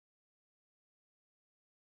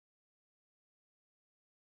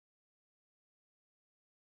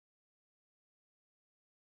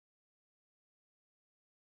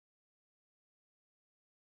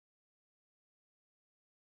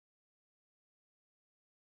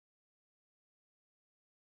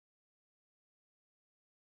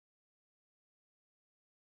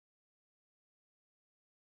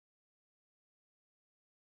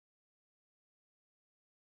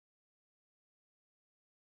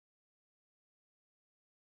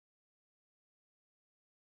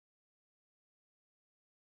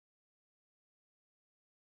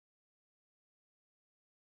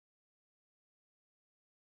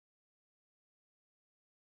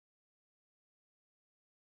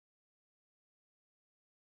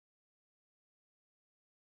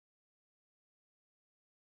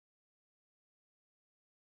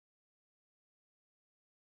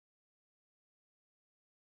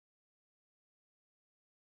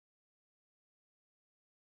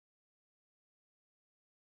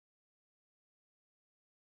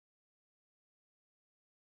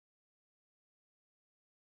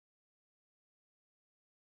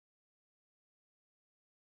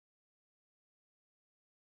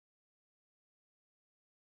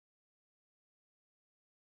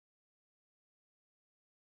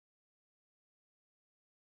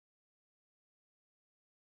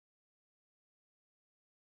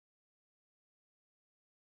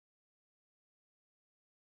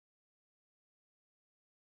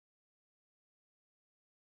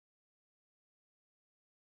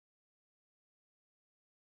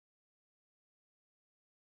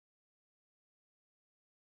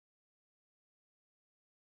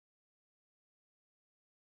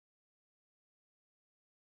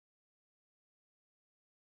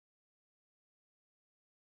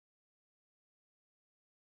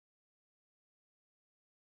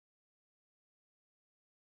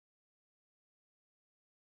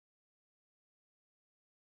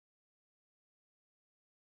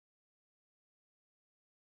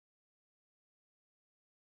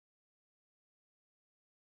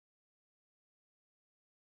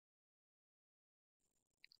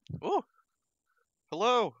Oh,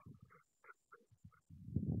 hello.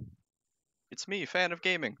 It's me,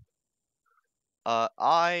 Fanofgaming.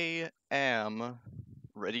 I am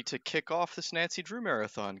ready to kick off this Nancy Drew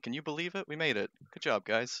marathon. Can you believe it? We made it. Good job,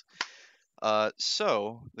 guys.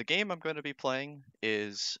 So the game I'm going to be playing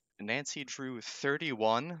is Nancy Drew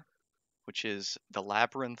 31, which is the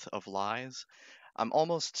Labyrinth of Lies. I'm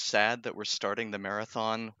almost sad that we're starting the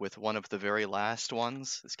marathon with one of the very last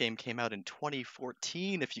ones. This game came out in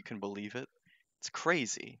 2014, if you can believe it. It's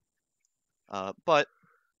crazy. But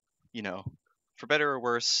you know, for better or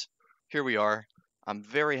worse, here we are. I'm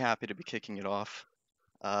very happy to be kicking it off.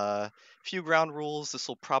 Few ground rules. This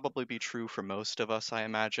will probably be true for most of us, I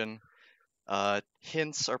imagine.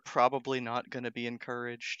 Hints are probably not going to be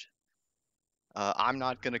encouraged. I'm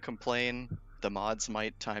not going to complain. The mods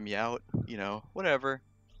might time you out. Whatever.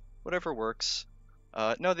 Whatever works.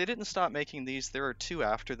 No, they didn't stop making these. There are two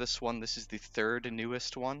after this one. This is the third and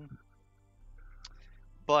newest one.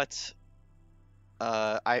 But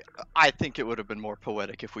I think it would have been more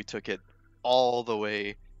poetic if we took it all the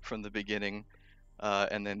way from the beginning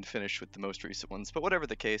and then finished with the most recent ones. But whatever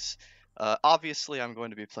the case, obviously I'm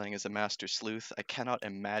going to be playing as a master sleuth. I cannot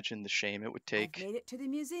imagine the shame it would take. I've made it to the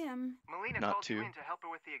museum. Melina Not called you to. in to help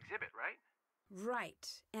her with the exhibit, right? Right.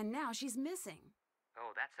 And now she's missing.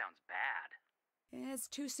 Oh, that sounds bad. It's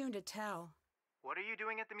too soon to tell. What are you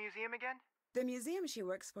doing at the museum again? The museum she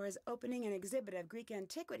works for is opening an exhibit of Greek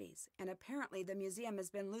antiquities, and apparently the museum has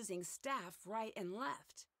been losing staff right and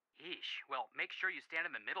left. Yeesh. Well, make sure you stand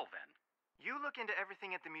in the middle then. You look into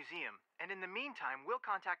everything at the museum, and in the meantime, we'll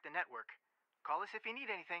contact the network. Call us if you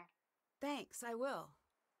need anything. Thanks, I will.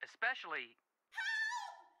 Especially...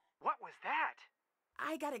 What was that?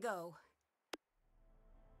 I gotta go.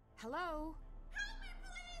 Hello?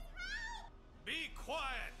 Be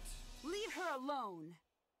quiet! Leave her alone.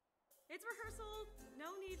 It's rehearsal.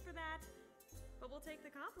 No need for that. But we'll take the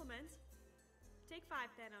compliment. Take 5,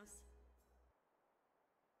 Thanos.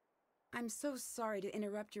 I'm so sorry to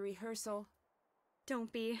interrupt your rehearsal.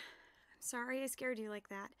 Don't be. I'm sorry I scared you like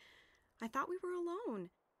that. I thought we were alone.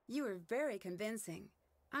 You were very convincing.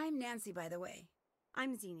 I'm Nancy, by the way.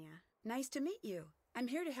 I'm Xenia. Nice to meet you. I'm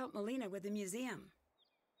here to help Melina with the museum.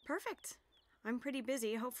 Perfect. I'm pretty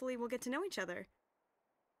busy. Hopefully we'll get to know each other.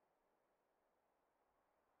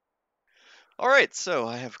 Alright, so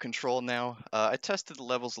I have control now. I tested the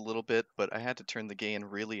levels a little bit, but I had to turn the gain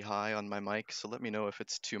really high on my mic, so let me know if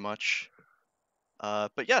it's too much.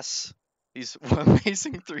 But yes, these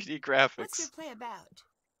amazing 3D graphics. What's your play about?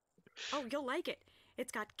 Oh, you'll like it.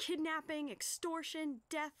 It's got kidnapping, extortion,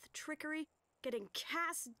 death, trickery, getting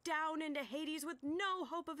cast down into Hades with no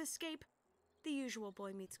hope of escape. The usual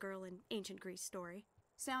boy meets girl in ancient Greece story.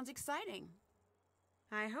 Sounds exciting.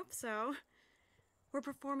 I hope so. We're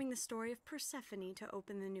performing the story of Persephone to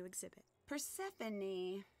open the new exhibit.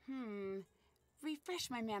 Persephone. Refresh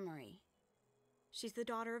my memory. She's the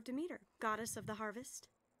daughter of Demeter, goddess of the harvest.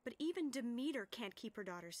 But even Demeter can't keep her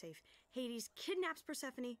daughter safe. Hades kidnaps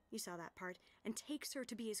Persephone, you saw that part, and takes her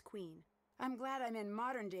to be his queen. I'm glad I'm in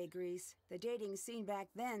modern-day Greece. The dating scene back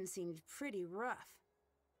then seemed pretty rough.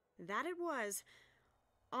 That it was.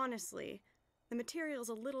 Honestly, the material's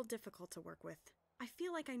a little difficult to work with. I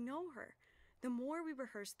feel like I know her. The more we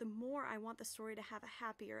rehearse, the more I want the story to have a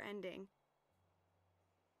happier ending.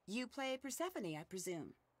 You play Persephone, I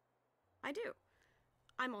presume? I do.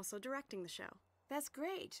 I'm also directing the show. That's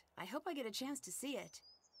great. I hope I get a chance to see it.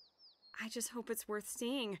 I just hope it's worth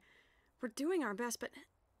seeing. We're doing our best, but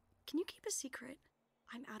can you keep a secret?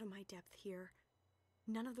 I'm out of my depth here.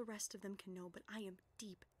 None of the rest of them can know, but I am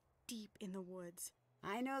deep, deep in the woods.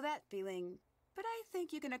 I know that feeling. But I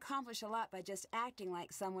think you can accomplish a lot by just acting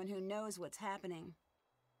like someone who knows what's happening.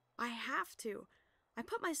 I have to. I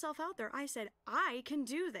put myself out there. I said, I can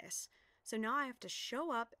do this. So now I have to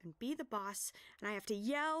show up and be the boss, and I have to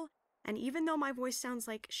yell, and even though my voice sounds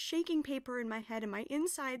like shaking paper in my head and my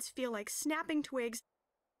insides feel like snapping twigs,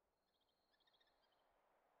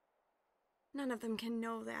 none of them can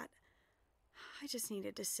know that. I just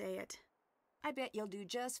needed to say it. I bet you'll do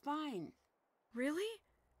just fine. Really?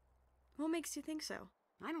 What makes you think so?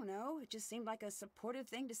 I don't know. It just seemed like a supportive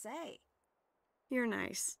thing to say. You're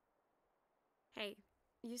nice. Hey,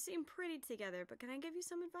 you seem pretty together, but can I give you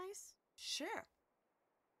some advice? Sure.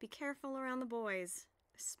 Be careful around the boys,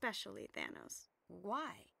 especially Thanos.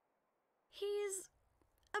 Why? He's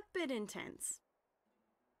a bit intense.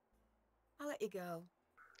 I'll let you go.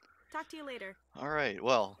 Talk to you later. Alright,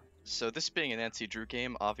 well, so this being a Nancy Drew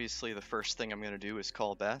game, obviously the first thing I'm going to do is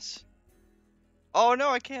call Bess. Oh no,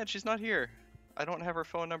 I can't. She's not here. I don't have her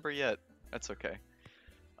phone number yet. That's okay.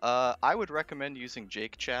 I would recommend using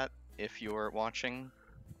Jake Chat if you're watching.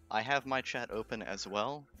 I have my chat open as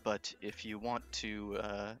well, but if you want to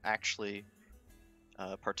actually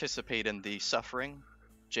participate in the suffering,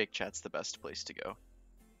 Jake Chat's the best place to go.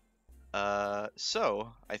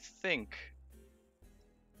 So, I think...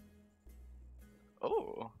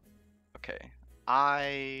 Oh, okay.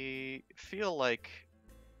 I feel like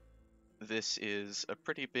this is a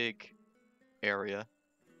pretty big area,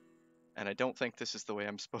 and I don't think this is the way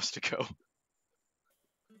I'm supposed to go.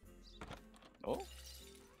 Oh,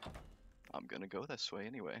 I'm gonna go this way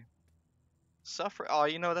anyway. Suffering. Oh,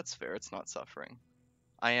 you know, that's fair. It's not suffering.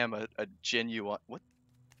 I am a genuine... What?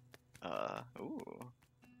 Ooh.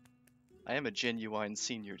 I am a genuine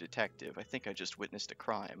senior detective. I think I just witnessed a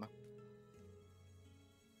crime.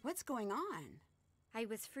 What's going on? I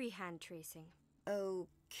was freehand tracing.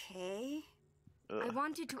 Okay. I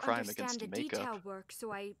wanted to crime understand against the makeup. detail work,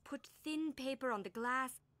 so I put thin paper on the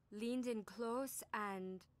glass, leaned in close,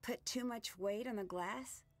 and... Put too much weight on the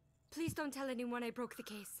glass? Please don't tell anyone I broke the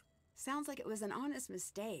case. Sounds like it was an honest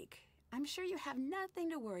mistake. I'm sure you have nothing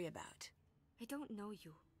to worry about. I don't know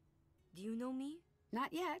you. Do you know me?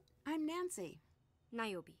 Not yet. I'm Nancy.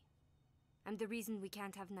 Niobe. I'm the reason we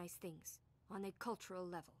can't have nice things, on a cultural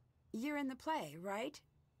level. You're in the play, right?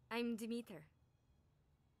 I'm Demeter.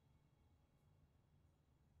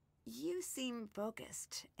 You seem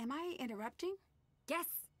focused. Am I interrupting? Yes!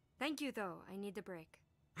 Thank you, though. I need a break.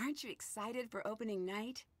 Aren't you excited for opening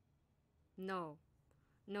night? No.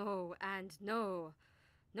 No, and no.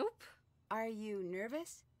 Nope. Are you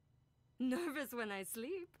nervous? Nervous when I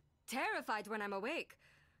sleep. Terrified when I'm awake.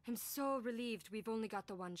 I'm so relieved we've only got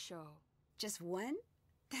the one show. Just one?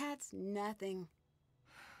 That's nothing.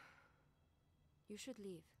 You should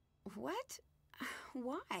leave. What?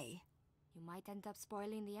 Why? You might end up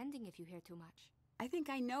spoiling the ending if you hear too much. I think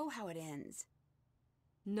I know how it ends.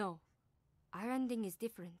 No. Our ending is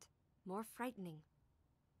different. More frightening.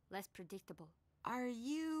 Less predictable. Are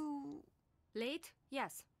you... Late?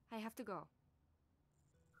 Yes. I have to go.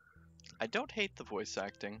 I don't hate the voice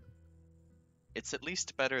acting. It's at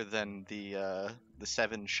least better than the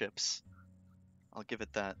 7 ships. I'll give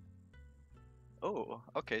it that. Oh,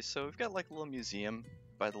 okay, so we've got like a little museum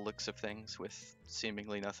by the looks of things with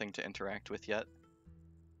seemingly nothing to interact with yet.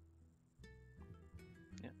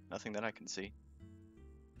 Yeah, nothing that I can see.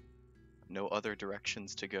 No other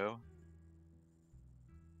directions to go.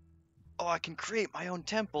 Oh, I can create my own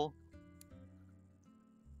temple!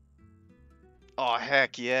 Oh,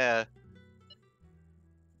 heck yeah!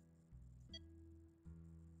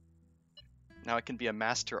 Now I can be a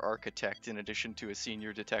master architect in addition to a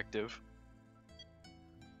senior detective.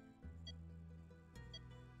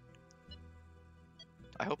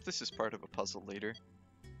 I hope this is part of a puzzle later.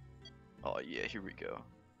 Oh yeah, here we go.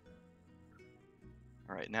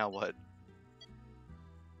 Alright, now what?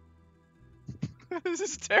 This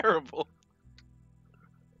is terrible!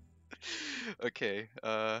 Okay,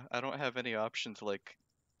 I don't have any option to like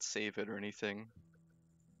save it or anything.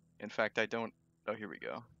 In fact, I don't... Oh, here we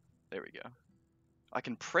go. There we go. I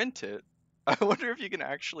can print it. I wonder if you can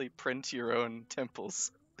actually print your own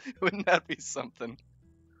temples. Wouldn't that be something?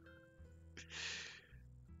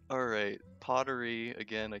 Alright, pottery.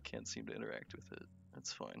 Again, I can't seem to interact with it.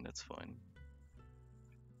 That's fine, that's fine.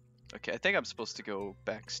 Okay, I think I'm supposed to go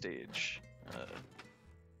backstage.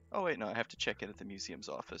 Oh wait, no, I have to check in at the museum's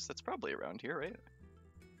office. That's probably around here, right?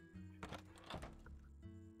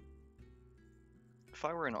 If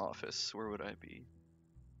I were in office, where would I be?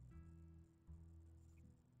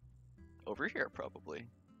 Over here, probably.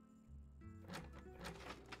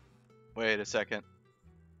 Wait a second.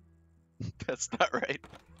 That's not right.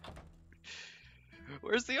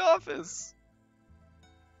 Where's the office?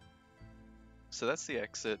 So that's the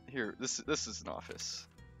exit. Here, this is an office.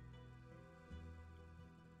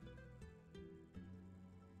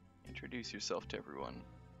 Introduce yourself to everyone.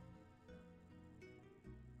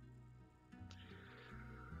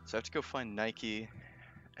 So I have to go find Nike,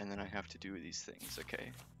 and then I have to do these things,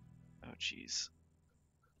 okay. Oh jeez.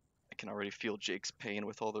 I can already feel Jake's pain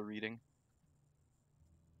with all the reading.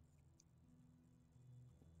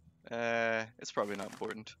 It's probably not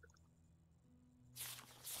important.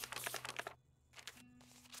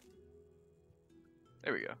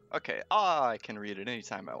 There we go. Okay, I can read it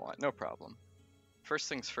anytime I want, no problem. First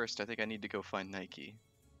things first, I think I need to go find Nike.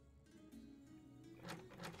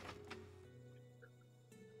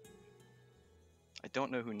 I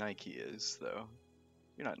don't know who Nike is, though.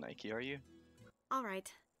 You're not Nike, are you? All right.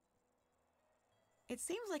 It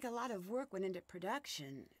seems like a lot of work went into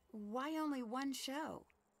production. Why only one show?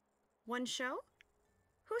 One show?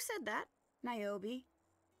 Who said that? Niobe.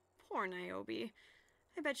 Poor Niobe.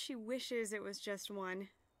 I bet she wishes it was just one.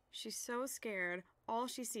 She's so scared all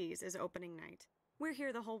she sees is opening night. We're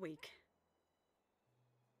here the whole week.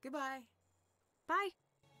 Goodbye. Bye.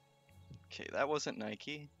 Okay, that wasn't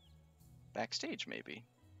Nike. Backstage, maybe.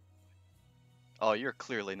 Oh, you're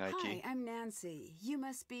clearly Nike. Hi, I'm Nancy. You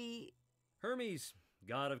must be... Hermes,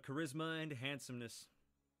 god of charisma and handsomeness.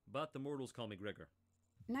 But the mortals call me Gregor.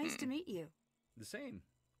 Nice to meet you. The same.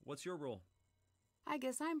 What's your role? I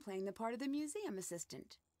guess I'm playing the part of the museum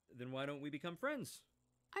assistant. Then why don't we become friends?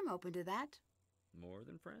 I'm open to that. More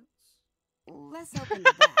than friends? Less open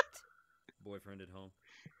to that. Boyfriend at home?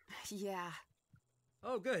 Yeah.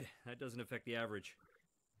 Oh, good. That doesn't affect the average.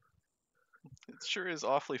 It sure is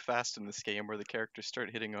awfully fast in this game where the characters start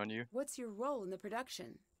hitting on you. What's your role in the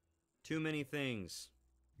production? Too many things.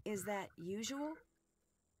 Is that usual?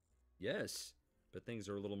 Yes, but things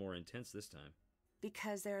are a little more intense this time.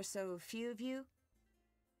 Because there are so few of you?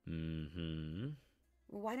 Mm-hmm.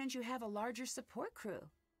 Why don't you have a larger support crew?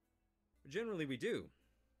 Generally we do.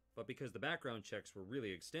 But because the background checks were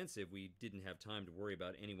really extensive, we didn't have time to worry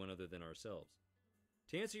about anyone other than ourselves.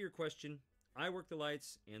 To answer your question, I work the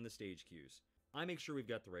lights and the stage cues. I make sure we've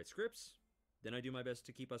got the right scripts, then I do my best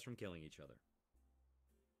to keep us from killing each other.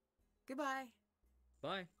 Goodbye.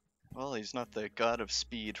 Bye. Well, he's not the god of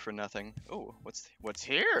speed for nothing. Oh, what's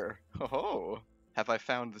here? Oh, have I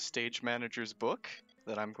found the stage manager's book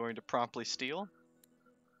that I'm going to promptly steal?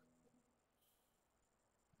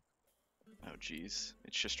 Oh, geez,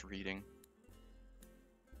 it's just reading.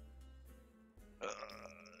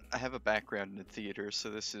 I have a background in theater, so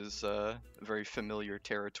this is very familiar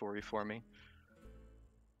territory for me.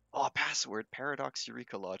 Oh, password, paradox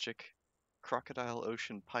eureka logic, crocodile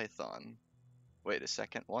ocean python. Wait a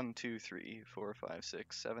second. 1, 2, 3, 4, 5,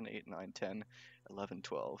 6, 7, 8, 9, 10, 11,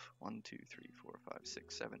 12. 1, 2, 3, 4, 5,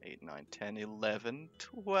 6, 7, 8, 9, 10, 11,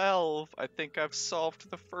 12. I think I've solved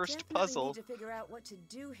the first Definitely puzzle. need to figure out what to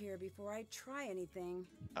do here before I try anything.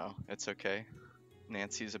 Oh, it's okay.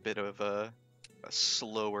 Nancy's a bit of a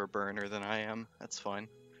slower burner than I am. That's fine.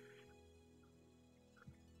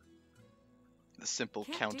 The simple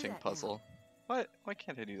Can't do counting that puzzle. now. What? Why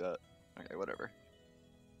can't I do that? Okay, whatever.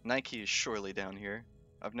 Nike is surely down here.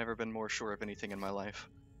 I've never been more sure of anything in my life.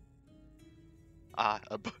 Ah,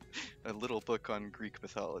 a little book on Greek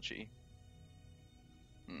mythology.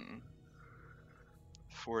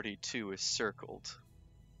 42 is circled.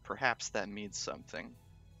 Perhaps that means something.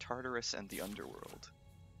 Tartarus and the Underworld.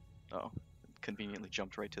 Oh, conveniently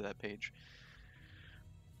jumped right to that page.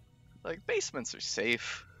 Like, basements are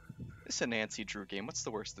safe. It's a Nancy Drew game. What's the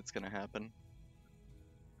worst that's gonna happen?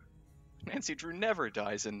 Nancy Drew never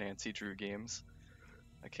dies in Nancy Drew games.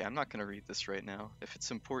 Okay, I'm not gonna read this right now. If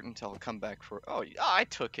it's important, I'll come back for... Oh, I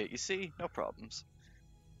took it, you see? No problems.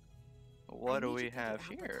 What do we have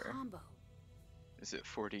here? Is it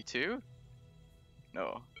 42?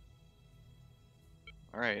 No.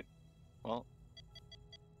 Alright. Well.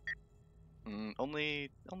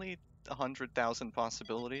 Only 100,000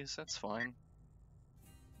 possibilities. That's fine.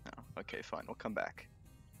 No. Okay, fine. We'll come back.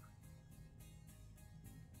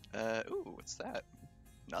 Ooh, what's that?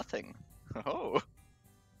 Nothing. Oh.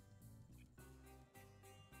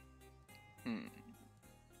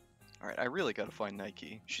 Alright, I really gotta find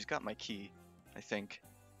Nike. She's got my key, I think.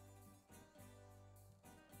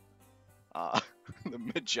 Ah, the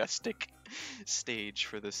majestic stage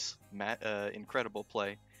for this incredible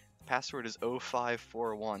play. The password is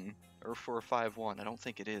 0541, or 451. I don't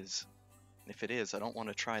think it is. If it is, I don't want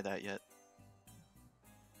to try that yet.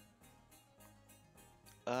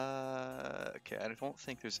 Okay, I don't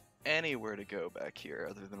think there's anywhere to go back here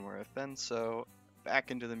other than where I've been, so back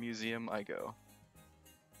into the museum I go.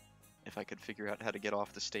 If I could figure out how to get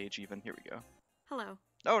off the stage even. Here we go. Hello.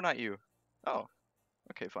 Oh, not you. Oh.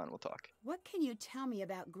 Okay, fine, we'll talk. What can you tell me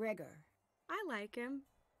about Gregor? I like him.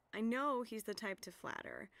 I know he's the type to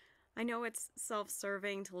flatter. I know it's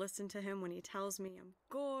self-serving to listen to him when he tells me I'm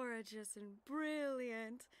gorgeous and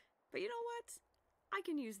brilliant. But you know what? I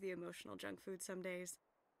can use the emotional junk food some days.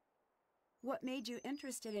 What made you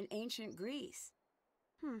interested in ancient Greece?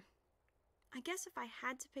 I guess if I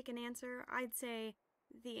had to pick an answer, I'd say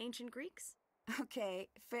the ancient Greeks. Okay,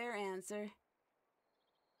 fair answer.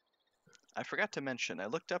 I forgot to mention, I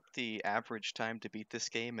looked up the average time to beat this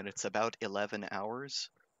game, and it's about 11 hours.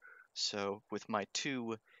 So, with my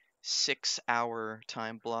 2 6-hour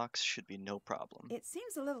time blocks, should be no problem. It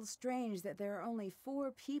seems a little strange that there are only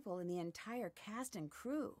 4 people in the entire cast and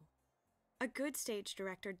crew. A good stage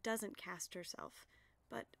director doesn't cast herself,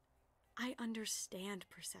 but I understand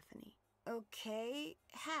Persephone. Okay,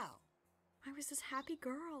 how? I was this happy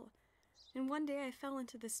girl, and one day I fell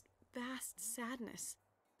into this vast sadness.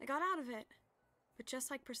 I got out of it, but just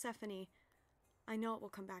like Persephone, I know it will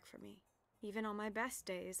come back for me. even on my best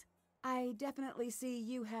days. I definitely see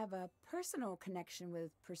you have a personal connection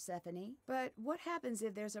with Persephone, but what happens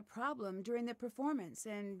if there's a problem during the performance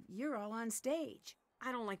and you're all on stage?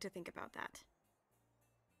 I don't like to think about that.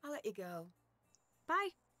 I'll let you go. Bye.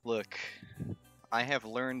 Look, I have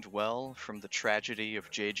learned well from the tragedy of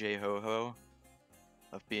JJ Ho-Ho,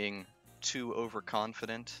 of being too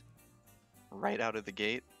overconfident right out of the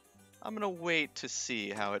gate. I'm gonna wait to see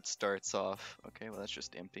how it starts off. Okay, well that's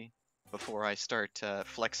just Impy. Before I start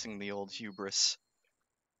flexing the old hubris.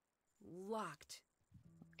 Locked.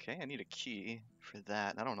 Okay, I need a key for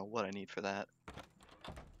that. I don't know what I need for that.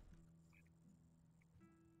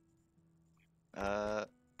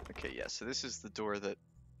 Okay, yeah, so this is the door that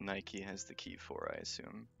Nike has the key for, I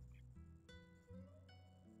assume.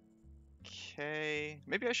 Okay,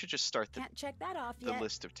 maybe I should just start Can't check that off the yet.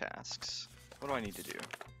 list of tasks. What do I need to do?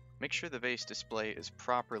 Make sure the vase display is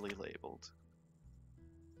properly labeled.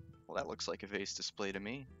 Well, that looks like a vase display to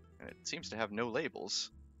me, and it seems to have no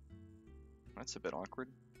labels. That's a bit awkward.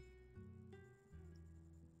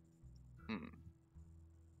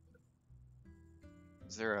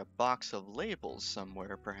 Is there a box of labels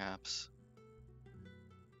somewhere, perhaps?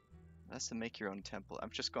 That's to make your own temple.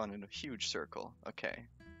 I've just gone in a huge circle. Okay.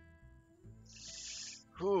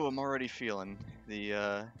 Ooh, I'm already feeling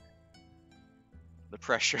the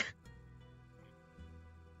pressure.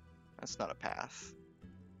 That's not a path.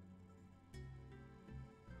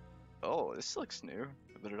 Oh, this looks new,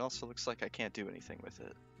 but it also looks like I can't do anything with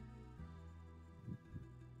it.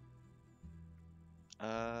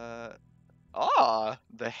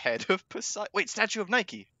 The head of Poseidon. Wait, statue of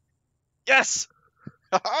Nike. Yes!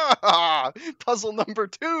 Puzzle number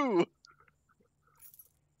 2!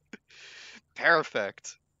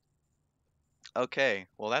 Perfect. Okay,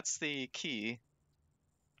 well that's the key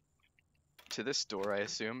to this door, I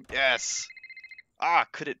assume. Yes! Ah,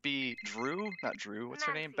 could it be Drew? Not Drew, what's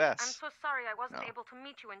her name? Nancy, Bess. I'm so sorry I wasn't No. able to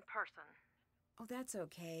meet you in person. Oh, that's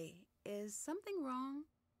okay. Is something wrong?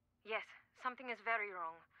 Yes, something is very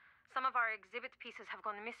wrong. Some of our exhibit pieces have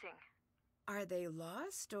gone missing. Are they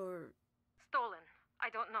lost or... Stolen. I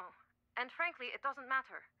don't know. And frankly, it doesn't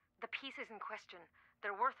matter. The pieces in question,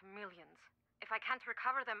 they're worth millions. If I can't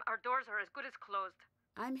recover them, our doors are as good as closed.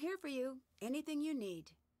 I'm here for you. Anything you need.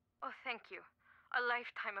 Oh, thank you. A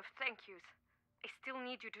lifetime of thank yous. I still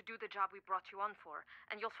need you to do the job we brought you on for,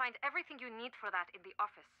 and you'll find everything you need for that in the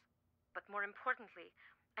office. But more importantly,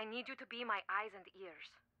 I need you to be my eyes and ears.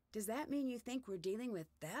 Does that mean you think we're dealing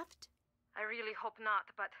with theft? I really hope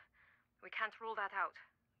not, but we can't rule that out.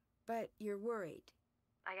 But you're worried.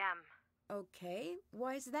 I am. Okay,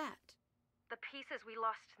 why's that? The pieces we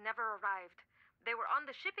lost never arrived. They were on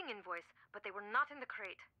the shipping invoice, but they were not in the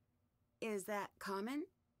crate. Is that common?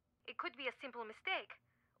 It could be a simple mistake,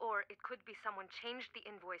 or it could be someone changed the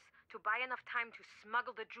invoice to buy enough time to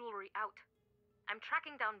smuggle the jewelry out. I'm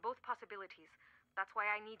tracking down both possibilities. That's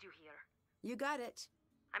why I need you here. You got it.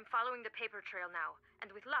 I'm following the paper trail now,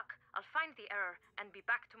 and with luck, I'll find the error and be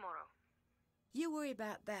back tomorrow. You worry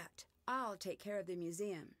about that. I'll take care of the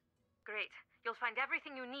museum. Great. You'll find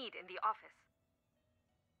everything you need in the office.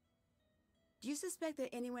 Do you suspect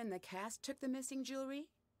that anyone in the cast took the missing jewelry?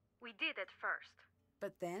 We did at first.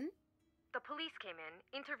 But then? The police came in,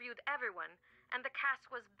 interviewed everyone, and the cast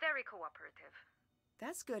was very cooperative.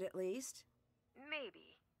 That's good at least.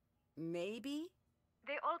 Maybe. Maybe?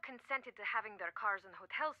 They all consented to having their cars and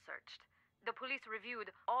hotels searched. The police reviewed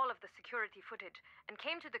all of the security footage and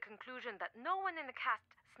came to the conclusion that no one in the cast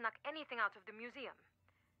snuck anything out of the museum.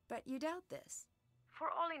 But you doubt this. For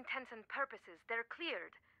all intents and purposes, they're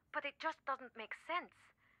cleared, but it just doesn't make sense.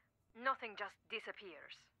 Nothing just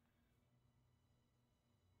disappears.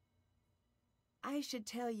 I should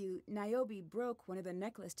tell you, Niobe broke one of the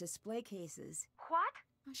necklace display cases. What?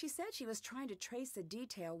 She said she was trying to trace the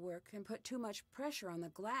detail work and put too much pressure on the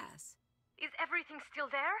glass. Is everything still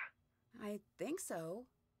there? I think so.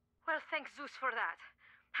 Well, thank Zeus for that.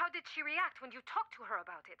 How did she react when you talked to her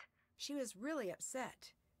about it? She was really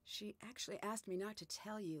upset. She actually asked me not to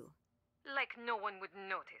tell you. Like no one would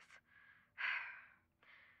notice.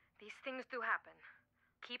 These things do happen.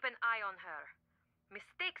 Keep an eye on her.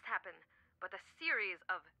 Mistakes happen, but a series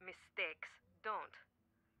of mistakes don't.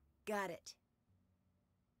 Got it.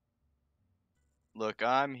 Look,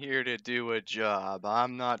 I'm here to do a job.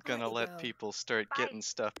 I'm not gonna Let you let go. people start Bye. getting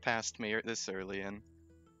stuff past me this early in.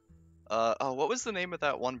 Oh, what was the name of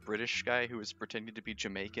that one British guy who was pretending to be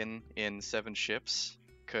Jamaican in Seven Ships?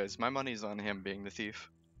 'Cause my money's on him being the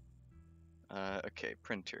thief. Okay,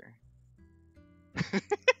 printer.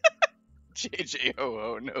 JJ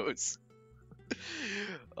knows.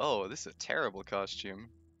 Oh, this is a terrible costume.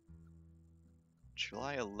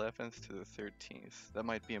 July 11th to the 13th. That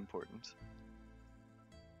might be important.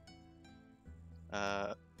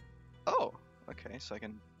 Oh, okay, so I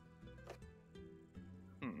can...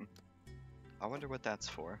 I wonder what that's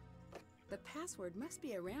for. The password must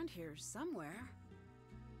be around here somewhere.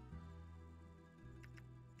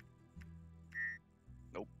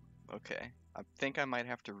 Nope. Okay. I think I might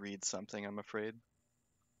have to read something, I'm afraid.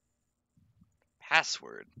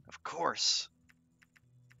 Password, of course.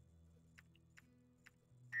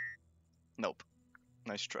 Nope.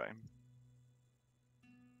 Nice try.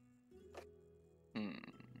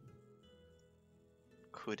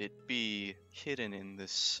 Could it be hidden in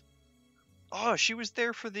this? Oh, she was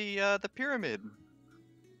there for the pyramid.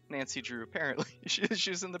 Nancy Drew, apparently.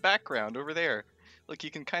 She was in the background over there. Look,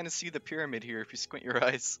 you can kind of see the pyramid here if you squint your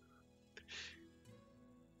eyes.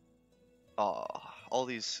 Aw, all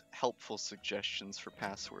these helpful suggestions for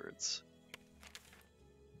passwords.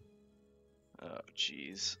 Oh,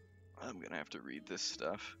 jeez. I'm gonna have to read this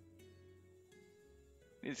stuff.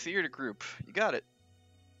 Need a theater group. You got it.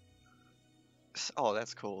 Oh,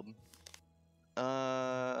 that's cold.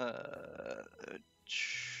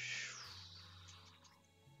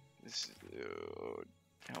 This is,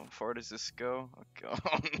 how far does this go? Oh,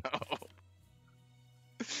 oh no.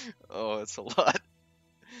 Oh, it's a lot.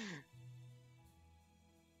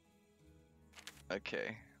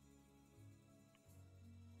 Okay.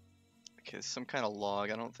 Okay, some kind of log.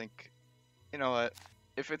 I don't think... You know what?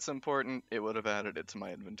 If it's important, it would have added it to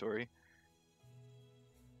my inventory.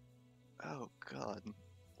 Oh, God.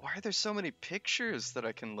 Why are there so many pictures that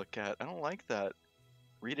I can look at? I don't like that.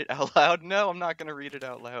 Read it out loud? No, I'm not going to read it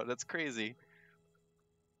out loud. That's crazy.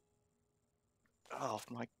 Oh,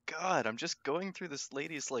 my God. I'm just going through this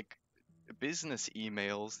lady's, like, business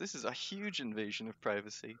emails. This is a huge invasion of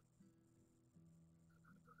privacy.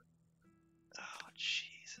 Oh,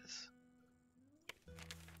 Jesus.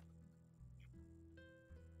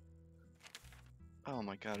 Oh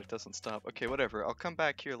my God, it doesn't stop. Okay, whatever. I'll come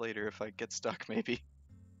back here later if I get stuck, maybe.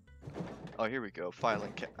 Oh, here we go.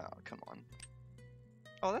 Filing oh, come on.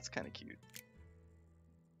 Oh, that's kind of cute.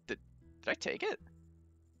 Did I take it?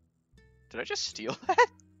 Did I just steal that?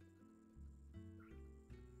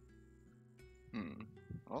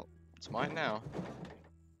 Well, it's mine now.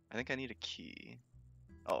 I think I need a key.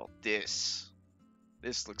 Oh, this.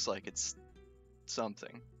 This looks like it's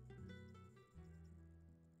something.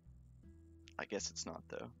 I guess it's not,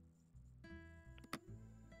 though.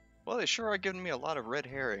 Well, they sure are giving me a lot of red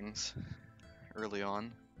herrings early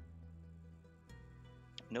on.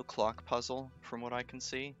 No clock puzzle, from what I can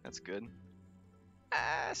see. That's good.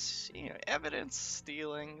 You know, evidence,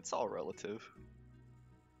 stealing, it's all relative.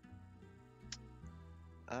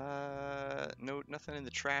 No, nothing in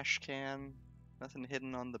the trash can. Nothing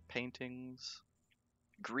hidden on the paintings.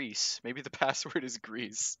 Grease. Maybe the password is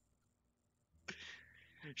Grease.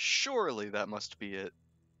 Surely that must be it.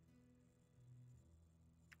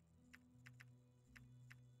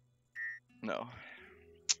 No.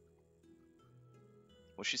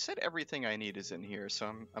 Well, she said everything I need is in here,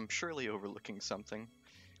 so I'm surely overlooking something.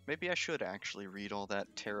 Maybe I should actually read all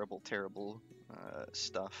that terrible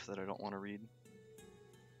stuff that I don't want to read.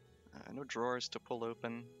 No drawers to pull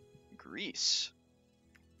open. Grease.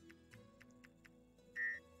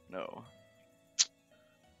 No.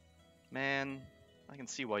 Man, I can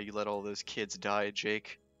see why you let all those kids die,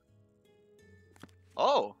 Jake.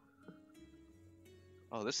 Oh!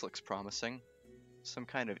 Oh, this looks promising. Some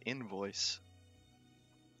kind of invoice.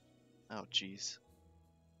 Oh, jeez.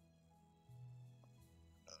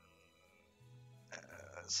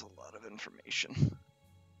 That's a lot of information.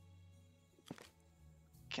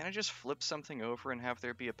 Can I just flip something over and have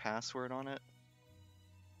there be a password on it?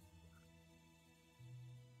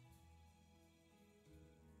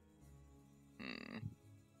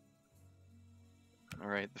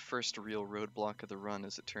 Alright, the first real roadblock of the run,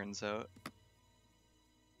 as it turns out.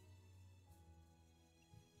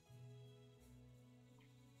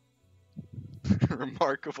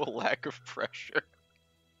 Remarkable lack of pressure.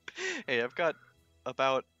 Hey, I've got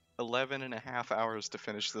about 11.5 hours to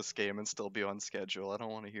finish this game and still be on schedule. I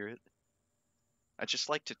don't want to hear it. I just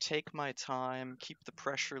like to take my time, keep the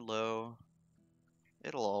pressure low.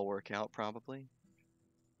 It'll all work out, probably.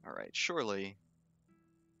 Alright, surely.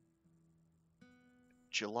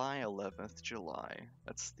 July 11th, July.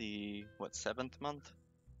 That's the, what, 7th month?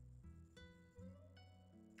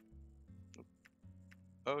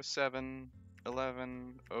 07,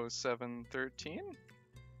 11, 07, 13?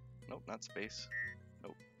 Nope, not space.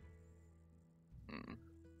 Nope.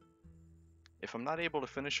 If I'm not able to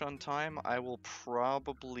finish on time, I will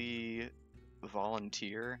probably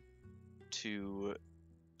volunteer to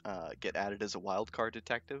get added as a wildcard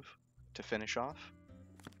detective to finish off.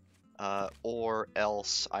 Or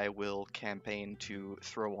else I will campaign to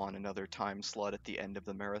throw on another time slot at the end of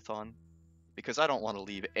the marathon. Because I don't want to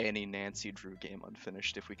leave any Nancy Drew game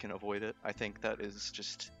unfinished if we can avoid it. I think that is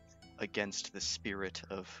just against the spirit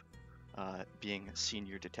of being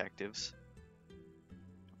senior detectives.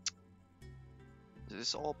 Is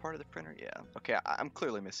this all part of the printer? Yeah. Okay, I'm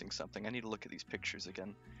clearly missing something. I need to look at these pictures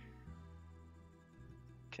again.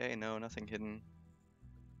 Okay, no, nothing hidden.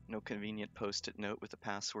 No convenient post-it note with a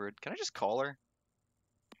password. Can I just call her?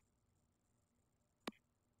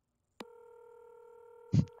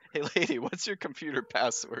 Hey lady, what's your computer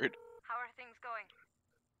password? How are things going?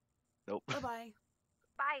 Nope. Bye-bye.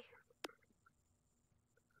 Bye.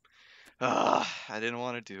 I didn't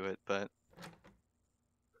want to do it, but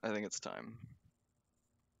I think it's time.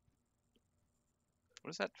 What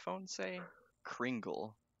does that phone say?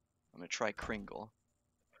 Kringle. I'm gonna try Kringle.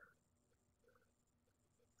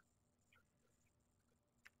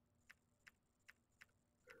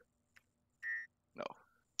 No.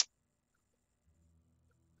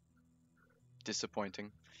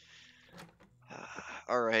 Disappointing.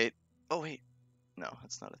 Alright. Oh wait. No,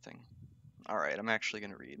 that's not a thing. Alright, I'm actually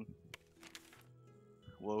gonna read.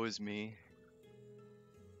 Woe is me.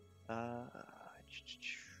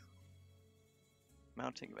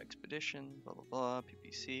 Mounting of expedition, blah blah blah,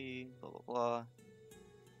 PPC, blah blah blah.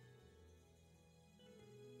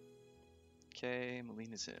 Okay,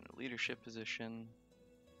 Melina's in a leadership position.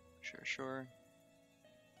 Sure.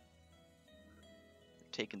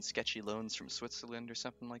 Taking sketchy loans from Switzerland or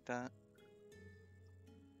something like that.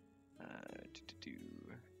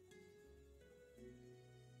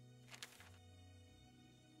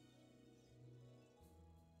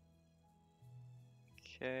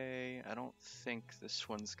 Okay, I don't think this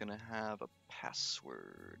one's gonna have a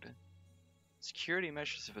password. Security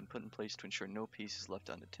measures have been put in place to ensure no piece is left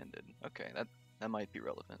unattended. Okay, that might be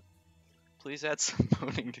relevant. Please add some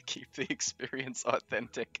moaning to keep the experience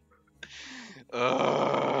authentic.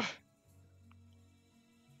 Ugh.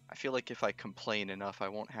 I feel like if I complain enough, I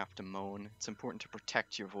won't have to moan. It's important to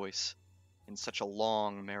protect your voice in such a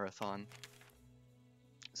long marathon.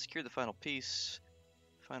 Secure the final piece.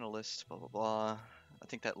 Final list, blah blah blah. I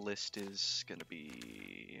think that list is gonna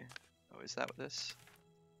be... Oh, is that what this?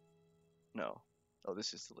 No. Oh,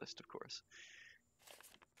 this is the list, of course.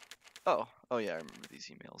 Oh yeah, I remember these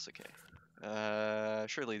emails, okay.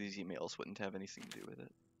 Surely these emails wouldn't have anything to do with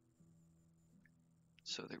it.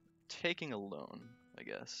 So they're taking a loan, I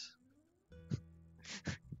guess.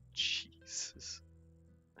 Jesus.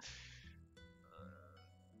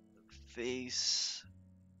 Face.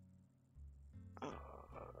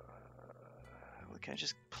 Can I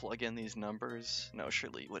just plug in these numbers? No,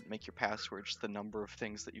 surely you wouldn't make your password just the number of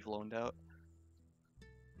things that you've loaned out.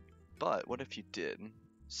 But what if you did?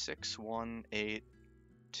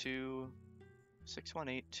 6182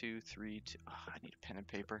 618232. Oh, I need a pen and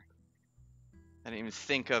paper. I didn't even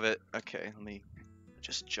think of it. Okay, let me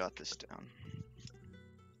just jot this down.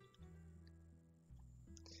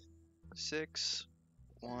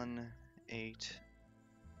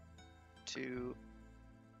 6182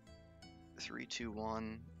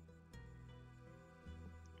 321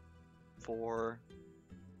 4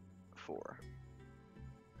 4.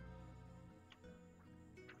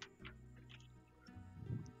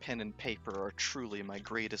 Pen and paper are truly my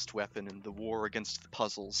greatest weapon in the war against the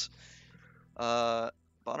puzzles.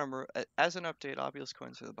 Bottom row, as an update, obelisk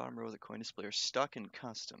coins are the bottom row of the coin display are stuck in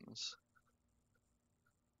customs.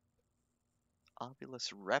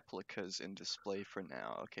 Obelisk replicas in display for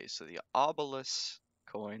now. Okay, so the obelisk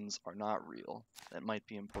coins are not real. That might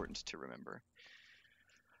be important to remember.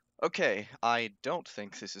 Okay, I don't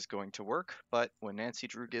think this is going to work, but when Nancy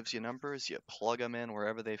Drew gives you numbers, you plug them in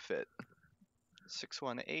wherever they fit.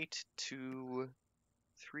 6182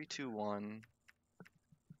 321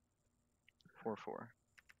 44.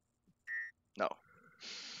 No.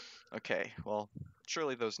 Okay, well,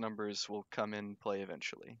 surely those numbers will come in play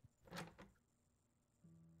eventually.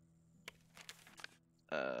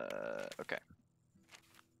 Okay.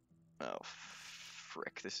 Oh,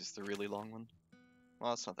 frick, this is the really long one.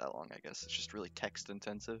 Well, it's not that long, I guess. It's just really text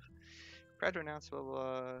intensive. Proud to announce, blah, blah,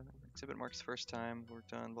 blah. Exhibit marks the first time. Work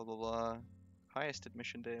done, blah, blah, blah. Highest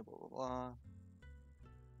admission day, blah, blah, blah.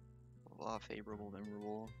 Blah, blah, favorable,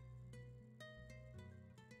 memorable.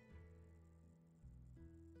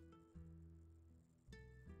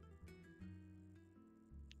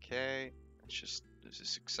 Okay, it's a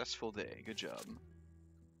successful day. Good job.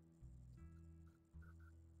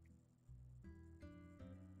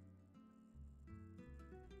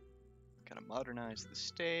 Gotta modernize the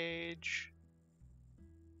stage.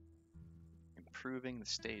 improving the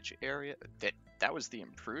stage area. That was the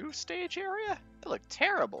improved stage area? It looked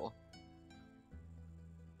terrible.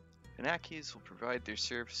 Fanakis will provide their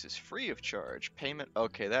services free of charge. Payment,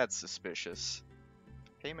 okay, that's suspicious.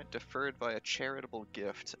 Payment deferred by a charitable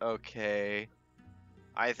gift. Okay.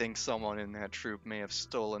 I think someone in that troop may have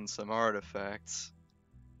stolen some artifacts.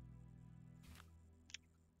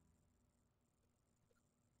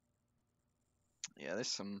 Yeah, there's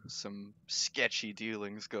some sketchy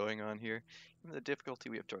dealings going on here. Given the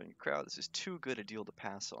difficulty we have joining the crowd, this is too good a deal to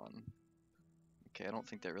pass on. Okay, I don't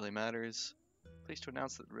think that really matters. Pleased to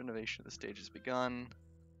announce that the renovation of the stage has begun.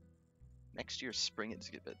 Next year's spring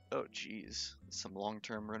exhibit. Oh, geez. Some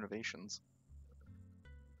long-term renovations.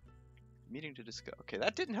 Meeting to discuss. Okay,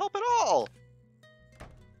 that didn't help at all!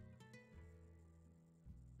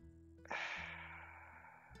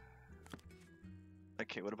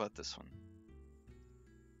 Okay, what about this one?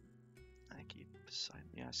 I keep beside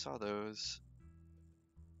me. I saw those.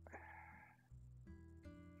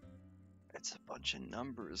 It's a bunch of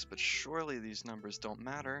numbers, but surely these numbers don't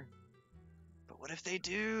matter. But what if they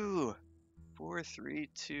do? 4, 3,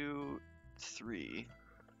 2, 3.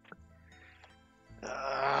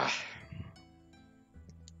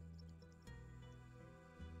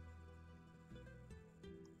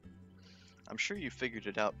 I'm sure you figured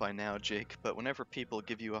it out by now, Jake, but whenever people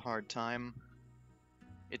give you a hard time,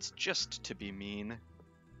 it's just to be mean.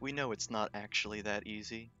 We know it's not actually that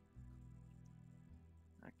easy.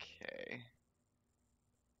 Okay.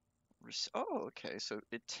 Oh, okay, so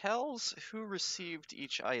it tells who received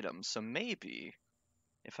each item, so maybe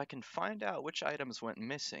if I can find out which items went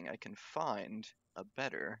missing, I can find a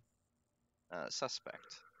better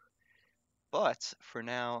suspect. But, for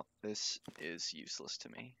now, this is useless to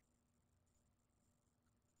me.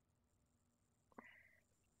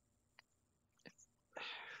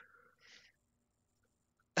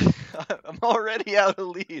 I'm already out of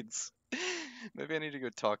leads. Maybe I need to go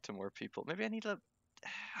talk to more people. Maybe I need to...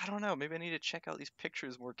 I don't know, maybe I need to check out these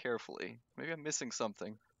pictures more carefully. Maybe I'm missing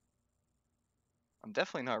something. I'm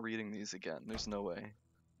definitely not reading these again. There's no way.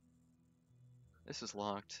 This is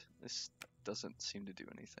locked. This doesn't seem to do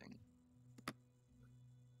anything.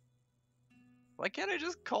 Why can't I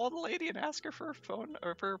just call the lady and ask her for her phone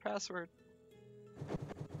or for her password?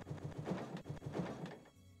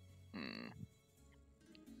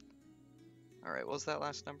 Alright, what was that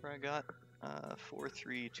last number I got?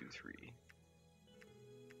 4323.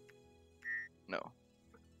 No.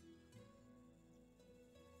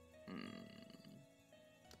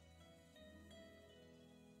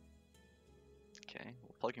 Okay,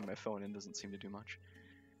 well, plugging my phone in doesn't seem to do much.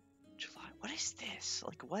 July, what is this?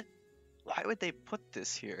 Like, what? Why would they put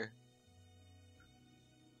this here?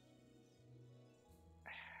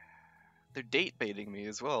 They're date baiting me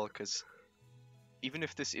as well, because even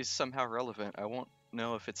if this is somehow relevant, I won't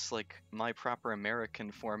know if it's like my proper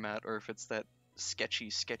American format or if it's that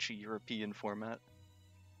sketchy European format.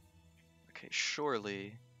 Okay,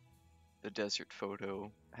 surely the desert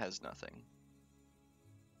photo has nothing.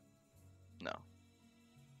 No.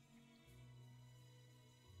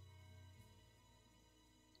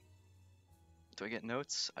 Do I get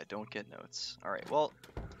notes? I don't get notes. Alright, well,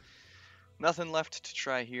 nothing left to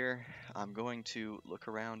try here. I'm going to look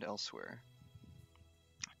around elsewhere.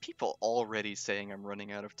 People already saying I'm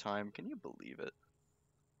running out of time. Can you believe it?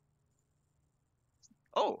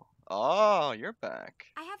 Oh, you're back.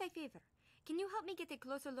 I have a favor. Can you help me get a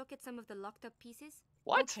closer look at some of the locked up pieces?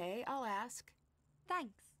 What? Okay, I'll ask.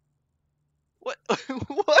 Thanks. What?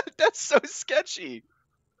 What? That's so sketchy.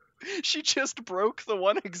 She just broke the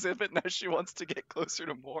one exhibit, now she wants to get closer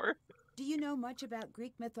to more. Do you know much about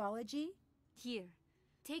Greek mythology? Here,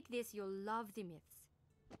 take this, you'll love the myths.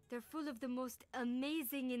 They're full of the most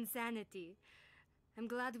amazing insanity. I'm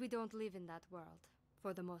glad we don't live in that world,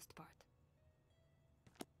 for the most part.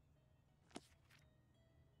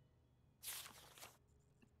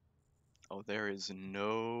 Oh, there is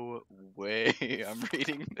no way I'm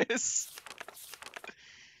reading this.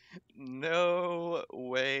 No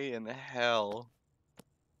way in hell.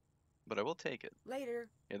 But I will take it. Later.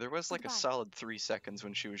 Yeah, there was like a solid 3 seconds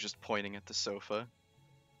when she was just pointing at the sofa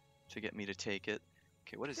to get me to take it.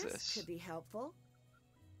 Okay, what is this? This could be helpful.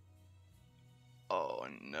 Oh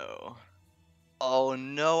no. Oh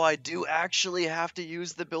no, I do actually have to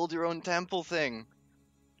use the build your own temple thing.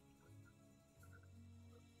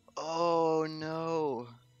 Oh no.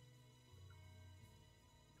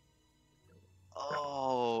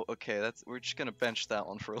 Oh, okay, we're just gonna bench that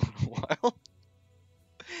one for a little while.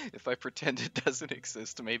 If I pretend it doesn't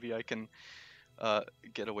exist, maybe I can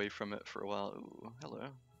get away from it for a while. Ooh, hello.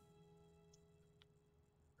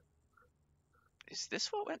 Is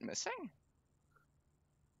this what went missing?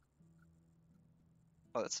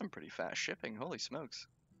 Oh, that's some pretty fast shipping. Holy smokes.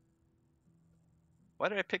 Why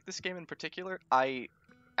did I pick this game in particular?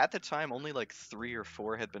 At the time, only like 3 or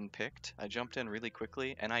 4 had been picked. I jumped in really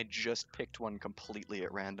quickly, and I just picked one completely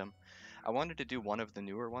at random. I wanted to do one of the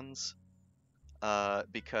newer ones,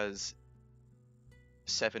 because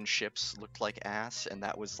 7 ships looked like ass, and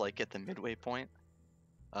that was like at the midway point.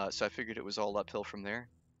 So I figured it was all uphill from there.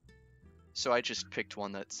 So I just picked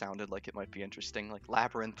one that sounded like it might be interesting, like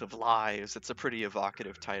Labyrinth of Lives. It's a pretty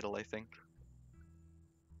evocative title, I think.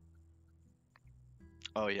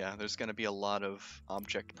 Oh yeah, there's gonna be a lot of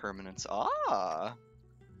object permanence. Ah!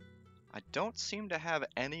 I don't seem to have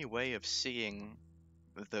any way of seeing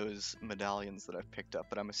those medallions that I've picked up,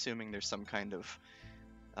 but I'm assuming there's some kind of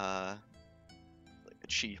like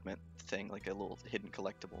achievement thing, like a little hidden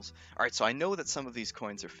collectibles. Alright, so I know that some of these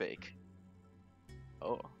coins are fake.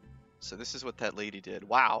 Oh, so this is what that lady did.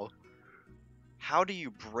 Wow. How do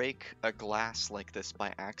you break a glass like this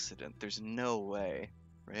by accident? There's no way,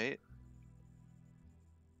 right?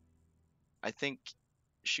 I think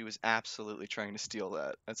she was absolutely trying to steal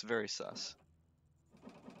that. That's very sus.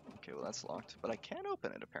 Okay, well that's locked, but I can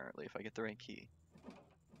open it apparently if I get the right key.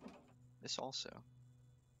 This also.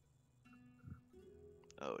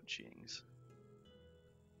 Oh, jings.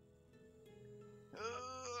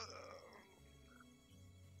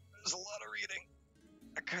 There's a lot of reading.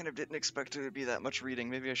 I kind of didn't expect there to be that much reading.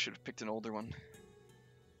 Maybe I should have picked an older one.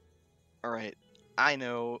 Alright, I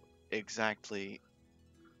know exactly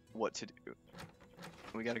what to do.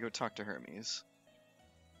 We gotta go talk to Hermes.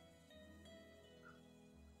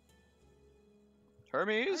 I have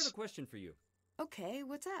Hermes? a question for you. Okay,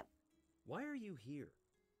 what's up? Why are you here?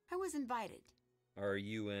 I was invited. Are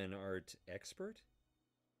you an art expert?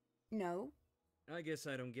 No. I guess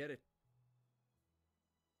I don't get it.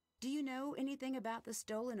 Do you know anything about the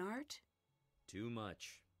stolen art? Too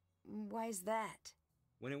much. Why's that?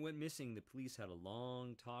 When it went missing, the police had a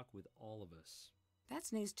long talk with all of us.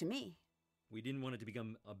 That's news to me. We didn't want it to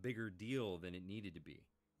become a bigger deal than it needed to be.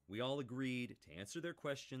 We all agreed to answer their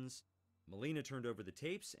questions. Melina turned over the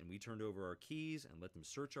tapes, and we turned over our keys and let them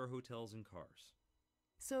search our hotels and cars.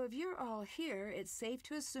 So if you're all here, it's safe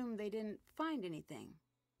to assume they didn't find anything.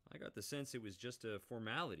 I got the sense it was just a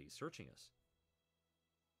formality searching us.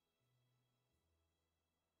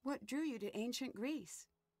 What drew you to ancient Greece?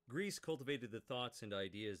 Greece cultivated the thoughts and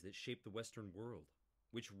ideas that shaped the Western world,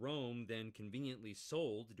 which Rome then conveniently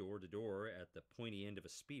sold door to door at the pointy end of a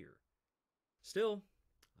spear. Still,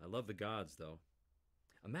 I love the gods, though.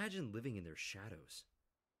 Imagine living in their shadows.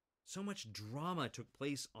 So much drama took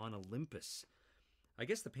place on Olympus. I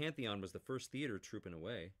guess the Pantheon was the first theater troupe in a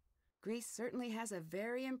way. Greece certainly has a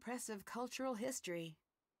very impressive cultural history.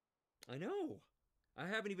 I know. I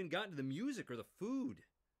haven't even gotten to the music or the food.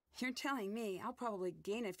 You're telling me I'll probably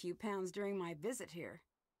gain a few pounds during my visit here.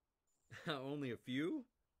 Only a few?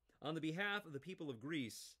 On the behalf of the people of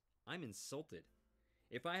Greece, I'm insulted.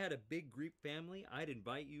 If I had a big Greek family, I'd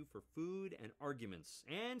invite you for food and arguments,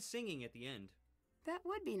 and singing at the end. That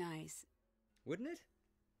would be nice. Wouldn't it?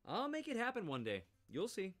 I'll make it happen one day. You'll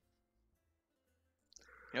see.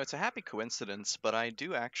 You know, it's a happy coincidence, but I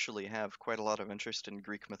do actually have quite a lot of interest in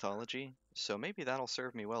Greek mythology, so maybe that'll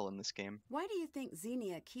serve me well in this game. Why do you think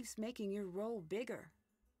Xenia keeps making your role bigger?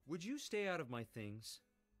 Would you stay out of my things?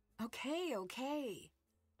 Okay.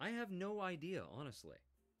 I have no idea, honestly.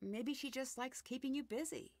 Maybe she just likes keeping you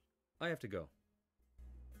busy. I have to go.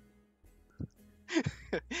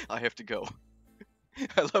 I have to go.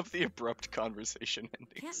 I love the abrupt conversation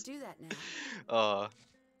endings. Can't do that now.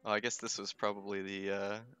 I guess this was probably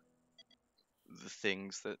the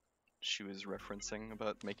things that she was referencing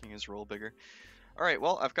about making his role bigger. Alright,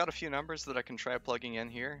 well, I've got a few numbers that I can try plugging in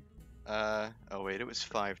here. Oh wait, it was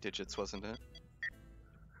 5 digits, wasn't it?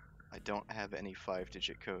 I don't have any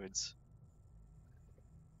 5-digit codes.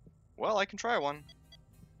 Well, I can try one.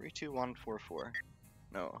 32144.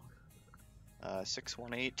 No.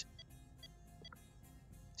 618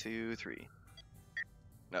 23.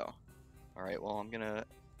 No. Alright, well, I'm gonna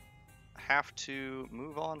have to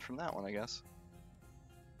move on from that one, I guess.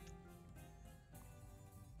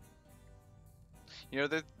 You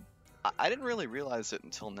know, I didn't really realize it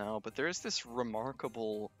until now, but there is this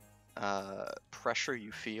remarkable pressure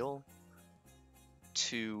you feel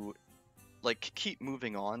to like keep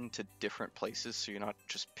moving on to different places, so you're not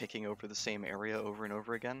just picking over the same area over and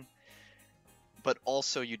over again. But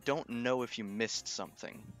also you don't know if you missed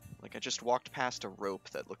something. Like I just walked past a rope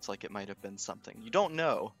that looked like it might have been something. You don't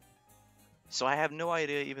know. So I have no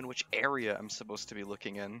idea even which area I'm supposed to be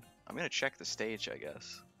looking in. I'm gonna check the stage, I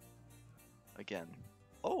guess. Again.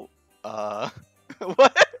 Oh,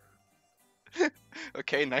 what?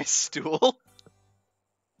 Okay, nice stool.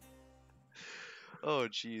 Oh,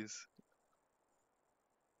 jeez.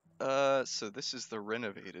 So this is the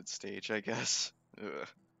renovated stage, I guess. Ugh.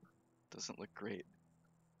 Doesn't look great.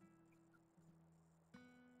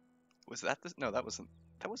 Was that the... No, that wasn't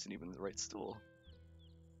even the right stool.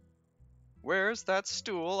 Where's that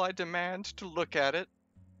stool? I demand to look at it.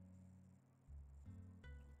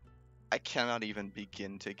 I cannot even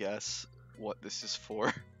begin to guess what this is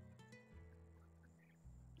for.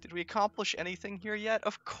 Did we accomplish anything here yet?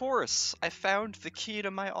 Of course! I found the key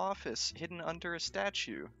to my office, hidden under a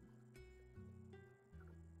statue.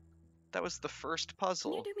 That was the first Can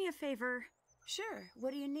puzzle. you do me a favor? Sure,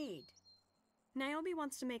 what do you need? Niobe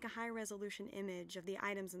wants to make a high-resolution image of the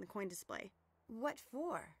items in the coin display. What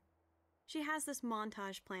for? She has this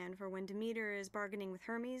montage plan for when Demeter is bargaining with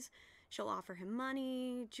Hermes. She'll offer him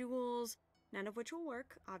money, jewels, none of which will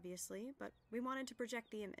work, obviously, but we wanted to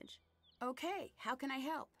project the image. Okay, how can I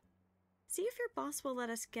help? See if your boss will let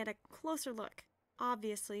us get a closer look.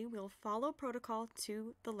 Obviously, we'll follow protocol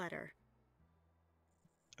to the letter.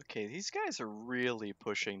 Okay, these guys are really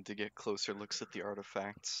pushing to get closer looks at the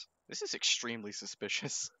artifacts. This is extremely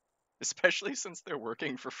suspicious, especially since they're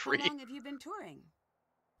working for free. How long have you been touring?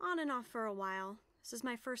 On and off for a while. This is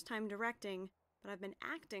my first time directing, but I've been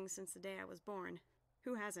acting since the day I was born.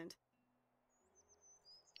 Who hasn't?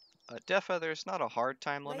 Defa, there's not a hard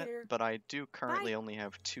time limit, Later. but I do currently Bye. only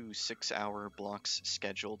have 2 6-hour blocks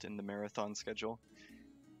scheduled in the marathon schedule.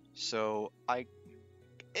 So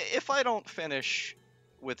if I don't finish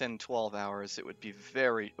within 12 hours, it would be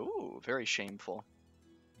very shameful.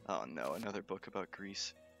 Oh no, another book about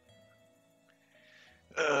Greece.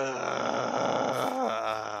 Hey,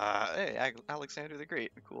 Alexander the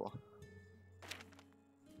Great, cool.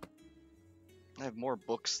 I have more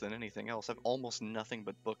books than anything else. I have almost nothing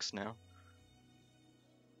but books now.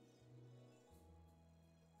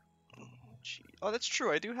 Gee. Oh, that's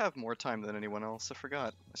true. I do have more time than anyone else. I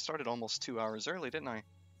forgot. I started almost 2 hours early, didn't I?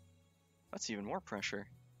 That's even more pressure.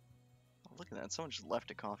 Oh, look at that. Someone just left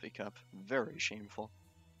a coffee cup. Very shameful.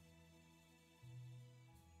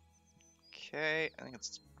 Okay, I think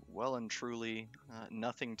it's well and truly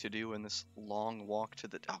nothing to do in this long walk to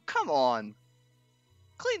the... Oh, come on!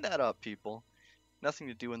 Clean that up, people. Nothing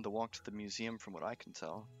to do in the walk to the museum from what I can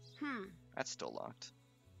tell. That's still locked.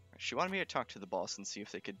 She wanted me to talk to the boss and see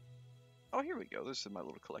if they could... Oh, here we go. Those are my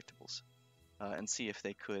little collectibles. And see if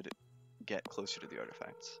they could get closer to the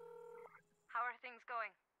artifacts. How are things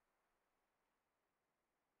going?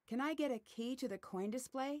 Can I get a key to the coin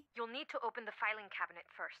display? You'll need to open the filing cabinet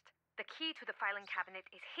first. The key to the filing cabinet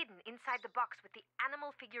is hidden inside the box with the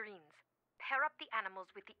animal figurines. Pair up the animals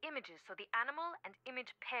with the images so the animal and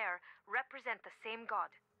image pair represent the same god.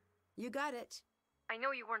 You got it. I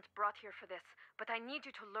know you weren't brought here for this, but I need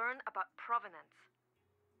you to learn about provenance.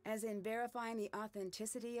 As in verifying the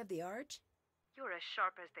authenticity of the art? You're as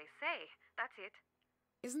sharp as they say. That's it.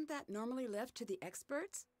 Isn't that normally left to the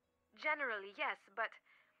experts? Generally, yes, but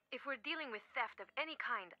if we're dealing with theft of any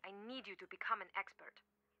kind, I need you to become an expert.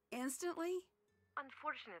 Instantly?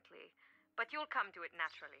 Unfortunately, but you'll come to it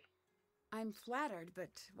naturally. I'm flattered,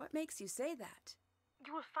 but what makes you say that?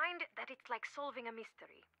 You will find that it's like solving a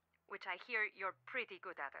mystery, which I hear you're pretty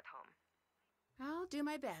good at home. I'll do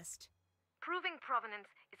my best. Proving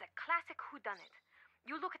provenance is a classic whodunit.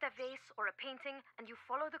 You look at a vase or a painting and you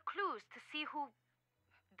follow the clues to see who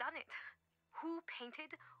done it. Who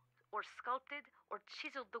painted or sculpted or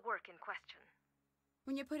chiseled the work in question.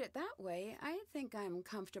 When you put it that way, I think I'm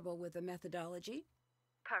comfortable with the methodology.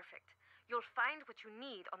 Perfect. You'll find what you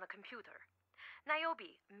need on the computer.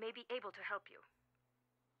 Niobe may be able to help you.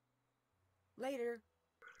 Later.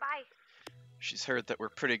 Bye. She's heard that we're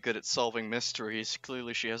pretty good at solving mysteries.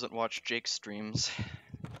 Clearly she hasn't watched Jake's streams.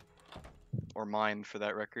 Or mine, for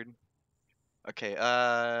that record. Okay,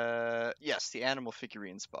 yes, the animal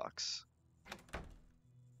figurines box.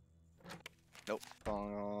 Nope,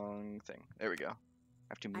 wrong thing. There we go. I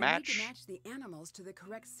have to match... I need to match the animals to the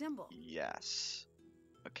correct symbol. Yes.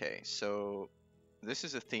 Okay, so this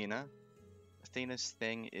is Athena. Athena's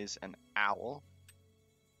thing is an owl.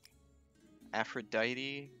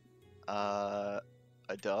 Aphrodite, a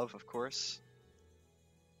dove, of course.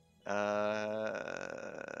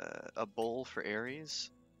 A bull for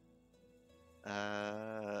Ares.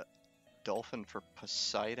 Dolphin for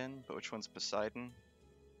Poseidon, but which one's Poseidon?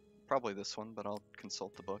 Probably this one, but I'll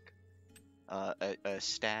consult the book. A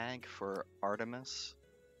stag for Artemis.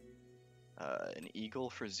 An eagle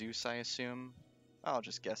for Zeus, I assume. I'll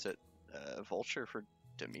just guess it. Vulture for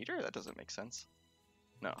Demeter? That doesn't make sense.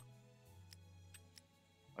 No.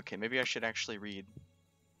 Okay, maybe I should actually read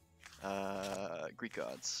Greek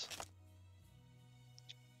gods.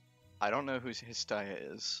 I don't know who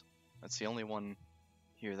Histaya is. That's the only one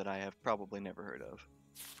here that I have probably never heard of.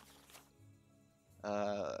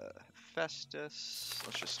 Festus.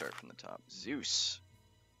 Let's just start from the top. Zeus.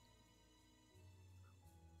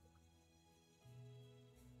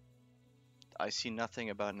 I see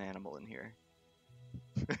nothing about an animal in here.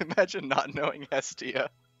 Imagine not knowing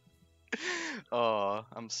Hestia. Oh,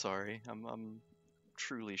 I'm sorry. I'm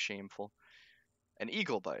truly shameful. An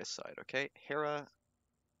eagle by his side, okay? Hera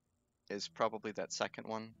is probably that second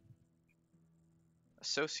one.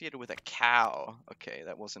 Associated with a cow. Okay,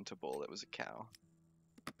 that wasn't a bull, it was a cow.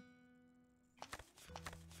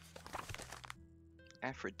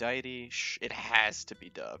 Aphrodite. It has to be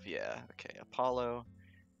dove, yeah. Okay, Apollo.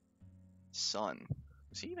 Sun.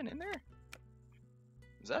 Is he even in there?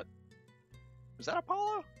 Is that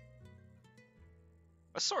Apollo?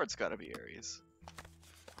 A sword's gotta be Ares.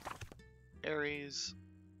 Ares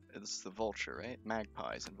is the vulture, right?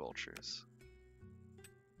 Magpies and vultures.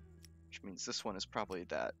 Which means this one is probably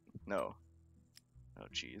that. No. Oh,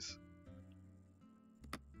 jeez.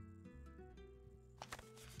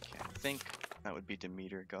 Okay, I think that would be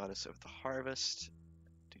Demeter, goddess of the harvest.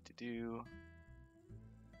 Do-do-do.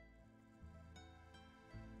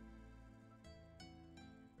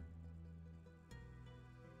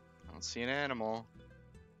 I don't see an animal.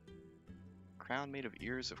 Crown made of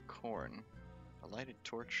ears of corn. A lighted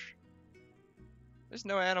torch. There's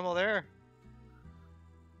no animal there.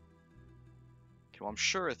 Okay, well, I'm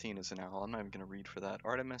sure Athena's an owl. I'm not even going to read for that.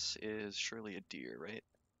 Artemis is surely a deer, right?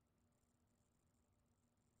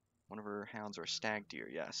 One of her hounds are a stag deer,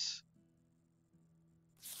 yes.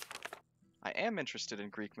 I am interested in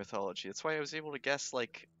Greek mythology. That's why I was able to guess,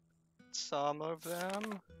 like, some of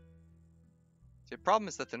them. The problem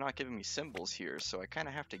is that they're not giving me symbols here, so I kind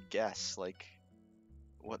of have to guess, like,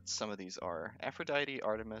 what some of these are. Aphrodite,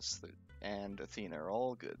 Artemis, and Athena are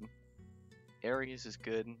all good. Ares is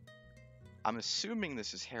good. I'm assuming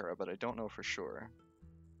this is Hera, but I don't know for sure.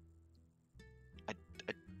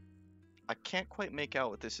 I can't quite make out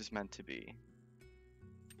what this is meant to be.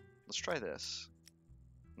 Let's try this.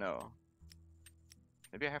 No.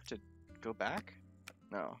 Maybe I have to go back?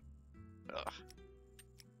 No. Ugh.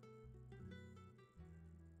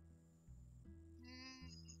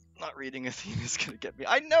 Not reading Athena's gonna get me.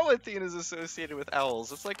 I know Athena's associated with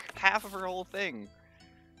owls. It's like half of her whole thing.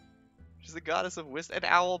 She's the goddess of wisdom. An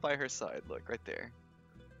owl by her side. Look, right there.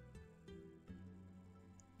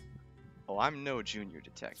 Oh, I'm no junior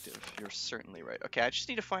detective. You're certainly right. Okay, I just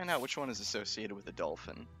need to find out which one is associated with a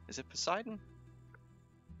dolphin. Is it Poseidon?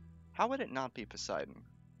 How would it not be Poseidon?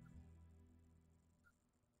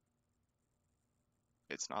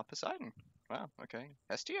 It's not Poseidon. Wow, okay.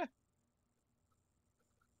 Hestia?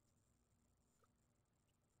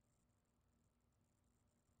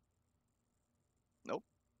 Nope.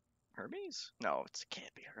 Hermes? No, it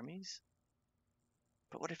can't be Hermes.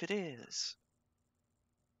 But what if it is?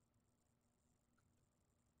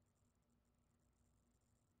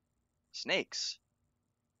 Snakes.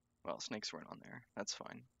 Well, snakes weren't on there. That's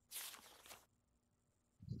fine.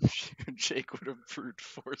 Jake would have brute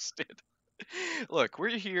forced it. Look, we're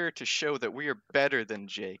here to show that we are better than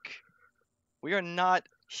Jake. We are not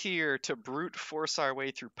here to brute force our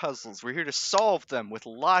way through puzzles. We're here to solve them with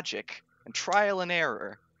logic and trial and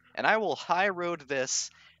error. And I will high road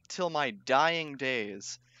this till my dying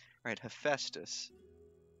days. Alright, Hephaestus.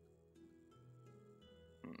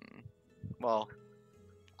 Well,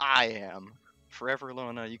 I am. Forever,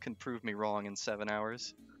 Lona, you can prove me wrong in 7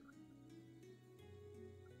 hours.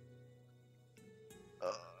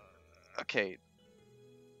 Okay.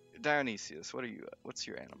 Dionysius, what are you? What's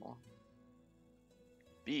your animal?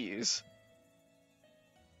 Bees.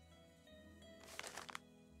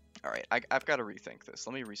 Alright, I've got to rethink this.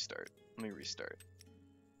 Let me restart.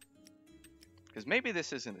 Because maybe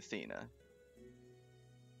this isn't Athena.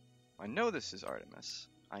 I know this is Artemis.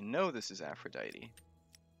 I know this is Aphrodite.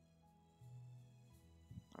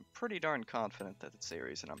 I'm pretty darn confident that it's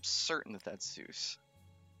Ares, and I'm certain that that's Zeus.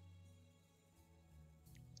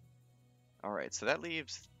 Alright, so that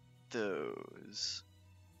leaves those.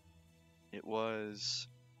 It was...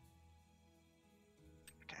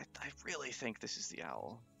 I really think this is the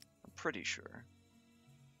owl. I'm pretty sure.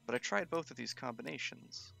 But I tried both of these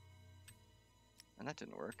combinations. And that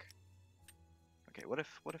didn't work. Okay, what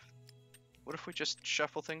if we just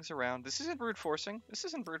shuffle things around? This isn't brute forcing. This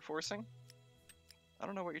isn't brute forcing. I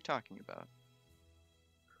don't know what you're talking about.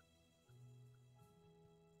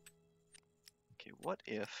 Okay, what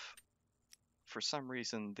if, for some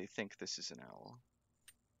reason, they think this is an owl?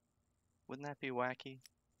 Wouldn't that be wacky?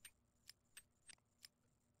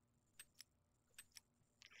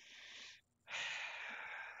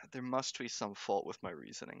 There must be some fault with my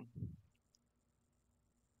reasoning.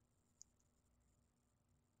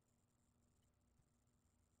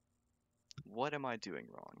 what am I doing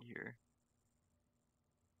wrong here?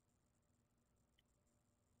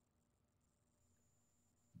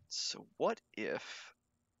 So what if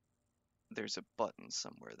there's a button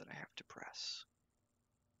somewhere that I have to press?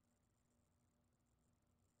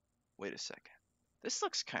 Wait a second. This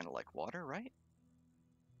looks kind of like water, right?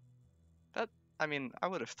 I mean, I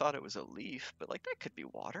would have thought it was a leaf, but like that could be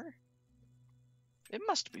water. It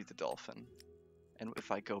must be the dolphin. And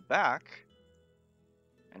if I go back,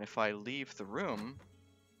 and if I leave the room,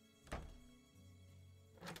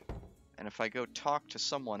 and if I go talk to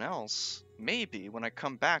someone else, maybe when I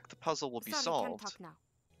come back the puzzle will be Sorry, solved. can't talk now.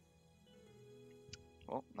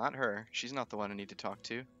 Well, not her. She's not the one I need to talk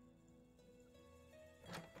to.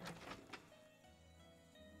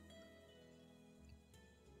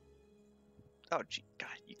 Oh, gee, God,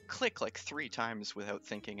 you click like 3 times without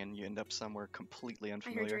thinking and you end up somewhere completely I heard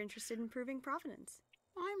unfamiliar. you're interested in proving provenance.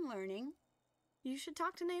 I'm learning. You should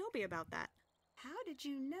talk to Niobe about that. How did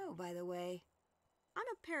you know, by the way? I'm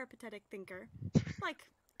a peripatetic thinker, like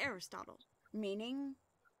Aristotle. Meaning?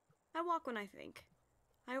 I walk when I think.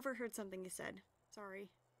 I overheard something you said. Sorry.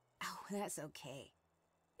 Oh, that's okay.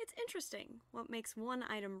 It's interesting what makes one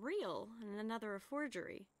item real and another a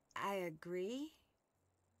forgery. I agree.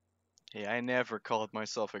 Hey, I never called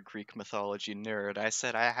myself a Greek mythology nerd. I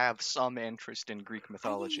said I have some interest in Greek Are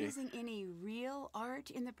mythology. you using any real art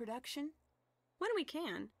in the production? When we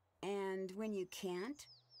can, And when you can't?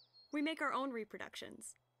 we make our own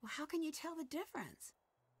reproductions. Well, how can you tell the difference?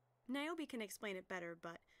 Niobe can explain it better,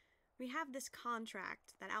 but we have this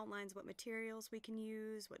contract that outlines what materials we can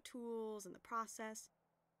use, what tools, and the process.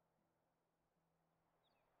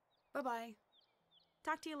 Bye-bye.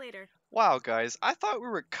 Talk to you later. Wow, guys, I thought we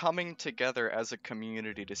were coming together as a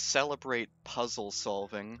community to celebrate puzzle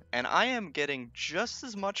solving, and I am getting just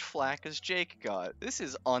as much flack as Jake got. This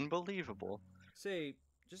is unbelievable. Say,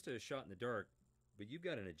 just a shot in the dark, but you've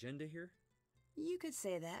got an agenda here? You could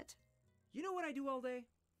say that. You know what I do all day?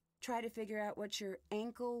 Try to figure out what your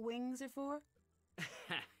ankle wings are for?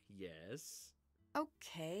 Yes.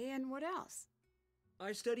 Okay, and what else?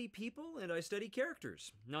 I study people and I study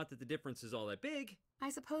characters. Not that the difference is all that big. I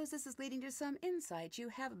suppose this is leading to some insight you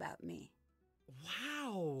have about me.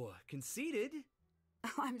 Wow, conceited. Oh,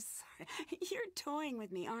 I'm sorry. You're toying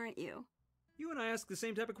with me, aren't you? You and I ask the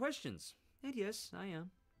same type of questions. And yes, I am.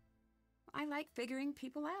 I like figuring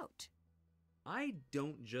people out. I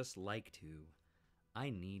don't just like to. I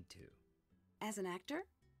need to. As an actor?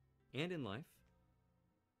 And in life.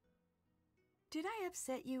 Did I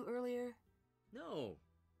upset you earlier? No.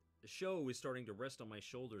 The show is starting to rest on my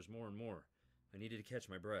shoulders more and more. I needed to catch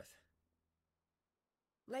my breath.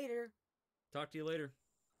 Later. Talk to you later.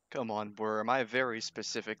 Come on, Worm, I very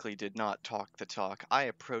specifically did not talk the talk. I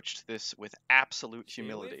approached this with absolute Stay away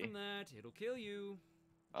humility. from that. It'll kill you.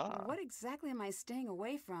 Ah, What exactly am I staying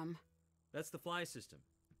away from? That's the fly system.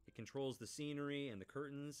 It controls the scenery and the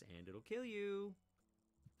curtains, and it'll kill you.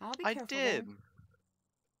 I'll be I careful did. then.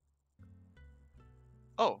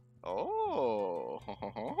 Oh.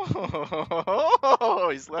 Oh,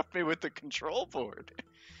 he's left me with the control board.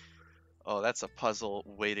 Oh, that's a puzzle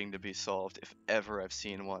waiting to be solved if ever I've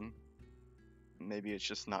seen one. Maybe it's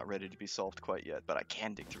just not ready to be solved quite yet, but I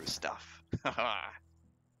can dig through his stuff. Oh,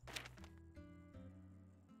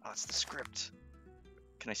 it's the script.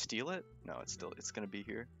 Can I steal it? No, it's gonna be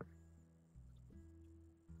here.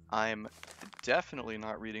 I'm definitely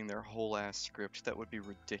not reading their whole ass script. That would be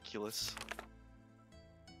ridiculous.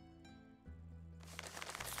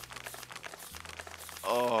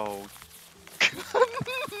 Oh.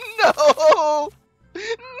 No!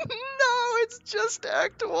 No, it's just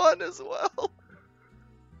Act 1 as well.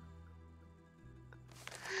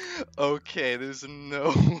 Okay, there's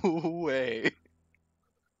no way.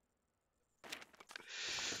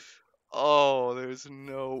 Oh, there's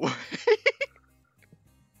no way.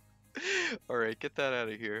 Alright, get that out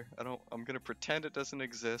of here. I'm gonna pretend it doesn't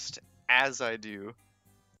exist as I do.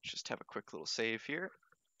 Just have a quick little save here.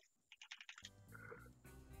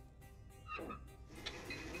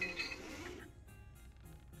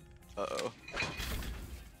 Uh-oh.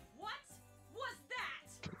 What was that?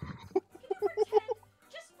 Can you pretend,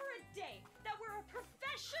 just for a day, that we're a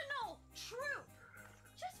professional troupe?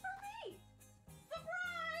 Just for me!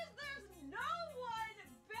 Surprise! There's no one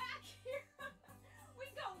back here! We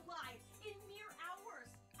go live in mere hours.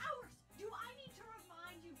 Hours! Do I need to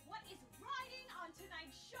remind you what is riding on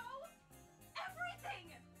tonight's show?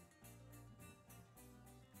 Everything!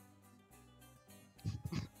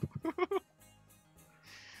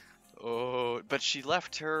 Oh, but she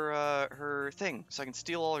left her thing, so I can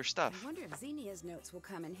steal all her I stuff. wonder if Xenia's notes will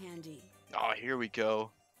come in handy. Oh, here we go.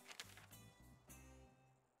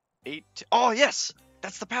 Oh, yes!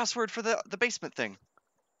 That's the password for the basement thing.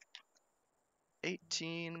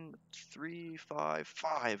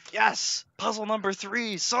 18355. Yes! Puzzle number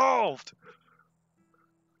 3 solved!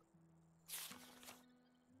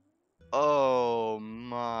 Oh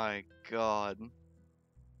my god.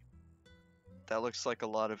 That looks like a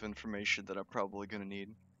lot of information that I'm probably gonna need.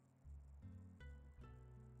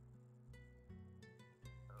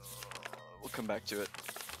 We'll come back to it.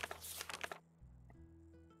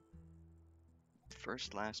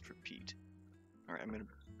 First, last, repeat. Alright, I'm gonna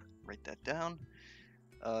write that down.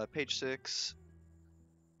 Page 6.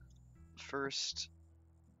 First,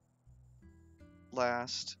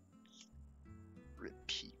 last,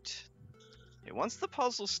 repeat. Okay, once the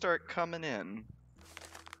puzzles start coming in,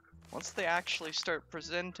 once they actually start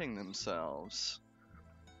presenting themselves,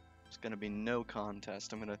 there's gonna be no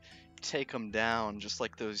contest. I'm gonna take them down just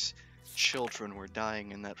like those children were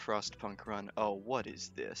dying in that Frostpunk run. Oh, what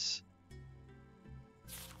is this?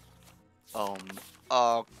 Oh,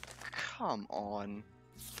 come on.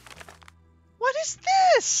 What is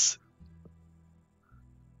this?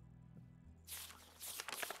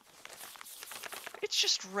 It's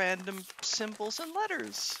just random symbols and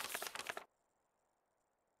letters.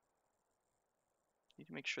 Need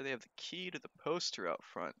to make sure they have the key to the poster out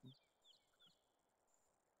front.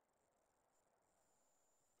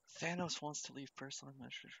 Thanos wants to leave personal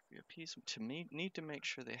measures for your peace. Need to make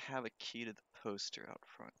sure they have a key to the poster out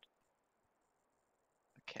front.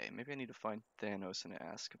 Okay, maybe I need to find Thanos and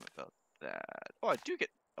ask him about that. Oh, I do get...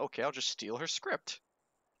 Okay, I'll just steal her script.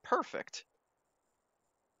 Perfect.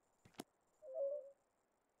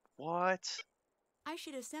 What? I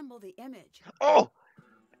should assemble the image. Oh!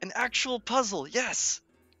 An actual puzzle, yes!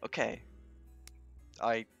 Okay.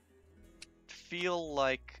 I feel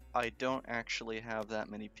like I don't actually have that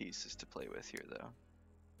many pieces to play with here, though.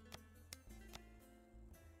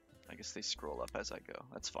 I guess they scroll up as I go.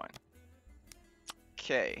 That's fine.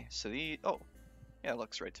 Okay, so the... Oh, yeah, it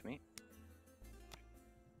looks right to me.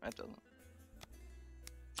 That doesn't.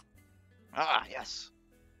 Ah, yes!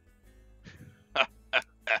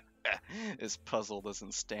 This puzzle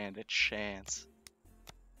doesn't stand a chance.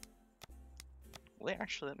 Will they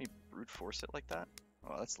actually let me brute force it like that?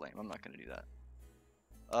 Oh, that's lame. I'm not gonna do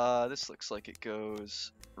that. This looks like it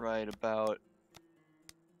goes right about...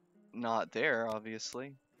 Not there,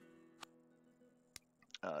 obviously.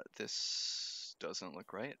 This doesn't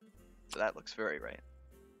look right. That looks very right.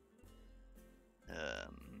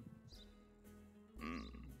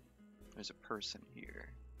 There's a person here.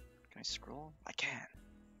 Can I scroll? I can.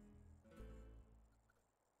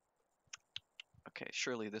 Okay,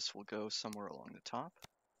 surely this will go somewhere along the top.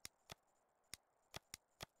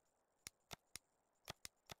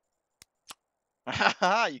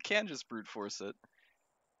 Haha, you can just brute force it.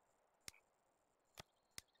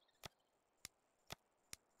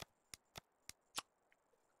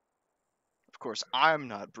 Of course, I'm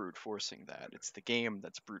not brute forcing that. It's the game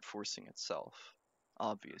that's brute forcing itself,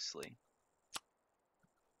 obviously.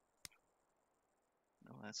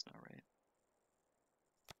 No, that's not right.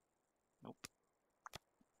 Nope.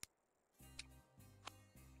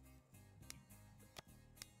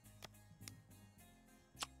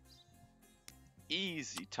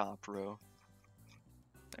 Easy top row.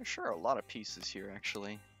 There's sure a lot of pieces here,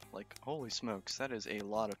 actually. Like, holy smokes, that is a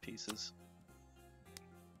lot of pieces.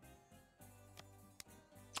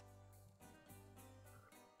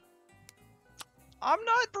 I'm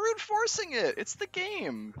not brute forcing it! It's the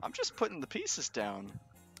game! I'm just putting the pieces down.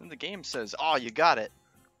 And the game says, oh, you got it.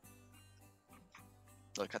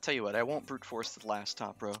 Look, I'll tell you what, I won't brute force the last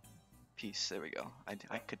top row piece. There we go.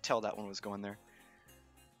 I could tell that one was going there.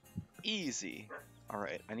 Easy.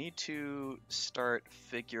 Alright, I need to start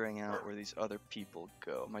figuring out where these other people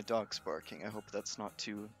go. My dog's barking. I hope that's not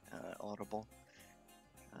too audible.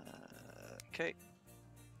 Okay.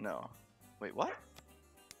 No. Wait, what?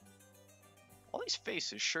 All these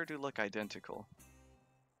faces sure do look identical.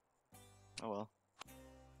 Oh well.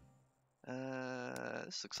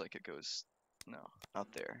 This looks like it goes... No, not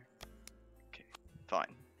there. Okay,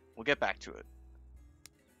 fine. We'll get back to it.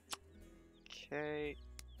 Okay.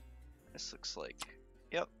 This looks like...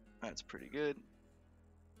 Yep, that's pretty good.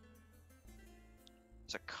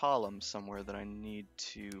 There's a column somewhere that I need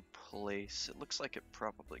to place. It looks like it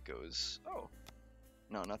probably goes... Oh.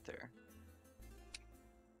 No, not there.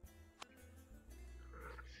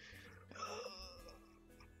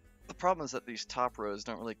 The problem is that these top rows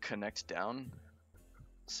don't really connect down,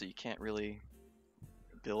 so you can't really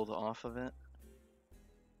build off of it.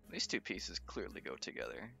 These two pieces clearly go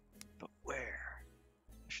together, but where?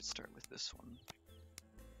 I should start with this one.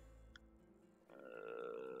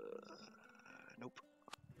 Nope.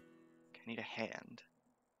 I need a hand.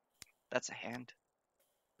 That's a hand?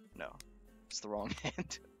 No. It's the wrong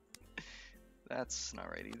hand. That's not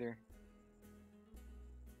right either.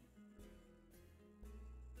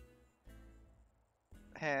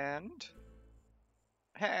 Hand.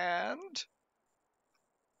 Hand.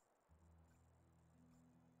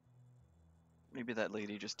 Maybe that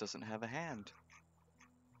lady just doesn't have a hand.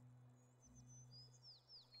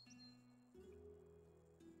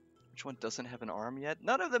 Which one doesn't have an arm yet?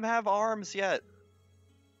 None of them have arms yet!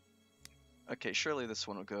 Okay, surely this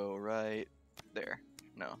one will go right there.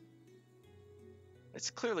 No. It's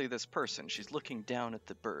clearly this person. She's looking down at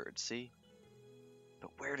the bird, see?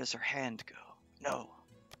 But where does her hand go? No.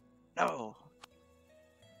 No!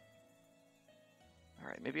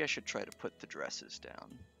 Alright, maybe I should try to put the dresses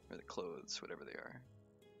down. Or the clothes, whatever they are.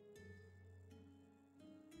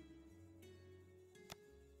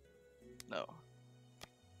 No.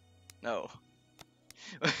 No.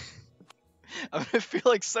 I'm gonna feel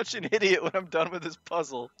like such an idiot when I'm done with this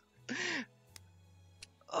puzzle.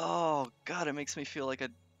 Oh, God, it makes me feel like a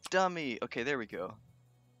dummy. Okay, there we go.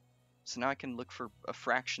 So now I can look for a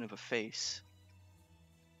fraction of a face.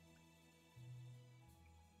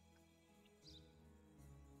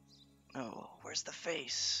 No, where's the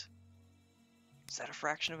face? Is that a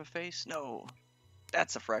fraction of a face? No.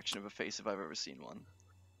 That's a fraction of a face if I've ever seen one.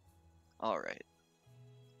 Alright.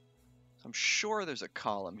 I'm sure there's a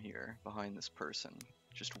column here behind this person.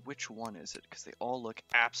 Just which one is it? Because they all look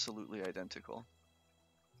absolutely identical.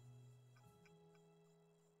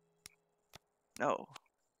 No.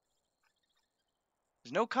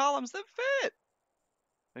 There's no columns that fit!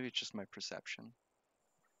 Maybe it's just my perception.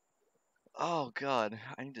 Oh god,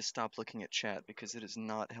 I need to stop looking at chat because it is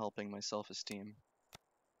not helping my self-esteem.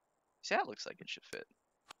 See, that looks like it should fit.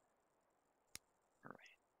 Alright.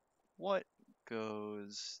 What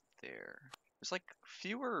goes there? There's like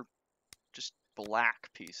fewer just black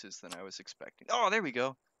pieces than I was expecting. Oh, there we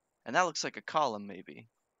go. And that looks like a column, maybe.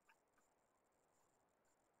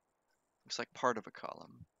 Looks like part of a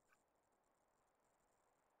column.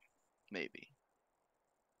 Maybe.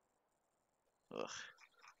 Ugh.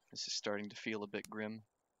 This is starting to feel a bit grim.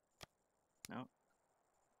 No.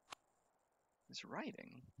 There's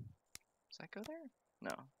writing. Does that go there?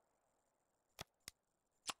 No.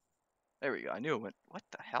 There we go. I knew it went. What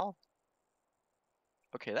the hell?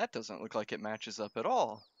 Okay, that doesn't look like it matches up at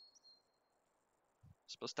all. I'm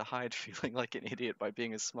supposed to hide feeling like an idiot by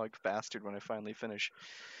being a smug bastard when I finally finish.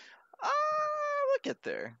 We'll get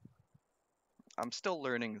there. I'm still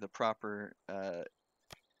learning the proper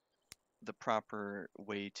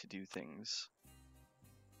way to do things.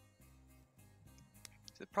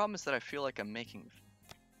 The problem is that I feel like I'm making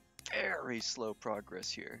very slow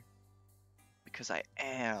progress here. Because I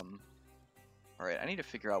am. Alright, I need to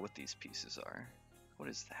figure out what these pieces are. What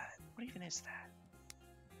is that? What even is that?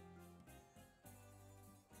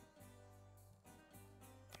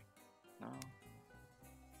 No.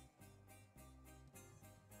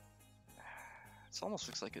 It almost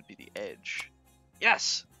looks like it'd be the edge.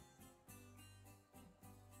 Yes!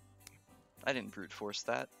 I didn't brute force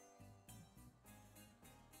that.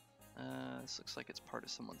 This looks like it's part of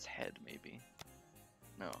someone's head, maybe.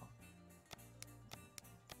 No.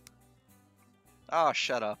 Oh,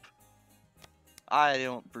 shut up. I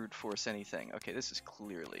don't brute force anything. Okay, this is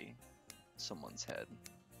clearly someone's head.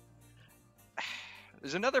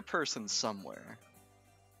 There's another person somewhere.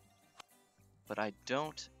 But I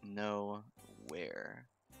don't know where.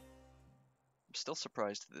 I'm still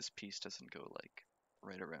surprised that this piece doesn't go, like,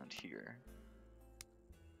 right around here.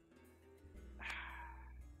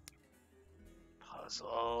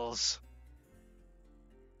 Puzzles.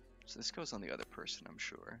 So this goes on the other person, I'm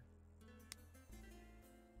sure.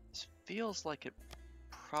 This feels like it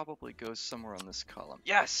probably goes somewhere on this column.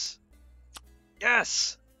 Yes!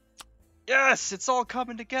 Yes! Yes! It's all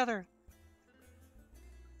coming together!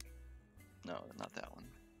 No, not that one.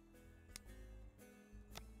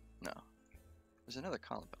 No. There's another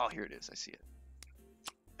column. Oh, here it is. I see it.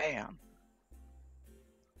 Bam!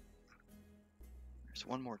 There's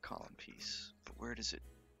one more column piece. But where does it...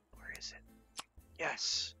 Where is it?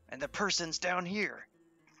 Yes! And the person's down here!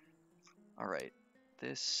 Alright.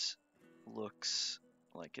 This looks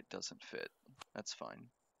like it doesn't fit. That's fine.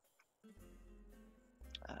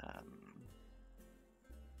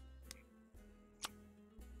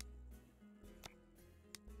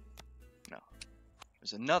 No.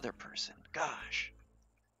 There's another person. Gosh.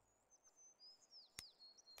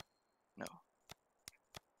 No.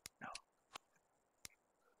 No.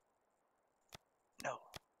 No.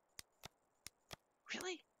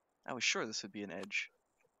 Really? I was sure this would be an edge.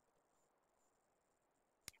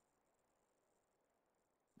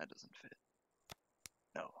 That doesn't fit.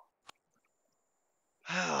 No.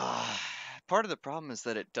 Part of the problem is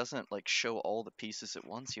that it doesn't like show all the pieces at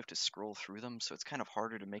once. You have to scroll through them, so it's kind of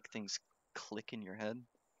harder to make things click in your head.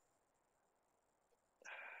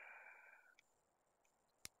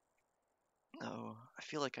 No, I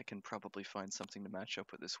feel like I can probably find something to match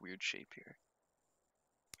up with this weird shape here.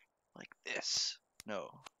 Like this. No.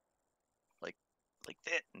 Like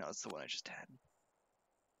that. No, it's the one I just had.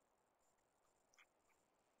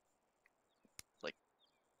 Like,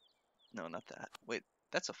 no, not that. Wait,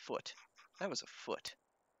 that's a foot. That was a foot.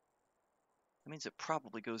 That means it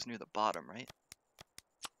probably goes near the bottom, right?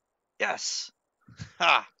 Yes!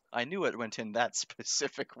 Ha! I knew it went in that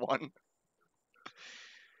specific one.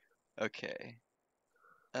 Okay.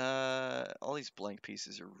 All these blank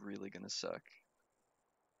pieces are really gonna suck.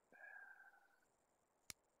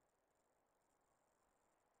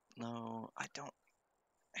 No, I don't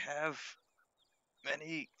have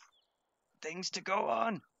many things to go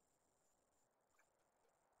on.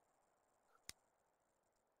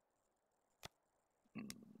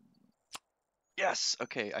 Yes,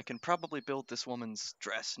 okay, I can probably build this woman's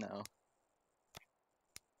dress now.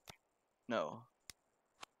 No.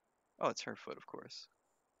 Oh, it's her foot, of course.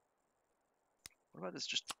 What about this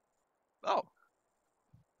just... Oh!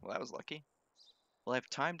 Well, that was lucky. Well, I have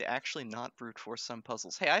time to actually not brute force some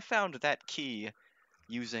puzzles. Hey, I found that key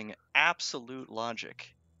using absolute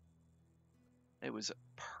logic. It was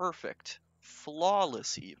perfect.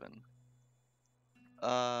 Flawless, even.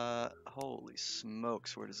 Holy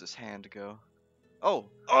smokes, where does this hand go?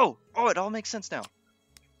 Oh! Oh! Oh, it all makes sense now!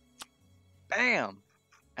 Bam!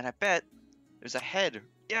 And I bet there's a head.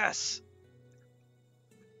 Yes!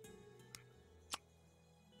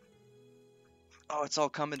 Oh, it's all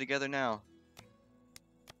coming together now.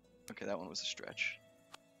 Okay, that one was a stretch.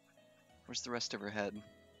 Where's the rest of her head?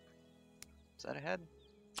 Is that a head?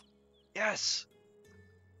 Yes!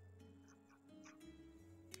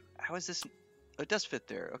 How is this? Oh, it does fit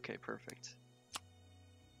there. Okay, perfect.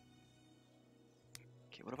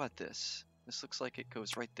 Okay, what about this? This looks like it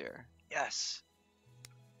goes right there. Yes!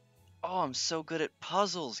 Oh, I'm so good at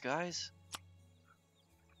puzzles, guys.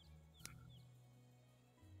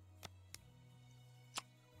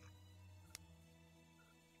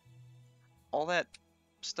 All that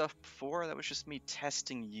stuff before, that was just me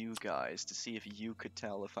testing you guys to see if you could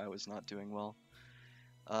tell if I was not doing well.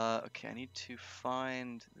 Okay, I need to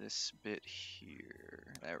find this bit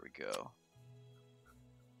here. There we go.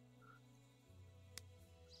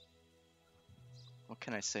 What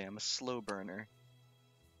can I say? I'm a slow burner.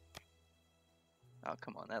 Oh,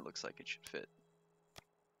 come on, that looks like it should fit.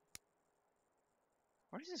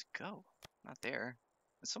 Where does this go? Not there.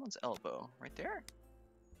 It's someone's elbow. Right there?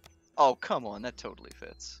 Oh, come on, that totally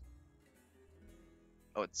fits.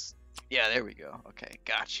 Oh, it's... Yeah, there we go. Okay,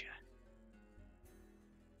 gotcha.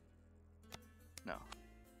 No.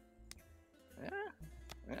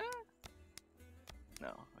 Yeah?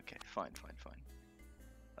 No. Okay, fine.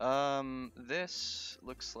 This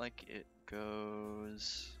looks like it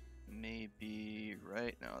goes maybe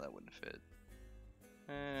right. No, that wouldn't fit.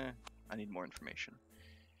 I need more information.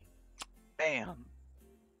 Bam!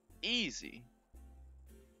 Easy.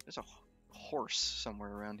 There's a horse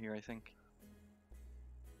somewhere around here, I think.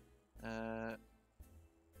 No.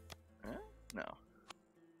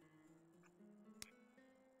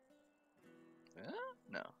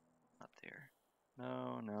 No, not there.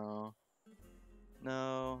 No.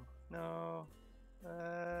 No.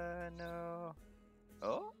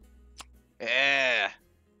 Oh? Yeah!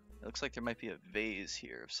 It looks like there might be a vase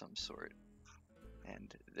here of some sort.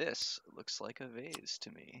 And this looks like a vase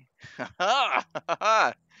to me.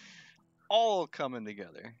 All coming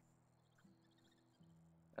together.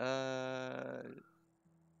 There's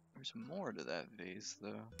more to that vase,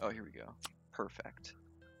 though. Oh, here we go. Perfect.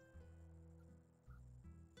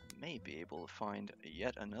 May be able to find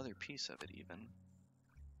yet another piece of it, even.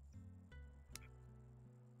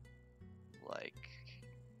 Like,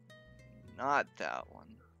 not that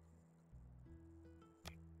one.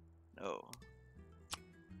 No.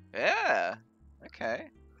 Yeah!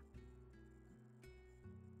 Okay.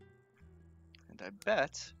 And I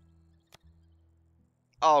bet...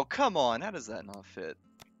 Oh, come on! How does that not fit?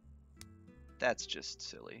 That's just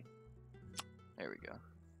silly. There we go.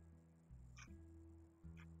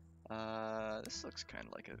 This looks kind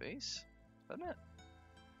of like a vase, doesn't it?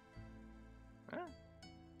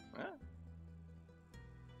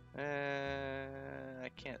 I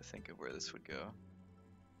can't think of where this would go.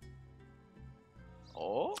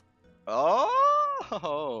 Oh?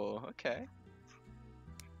 Oh! Okay.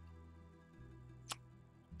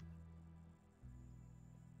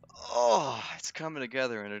 Oh, it's coming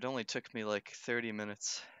together, and it only took me like 30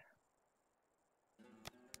 minutes.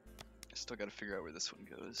 I still gotta figure out where this one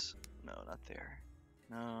goes. No, not there.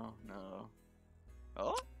 No, no.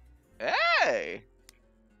 Oh? Hey!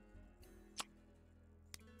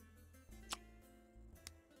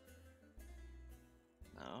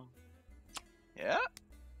 No. Yeah?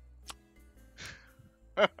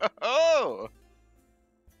 Oh!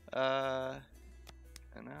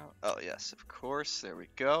 And now, oh yes, of course, there we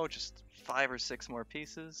go. Just 5 or 6 more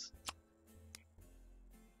pieces.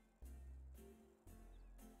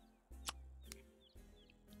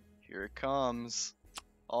 Here it comes.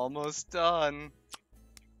 Almost done.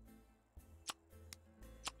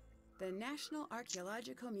 The National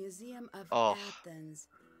Archaeological Museum of Oh. Athens.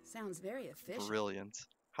 Sounds very official. Brilliant.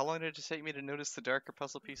 How long did it take me to notice the darker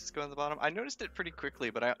puzzle pieces go on the bottom? I noticed it pretty quickly,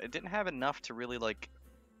 but it didn't have enough to really, like,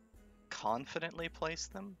 confidently place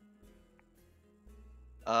them.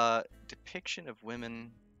 Depiction of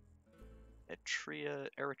women.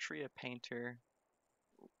 Eritrea painter.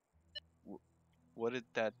 What did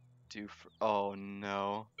that do for... Oh,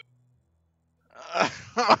 no.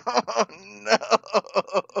 Oh, no!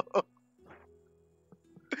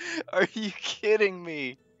 Are you kidding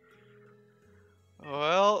me?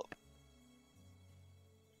 Well...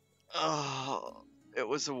 Oh, it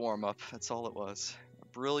was a warm-up. That's all it was. A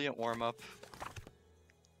brilliant warm-up.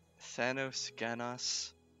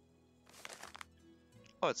 Fanofgaming.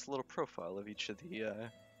 Oh, it's a little profile of each of the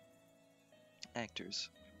actors.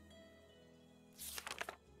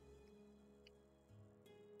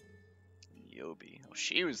 Yobi. Oh,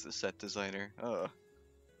 she was the set designer. Oh.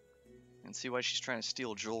 And see why she's trying to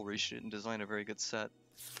steal jewelry. She didn't design a very good set.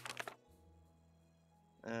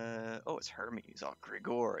 Oh, it's Hermes. Oh,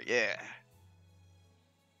 Grigor. Yeah.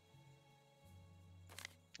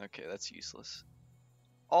 Okay, that's useless.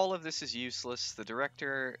 All of this is useless. The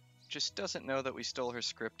director just doesn't know that we stole her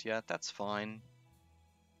script yet. That's fine.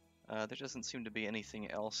 There doesn't seem to be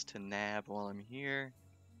anything else to nab while I'm here.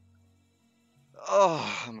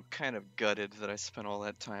 Oh, I'm kind of gutted that I spent all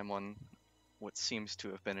that time on what seems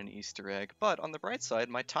to have been an Easter egg. But on the bright side,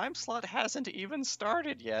 my time slot hasn't even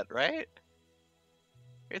started yet, right?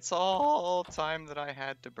 It's all time that I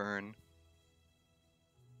had to burn.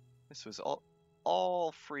 This was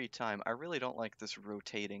all free time. I really don't like this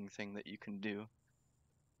rotating thing that you can do.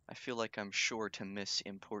 I feel like I'm sure to miss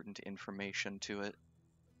important information to it.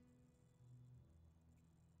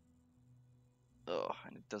 Ugh,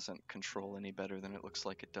 and it doesn't control any better than it looks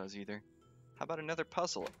like it does either. How about another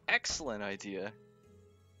puzzle? Excellent idea!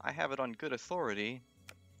 I have it on good authority.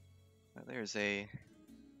 There's a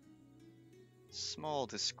small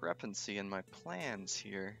discrepancy in my plans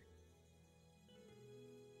here.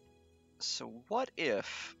 So what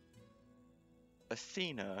if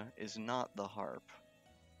Athena is not the harp?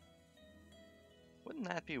 Wouldn't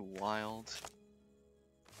that be wild?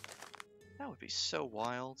 That would be so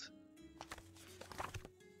wild.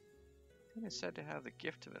 Athena is said to have the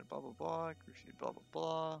gift of it, blah blah blah, blah blah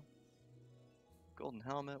blah. Golden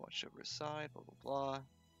helmet, watch over his side, blah blah blah.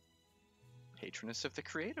 Patroness of the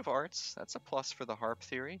creative arts, that's a plus for the harp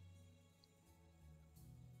theory.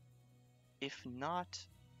 If not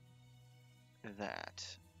that,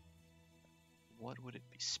 what would it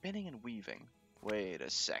be? Spinning and weaving. Wait a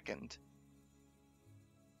second.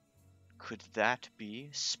 Could that be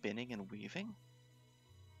spinning and weaving?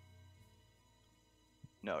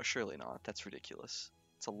 No, surely not. That's ridiculous.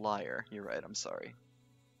 It's a liar. You're right, I'm sorry.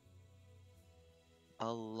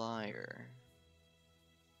 A liar.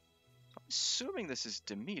 I'm assuming this is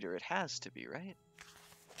Demeter. It has to be, right?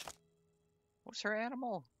 What's her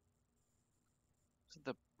animal? Is it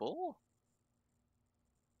the bull?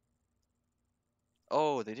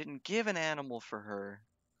 Oh, they didn't give an animal for her.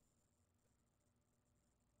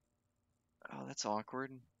 Oh, that's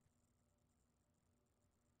awkward.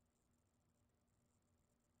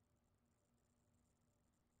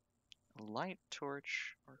 Light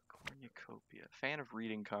torch or cornucopia. Fan of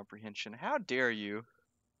reading comprehension. How dare you?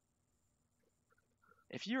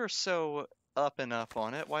 If you're so up and up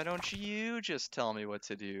on it, why don't you just tell me what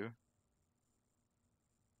to do?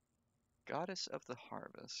 Goddess of the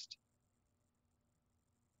harvest.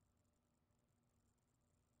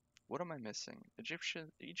 What am I missing?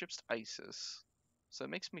 Egypt's Isis. So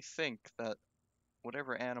it makes me think that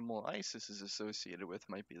whatever animal Isis is associated with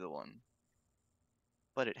might be the one.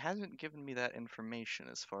 But it hasn't given me that information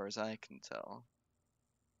as far as I can tell.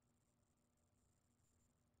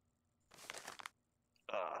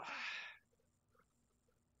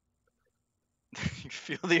 You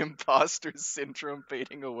feel the imposter syndrome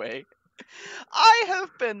fading away? I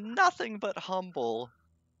have been nothing but humble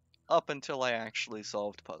up until I actually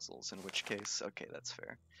solved puzzles, in which case, okay, that's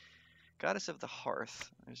fair. Goddess of the Hearth.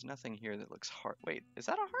 There's nothing here that looks hearth. Wait, is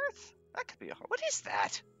that a hearth? That could be a hearth. What is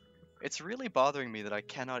that? It's really bothering me that I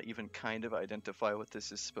cannot even kind of identify what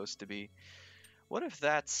this is supposed to be. What if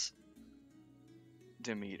that's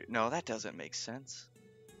Demeter? No, that doesn't make sense.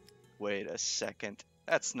 Wait a second.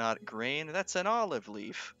 That's not grain, that's an olive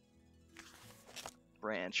leaf.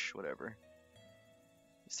 Branch, whatever.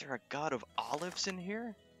 Is there a god of olives in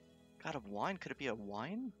here? God of wine? Could it be a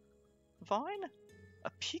wine vine? A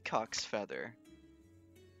peacock's feather.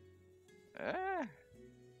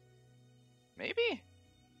 Maybe?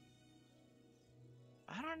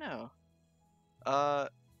 I don't know.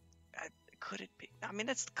 Could it be? I mean,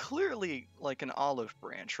 it's clearly like an olive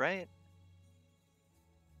branch, right?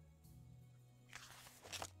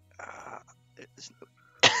 There's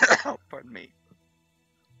no pardon me.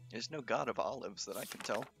 There's no god of olives that I can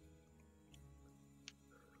tell.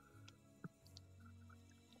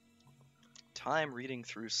 Time reading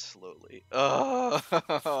through slowly.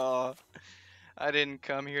 Oh, I didn't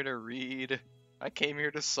come here to read. I came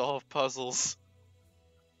here to solve puzzles.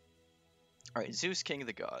 Alright, Zeus, king of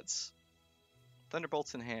the gods.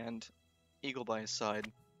 Thunderbolts in hand. Eagle by his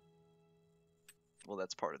side. Well,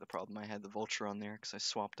 that's part of the problem. I had the vulture on there because I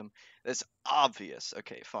swapped them. That's obvious.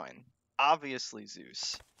 Okay, fine. Obviously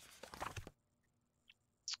Zeus.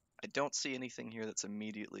 I don't see anything here that's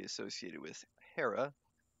immediately associated with Hera.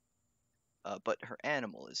 But her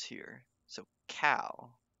animal is here. So, cow.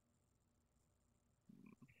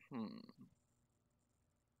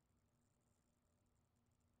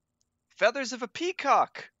 Feathers of a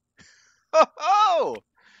peacock! Oh!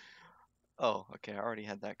 Oh, okay, I already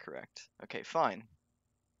had that correct. Okay, fine.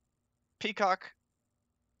 Peacock.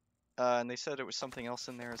 And they said it was something else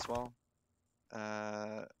in there as well.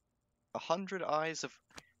 100 eyes of...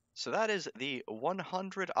 So that is the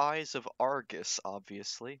 100 eyes of Argus,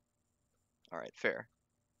 obviously. Alright, fair.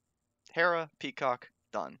 Hera, Peacock,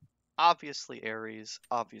 done. Obviously Ares,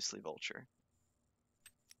 obviously Vulture.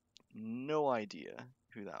 No idea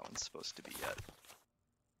who that one's supposed to be yet.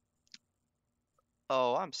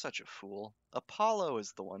 Oh, I'm such a fool. Apollo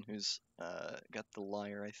is the one who's got the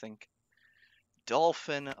lyre, I think.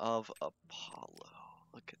 Dolphin of Apollo.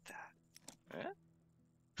 Look at that.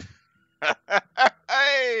 Eh?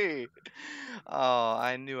 Hey! Oh,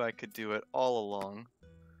 I knew I could do it all along.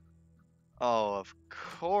 Oh, of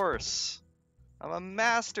course. I'm a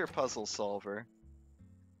master puzzle solver.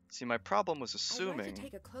 See, my problem was assuming I'd like to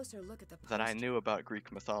take a closer look at the that I poster. knew about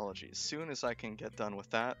Greek mythology. As soon as I can get done with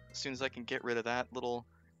that, as soon as I can get rid of that little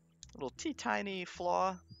tiny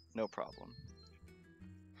flaw, no problem.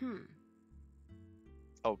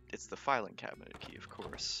 Oh, it's the filing cabinet key, of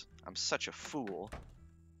course. I'm such a fool.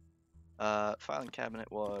 Filing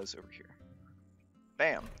cabinet was over here.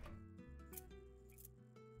 Bam!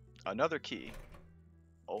 Another key.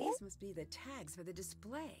 Oh? These must be the tags for the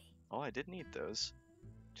display. Oh, I did need those.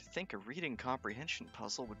 To think a reading comprehension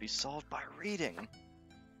puzzle would be solved by reading.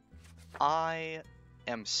 I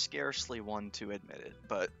am scarcely one to admit it,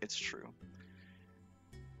 but it's true.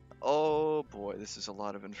 Oh boy, this is a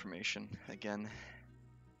lot of information again.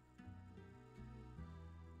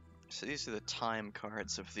 So these are the time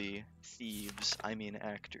cards of the thieves, I mean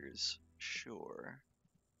actors. Sure.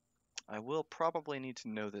 I will probably need to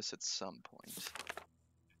know this at some point.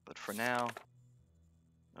 But for now...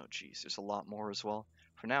 Oh geez, there's a lot more as well.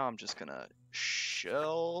 For now, I'm just gonna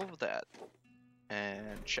shelve that.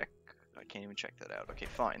 And check. I can't even check that out. Okay,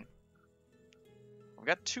 fine. I've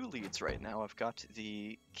got two leads right now. I've got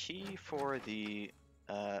the key for the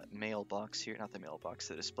mailbox here. Not the mailbox,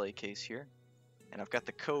 the display case here. And I've got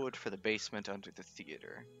the code for the basement under the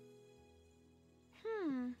theater.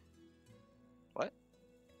 What?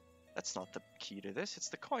 That's not the key to this. It's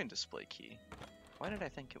the coin display key. Why did I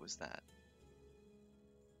think it was that?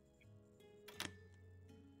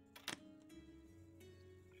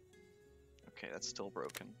 Okay, that's still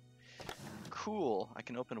broken. Cool, I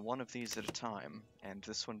can open one of these at a time, and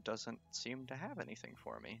this one doesn't seem to have anything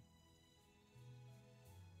for me.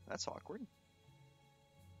 That's awkward.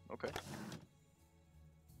 Okay.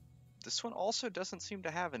 This one also doesn't seem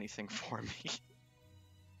to have anything for me.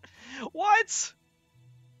 What?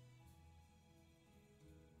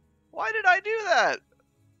 Why did I do that?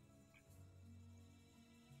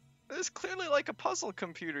 There's clearly like a puzzle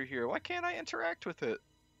computer here. Why can't I interact with it?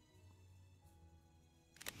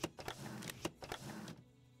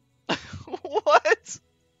 What?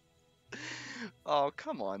 Oh,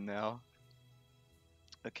 come on now.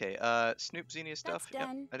 Okay, Snoop Xenia stuff. That's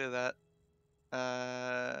done. Yep, I did that.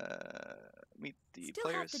 Meet the Still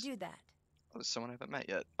players. have to do that. Oh, there's someone I haven't met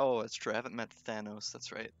yet. Oh, that's true. I haven't met Thanos.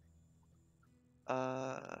 That's right.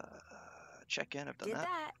 Check in. I've done Did that.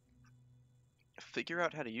 that. Figure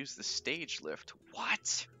out how to use the stage lift.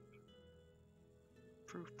 What?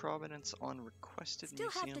 Prove provenance on requested Still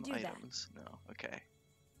have to museum do that. items. No, okay.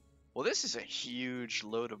 Well, this is a huge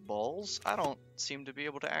load of balls. I don't seem to be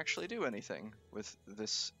able to actually do anything with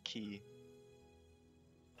this key.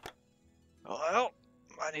 Well,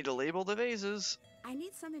 I need to label the vases. I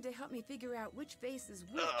need something to help me figure out which vase is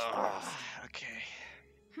which Ugh, first. okay.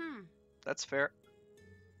 That's fair.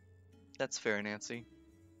 That's fair, Nancy.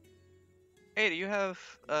 Hey, do you have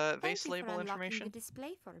Thank vase you for label unlocking information? the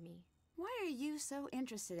display for me. Why are you so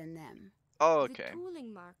interested in them? Oh, okay. The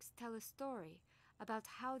tooling marks tell a story about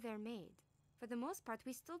how they're made. For the most part,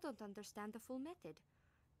 we still don't understand the full method.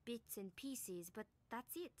 Bits and pieces, but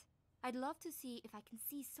that's it. I'd love to see if I can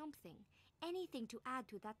see something, anything to add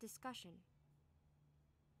to that discussion.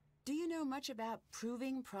 Do you know much about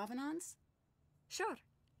proving provenance? Sure,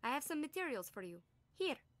 I have some materials for you.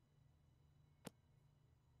 Here.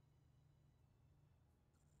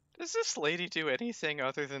 Does this lady do anything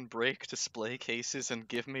other than break display cases and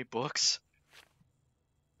give me books?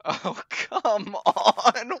 Oh, come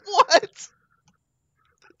on! What?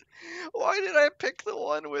 Why did I pick the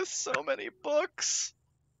one with so many books?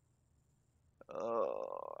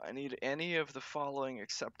 Oh, I need any of the following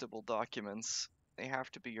acceptable documents. They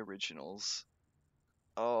have to be originals.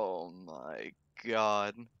 Oh my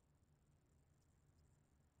god.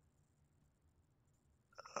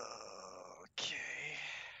 Okay.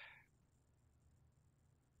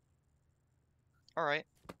 Alright,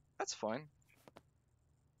 that's fine.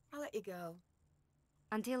 I'll let you go.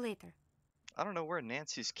 Until later. I don't know where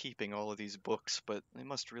Nancy's keeping all of these books, but they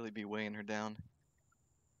must really be weighing her down.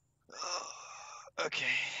 Okay.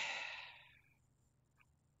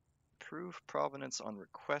 Prove provenance on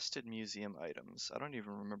requested museum items. I don't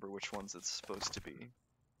even remember which ones it's supposed to be.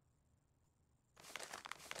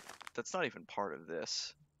 That's not even part of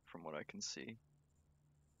this, from what I can see.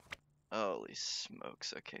 Holy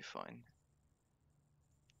smokes, okay, fine.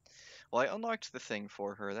 Well, I unlocked the thing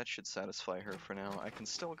for her. That should satisfy her for now. I can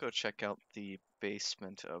still go check out the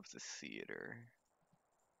basement of the theater.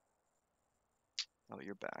 Oh,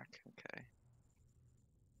 you're back. Okay.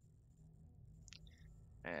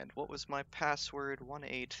 And what was my password?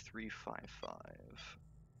 18355.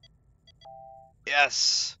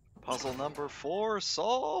 Yes! Puzzle number 4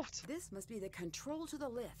 solved! This must be the control to the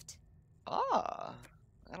lift. Ah!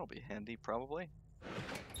 That'll be handy, probably.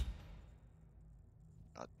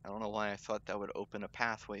 I don't know why I thought that would open a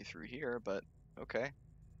pathway through here, but okay.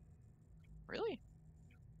 Really?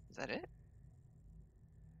 Is that it?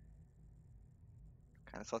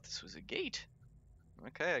 Kinda thought this was a gate.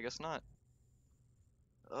 Okay, I guess not.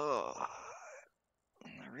 Oh,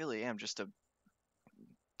 I really am just a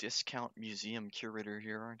discount museum curator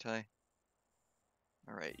here, aren't I?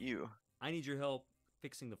 Alright, you. I need your help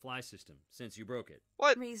fixing the fly system, since you broke it.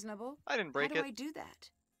 What? Reasonable. I didn't break How do it. I do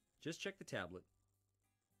that? Just check the tablet.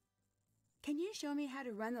 Can you show me how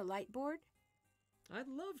to run the light board? I'd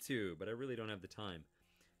love to, but I really don't have the time.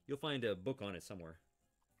 You'll find a book on it somewhere.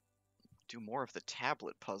 Do more of the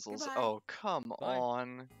tablet puzzles. Goodbye. Oh, come Bye.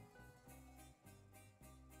 on.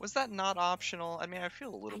 Was that not optional? I mean, I feel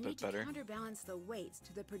a little I bit need to better. counterbalance the weights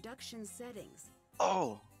to the production settings.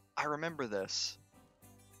 Oh, I remember this.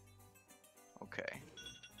 Okay.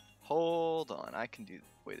 Hold on, I can do...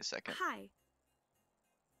 Wait a second. Hi.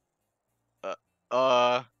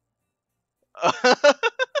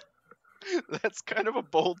 That's kind of a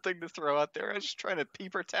bold thing to throw out there. I was just trying to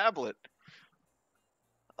peep her tablet.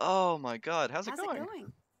 Oh my god, how's it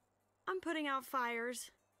going? I'm putting out fires.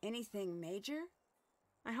 Anything major?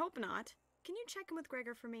 I hope not. Can you check in with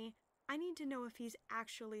Gregor for me? I need to know if he's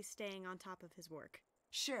actually staying on top of his work.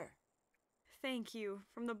 Sure. Thank you,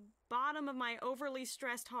 from the bottom of my overly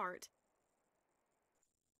stressed heart.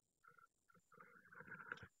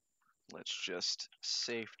 Let's just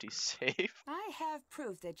safety save. I have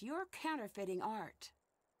proof that you're counterfeiting art.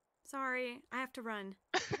 Sorry, I have to run.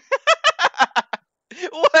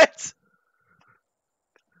 What?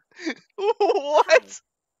 What?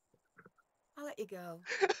 I'll let you go.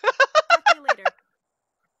 Talk to you later.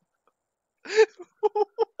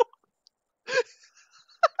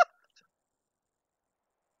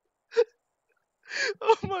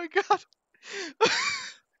 Oh my god.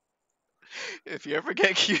 If you ever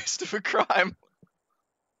get accused of a crime,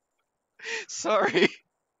 sorry,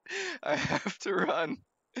 I have to run.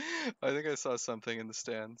 I think I saw something in the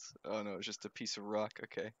stands. Oh no, it's just a piece of rock.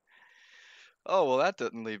 Okay. Oh, well, that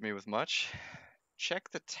didn't leave me with much.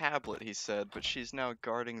 Check the tablet, he said, but she's now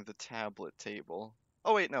guarding the tablet table.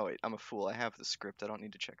 Oh, wait, no, wait, I'm a fool. I have the script. I don't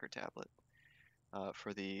need to check her tablet.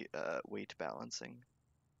 for the weight balancing.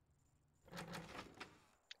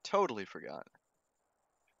 Totally forgot.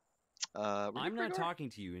 I'm not talking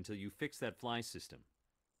to you until you fix that fly system.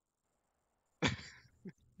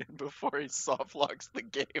 Before he softlocks the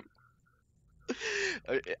game.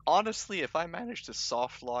 Honestly, if I manage to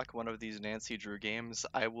softlock one of these Nancy Drew games,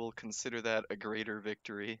 I will consider that a greater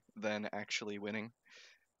victory than actually winning.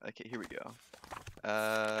 Okay, here we go.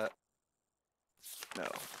 No.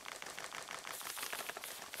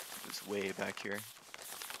 It's way back here.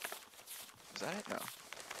 Is that it? No.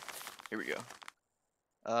 Here we go.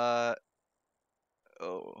 Oh.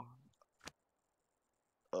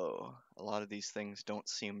 Oh. A lot of these things don't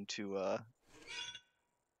seem to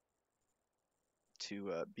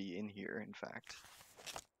be in here, in fact.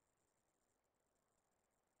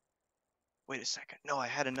 Wait a second. No, I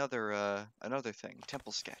had another thing.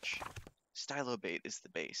 Temple sketch. Stylo bait is the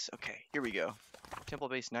base. Okay, here we go. Temple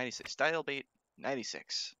base 96. Style bait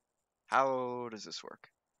 96. How does this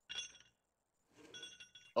work?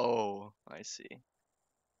 Oh, I see.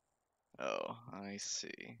 Oh, I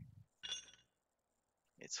see.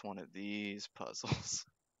 It's one of these puzzles.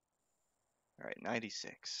 Alright,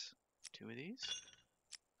 96. 2 of these?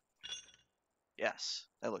 Yes,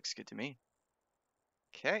 that looks good to me.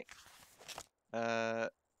 Okay.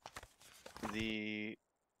 The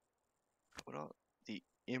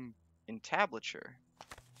entablature.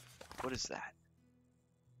 What is that?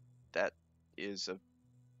 That is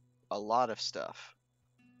a lot of stuff.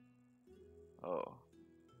 Oh.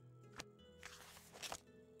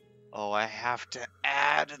 Oh, I have to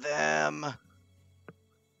add them.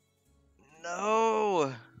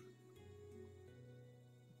 No.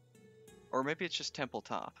 Or maybe it's just temple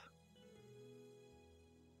top.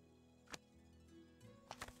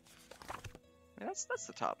 Yeah, that's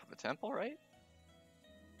the top of a temple, right?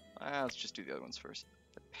 Let's just do the other ones first.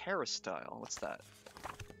 The peristyle. What's that?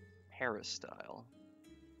 Peristyle.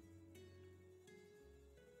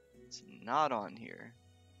 It's not on here.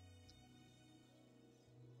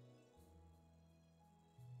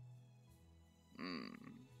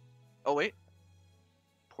 Oh, wait.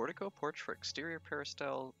 Portico porch for exterior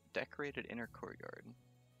peristyle, decorated inner courtyard.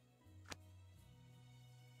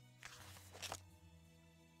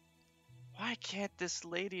 Why can't this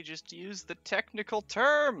lady just use the technical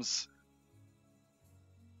terms?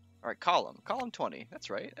 Alright, column. Column 20. That's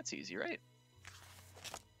right. That's easy, right?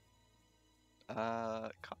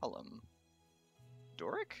 Column.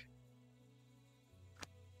 Doric?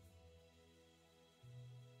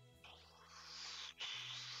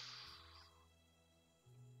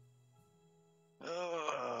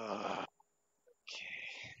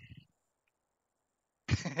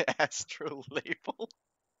 Okay. Astro label.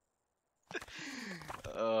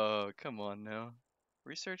 Oh, come on now.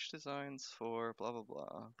 Research designs for blah blah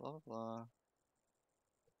blah, blah blah blah.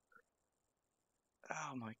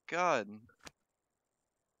 Oh my god.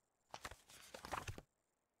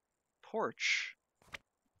 Porch.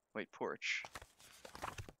 Wait, porch.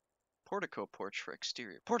 Portico porch for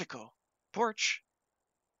exterior. Portico! Porch!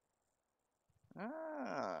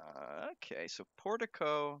 Ah, okay, so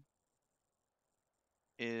portico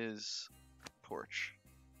is porch.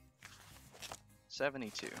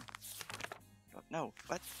 72. Oh, no,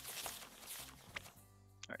 what?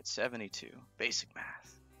 Alright, 72. Basic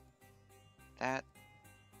math. That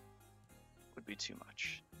would be too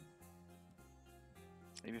much.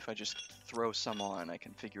 Maybe if I just throw some on, I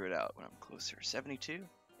can figure it out when I'm closer. 72?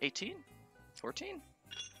 18? 14?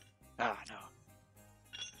 Ah, no.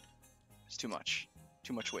 It's too much.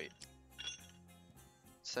 Too much weight.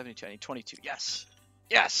 72, I need 22. Yes!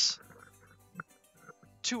 Yes!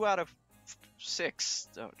 2 out of 6.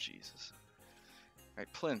 Oh, Jesus.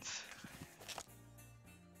 Alright, plinth.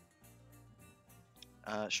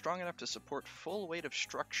 Strong enough to support full weight of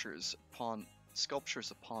sculptures upon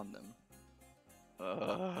them.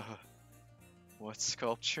 What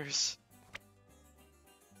sculptures?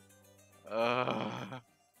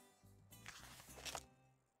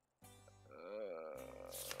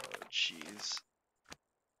 Jeez.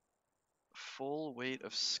 Full weight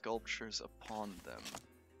of sculptures upon them.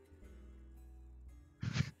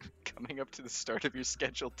 Coming up to the start of your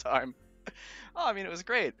scheduled time. Oh, I mean, it was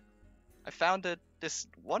great. I found this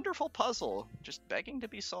wonderful puzzle, just begging to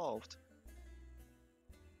be solved.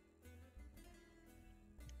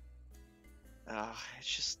 It's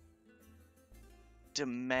just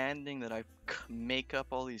demanding that I make up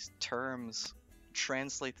all these terms,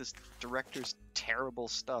 translate this director's terrible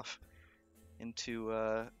stuff into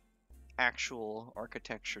actual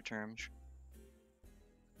architecture terms.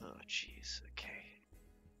 Oh, jeez. Okay.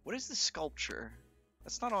 What is the sculpture?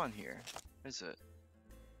 That's not on here, is it?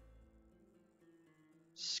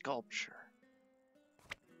 Sculpture.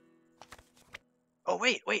 Oh,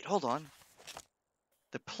 wait, hold on.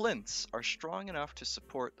 The plinths are strong enough to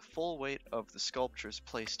support the full weight of the sculptures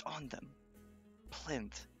placed on them.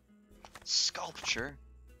 Plinth. Sculpture.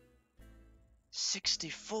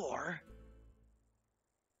 64?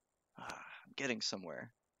 I'm getting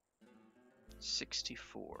somewhere.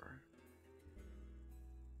 64.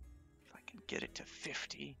 If I can get it to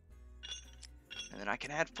 50. And then I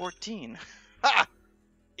can add 14. Ha!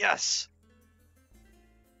 Yes!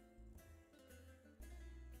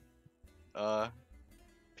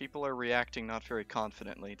 People are reacting not very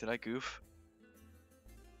confidently. Did I goof?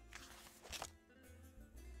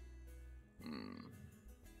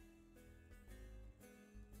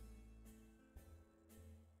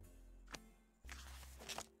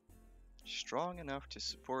 Strong enough to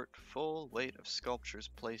support full weight of sculptures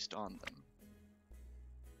placed on them.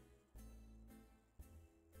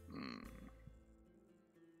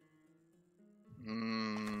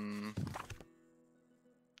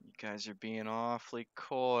 You guys are being awfully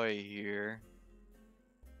coy here.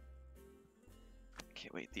 Okay,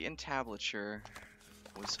 wait, the entablature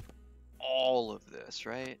was all of this,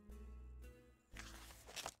 right?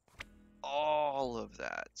 All of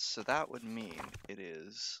that. So that would mean it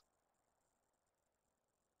is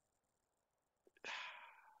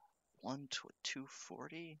 1 to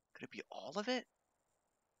 240? Could it be all of it?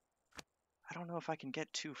 I don't know if I can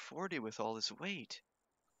get 240 with all this weight.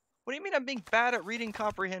 What do you mean I'm being bad at reading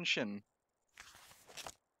comprehension?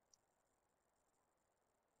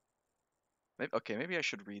 Okay, maybe I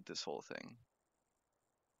should read this whole thing.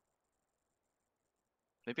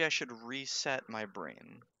 Maybe I should reset my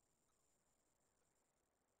brain.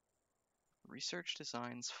 Research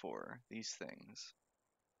designs for these things.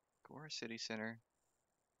 Gore City Center.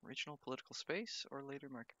 Regional political space or later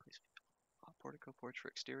marketplace? Portico porch for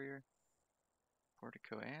exterior.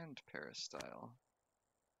 Portico and Paris style.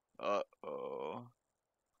 Uh-oh.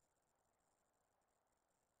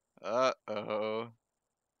 Uh-oh.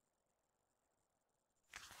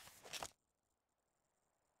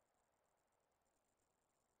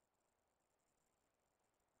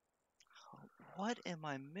 What am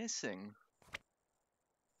I missing?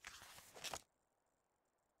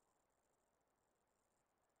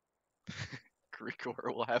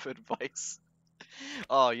 Grigor will have advice.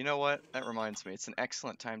 Oh, you know what? That reminds me. It's an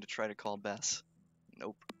excellent time to try to call Bess.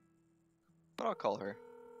 Nope. But I'll call her.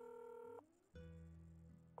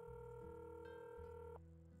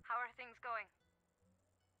 How are things going?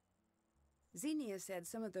 Xenia said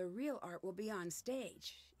some of the real art will be on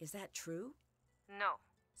stage. Is that true? No.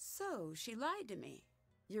 So, she lied to me.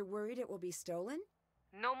 You're worried it will be stolen?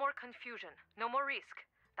 No more confusion. No more risk.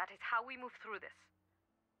 That is how we move through this.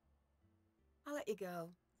 I'll let you go.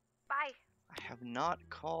 Bye. I have not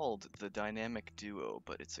called the dynamic duo,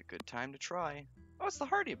 but it's a good time to try. Oh, it's the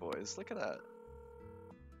Hardy Boys. Look at that.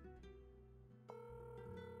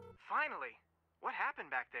 Finally! What happened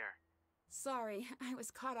back there? Sorry, I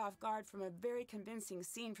was caught off guard from a very convincing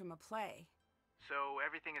scene from a play. So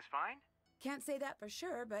everything is fine? Can't say that for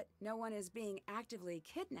sure, but no one is being actively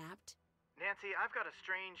kidnapped. Nancy, I've got a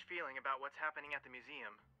strange feeling about what's happening at the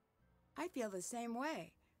museum. I feel the same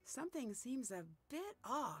way. Something seems a bit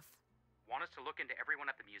off. Want us to look into everyone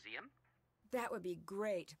at the museum? That would be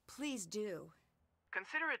great. Please do.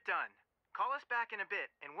 Consider it done. Call us back in a bit,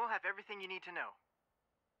 and we'll have everything you need to know.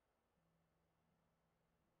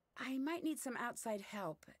 I might need some outside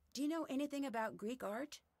help. Do you know anything about Greek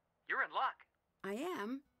art? You're in luck. I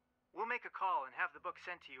am. We'll make a call and have the book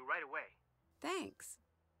sent to you right away. Thanks.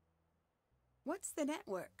 What's the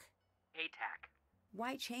network? ATAC.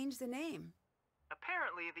 Why change the name?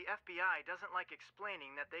 Apparently, the FBI doesn't like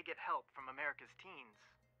explaining that they get help from America's teens.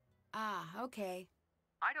 Ah, okay.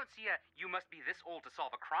 I don't see a "you must be this old to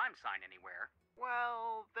solve a crime" sign anywhere.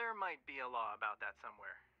 Well, there might be a law about that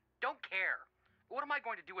somewhere. Don't care. What am I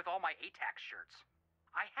going to do with all my ATAC shirts?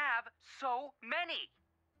 I have so many!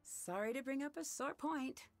 Sorry to bring up a sore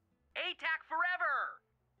point. ATAC forever!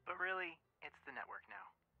 But really, it's the network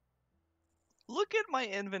now. Look at my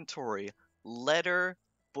inventory. Letter,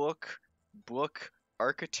 book,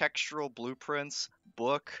 architectural blueprints,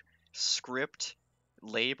 book, script,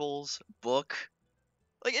 labels, book.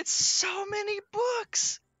 Like, it's so many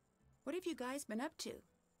books! What have you guys been up to?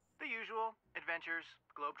 The usual. Adventures,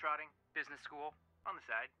 globetrotting, Business school. on the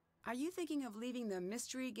side. Are you thinking of leaving the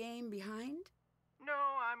mystery game behind? No,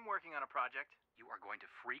 I'm working on a project. You are going to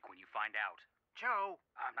freak when you find out. Joe,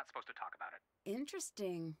 I'm not supposed to talk about it.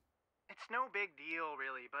 Interesting. it's no big deal,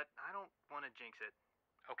 really, but I don't want to jinx it.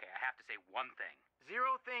 Okay, I have to say one thing.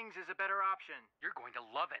 Zero things is a better option. You're going to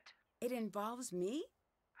love it. It involves me?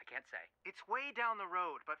 I can't say. It's way down the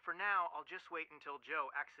road, but for now, I'll just wait until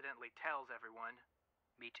Joe accidentally tells everyone.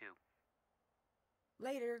 Me too.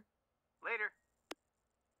 Later. Later.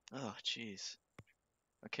 Oh, jeez.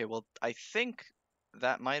 Okay, well, I think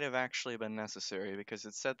that might have actually been necessary because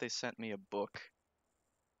it said they sent me a book.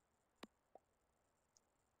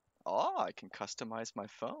 Oh, I can customize my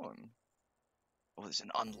phone. Oh, there's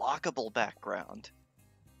an unlockable background.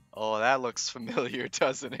 Oh, that looks familiar,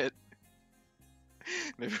 doesn't it?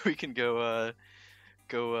 Maybe we can go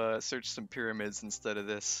search some pyramids instead of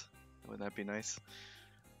this. Wouldn't that be nice?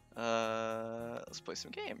 Let's play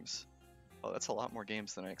some games. Oh, that's a lot more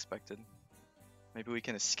games than I expected. Maybe we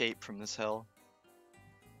can escape from this hell.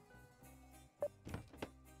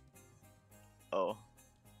 Oh.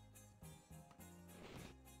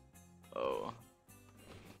 Oh.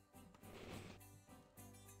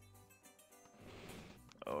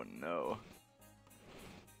 Oh no.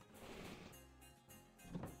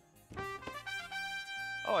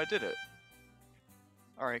 Oh, I did it.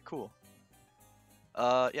 Alright, cool.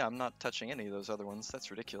 Yeah, I'm not touching any of those other ones. That's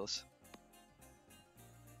ridiculous.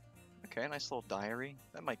 Okay, nice little diary.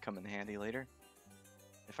 That might come in handy later.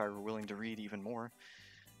 If I were willing to read even more.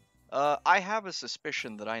 I have a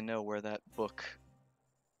suspicion that I know where that book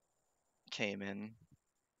came in.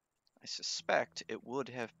 I suspect it would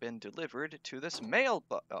have been delivered to this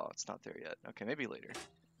mailbox. Oh, it's not there yet. Okay, maybe later.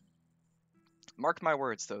 Mark my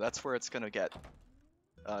words, though. That's where it's gonna get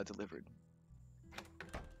delivered.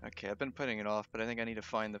 Okay, I've been putting it off, but I think I need to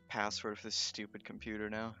find the password for this stupid computer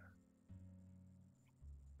now.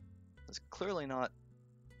 There's clearly not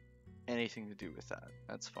anything to do with that.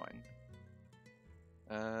 That's fine.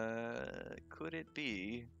 Could it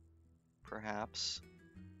be, perhaps,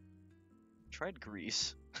 tried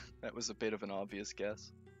Greece? That was a bit of an obvious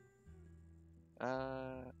guess.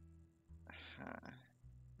 Oh,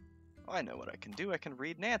 I know what I can do. I can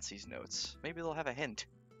read Nancy's notes. Maybe they'll have a hint.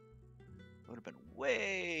 It would have been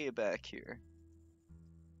way back here.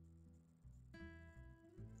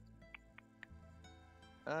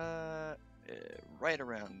 Right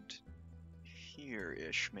around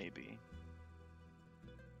here-ish, maybe.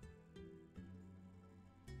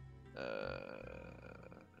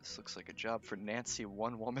 This looks like a job for Nancy,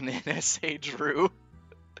 one woman in S.A. Drew.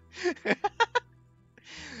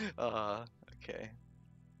 Okay.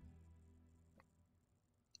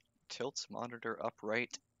 Tilts monitor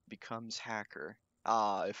upright, becomes hacker.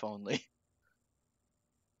 Ah, if only.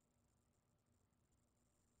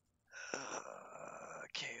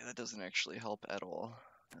 Okay, that doesn't actually help at all.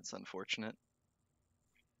 That's unfortunate.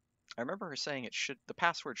 I remember her saying the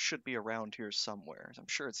password should be around here somewhere. I'm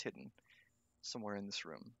sure it's hidden somewhere in this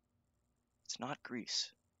room. It's not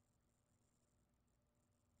Greece.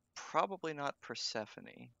 Probably not Persephone.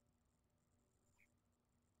 I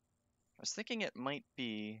was thinking it might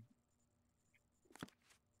be...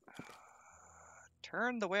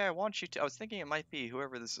 Turn the way I want you to. I was thinking it might be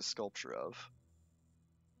whoever this is a sculpture of.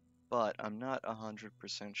 But I'm not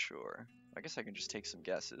 100% sure. I guess I can just take some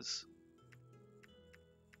guesses.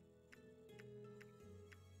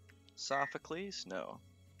 Sophocles? No.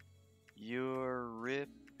 Euripides?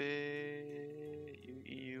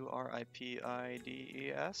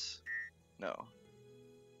 No.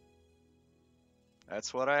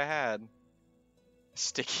 That's what I had.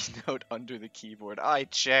 Sticky note under the keyboard. I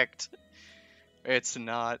checked. It's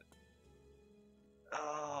not.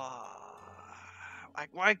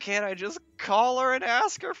 Why can't I just call her and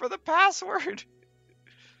ask her for the password?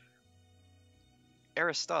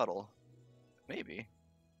 Aristotle. Maybe.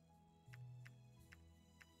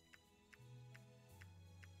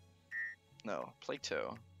 No.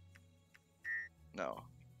 Plato. No.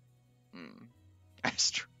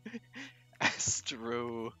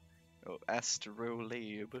 Astrolabe.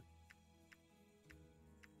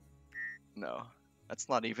 No. That's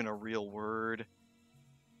not even a real word.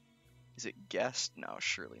 Is it guest? No,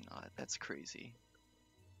 surely not. That's crazy.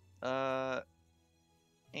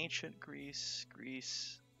 Ancient Greece,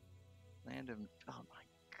 land of... Oh my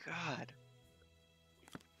god.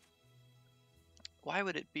 Why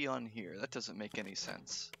would it be on here? That doesn't make any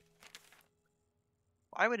sense.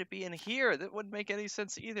 Why would it be in here? That wouldn't make any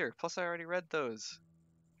sense either. Plus, I already read those.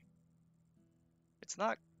 It's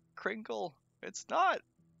not Kringle. It's not.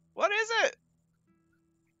 What is it?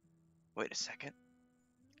 Wait a second.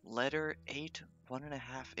 Letter 8, 1.5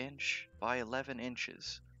 inch by 11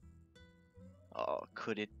 inches. Oh,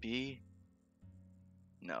 could it be?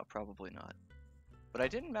 No, probably not. But I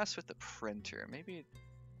didn't mess with the printer. Maybe...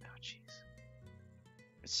 Oh, jeez.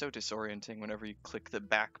 It's so disorienting whenever you click the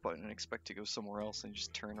back button and expect to go somewhere else and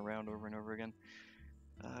just turn around over and over again.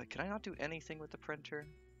 Can I not do anything with the printer?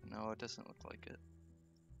 No, it doesn't look like it.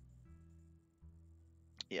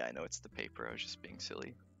 Yeah, I know it's the paper. I was just being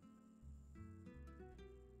silly.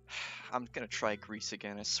 I'm gonna try grease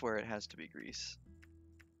again. I swear it has to be grease.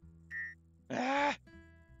 Ah!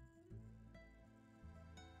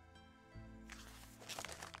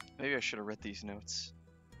 Maybe I should have read these notes.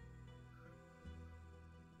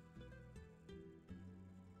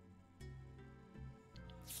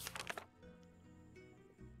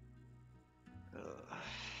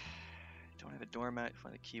 Don't have a doormat.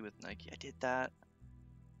 Find a key with Nike. I did that.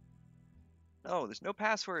 No, there's no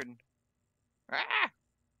password. Ah!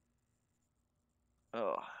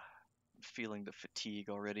 Oh, I'm feeling the fatigue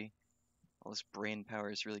already. All this brain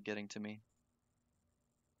power is really getting to me.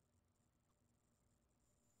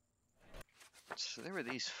 So there were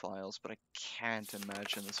these files, but I can't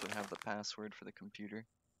imagine this would have the password for the computer.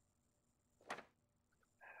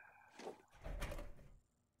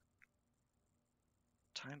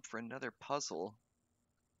 Time for another puzzle.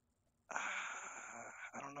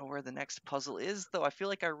 I don't know where the next puzzle is, though. I feel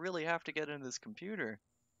like I really have to get into this computer.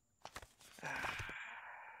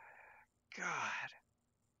 God.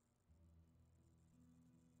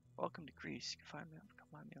 Welcome to Greece. You can find me.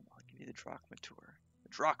 Come on, man. I'll give you the Drachma tour. The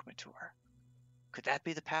Drachma tour. Could that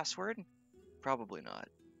be the password? Probably not.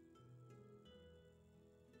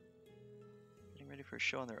 Getting ready for a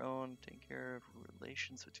show on their own. Taking care of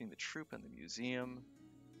relations between the troupe and the museum.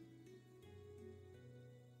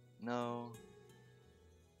 No.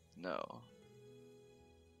 No.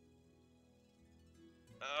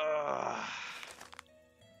 Ugh.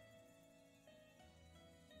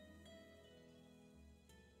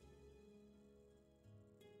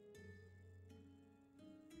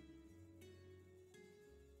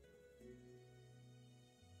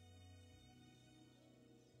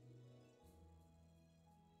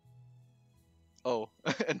 Oh,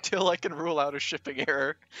 until I can rule out a shipping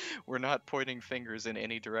error, we're not pointing fingers in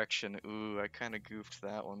any direction. Ooh, I kind of goofed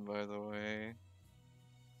that one, by the way.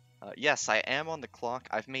 Yes, I am on the clock.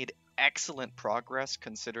 I've made excellent progress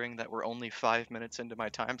considering that we're only 5 minutes into my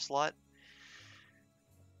time slot.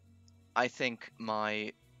 I think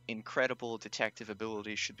my incredible detective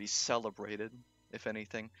ability should be celebrated, if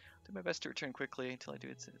anything. Do my best to return quickly until I do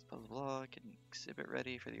it. Blah, blah, blah. Get an exhibit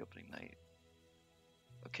ready for the opening night.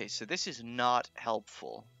 Okay, so this is not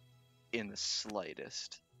helpful in the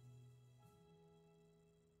slightest.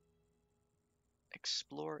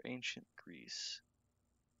 Explore ancient Greece.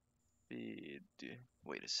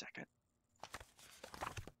 Wait a second.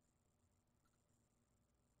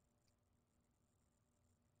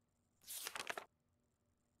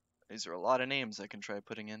 These are a lot of names I can try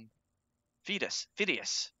putting in. Phidias.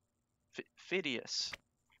 Phidias.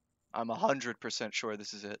 I'm 100% sure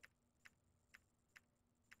this is it.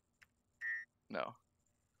 No.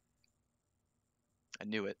 I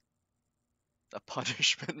knew it. A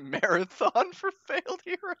punishment marathon for failed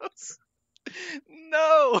heroes.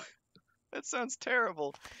 No! That sounds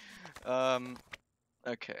terrible.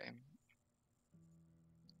 Okay.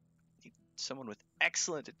 Someone with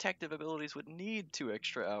excellent detective abilities would need 2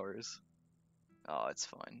 extra hours. Oh, it's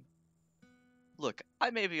fine. Look,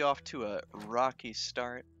 I may be off to a rocky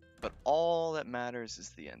start, but all that matters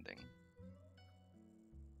is the ending.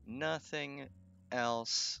 Nothing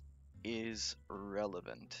else is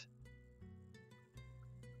relevant.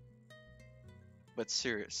 But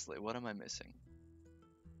seriously, what am I missing?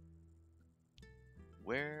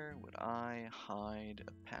 Where would I hide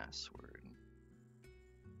a password?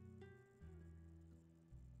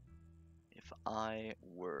 If I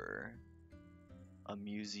were a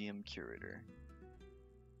museum curator.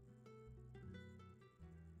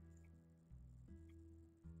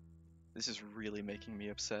 This is really making me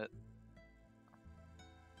upset.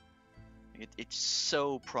 It's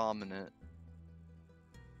so prominent.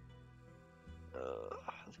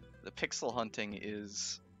 The pixel hunting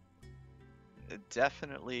is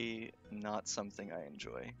definitely not something I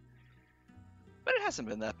enjoy. But it hasn't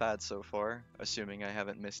been that bad so far, assuming I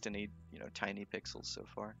haven't missed any, tiny pixels so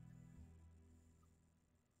far.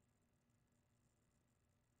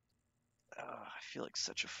 I feel like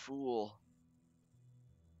such a fool.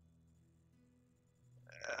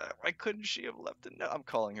 Why couldn't she have left a note? I'm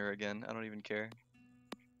calling her again. I don't even care.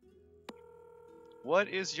 What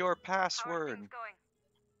is your password? How are things going?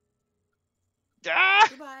 Ah!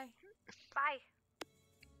 Goodbye.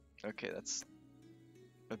 Bye. Okay, that's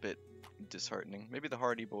a bit disheartening. Maybe the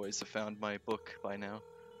Hardy Boys have found my book by now.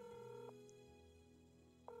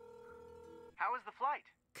 How was the flight?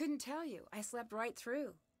 Couldn't tell you. I slept right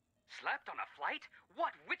through. Slept on a flight?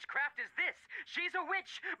 What witchcraft is this? She's a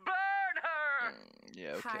witch! Burn her!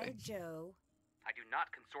 Yeah, okay. Hi, Joe. I do not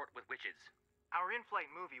consort with witches. Our in-flight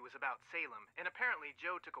movie was about Salem, and apparently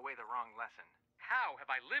Joe took away the wrong lesson. How have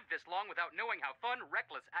I lived this long without knowing how fun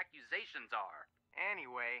reckless accusations are?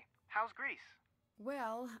 Anyway, how's Greece?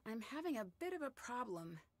 Well, I'm having a bit of a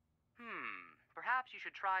problem. Perhaps you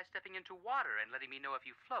should try stepping into water and letting me know if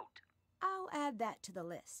you float. I'll add that to the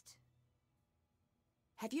list.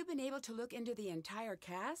 Have you been able to look into the entire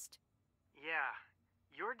cast? Yeah,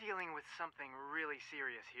 you're dealing with something really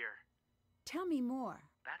serious here. Tell me more.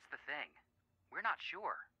 That's the thing. We're not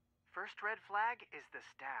sure. First red flag is the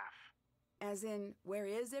staff. As in, where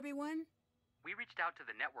is everyone? We reached out to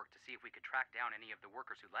the network to see if we could track down any of the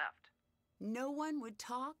workers who left. No one would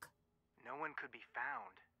talk? No one could be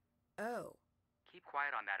found. Oh. Keep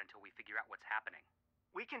quiet on that until we figure out what's happening.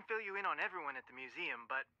 We can fill you in on everyone at the museum,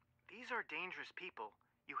 but these are dangerous people.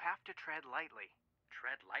 You have to tread lightly.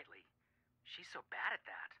 Tread lightly? She's so bad at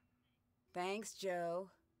that. Thanks,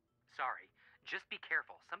 Joe. Sorry. Just be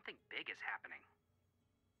careful. Something big is happening.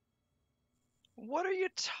 What are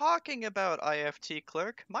you talking about, IFT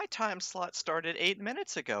clerk? My time slot started 8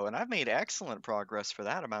 minutes ago, and I've made excellent progress for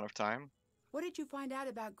that amount of time. What did you find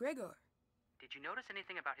out about Gregor? Did you notice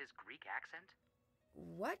anything about his Greek accent?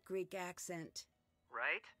 What Greek accent?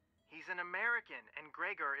 Right? He's an American, and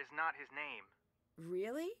Gregor is not his name.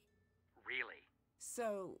 Really? Really?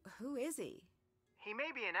 So, who is he? He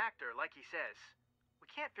may be an actor, like he says. We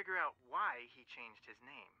can't figure out why he changed his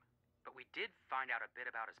name. But we did find out a bit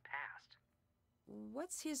about his past.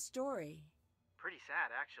 What's his story? Pretty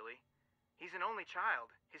sad, actually. He's an only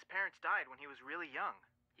child. His parents died when he was really young.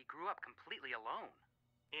 He grew up completely alone.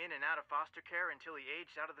 In and out of foster care until he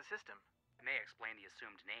aged out of the system. May explain the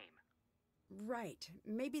assumed name. Right.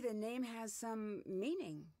 Maybe the name has some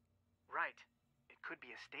meaning. Right. It could be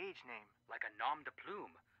a stage name. Like a nom de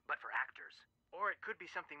plume, but for actors. Or it could be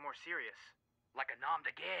something more serious. Like a nom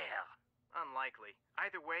de guerre. Unlikely.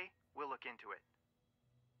 Either way, we'll look into it.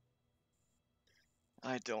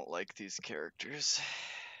 I don't like these characters.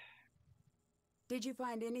 Did you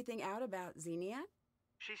find anything out about Xenia?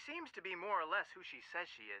 She seems to be more or less who she says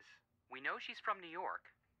she is. We know she's from New York.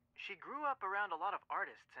 She grew up around a lot of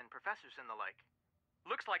artists and professors and the like.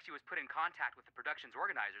 Looks like she was put in contact with the production's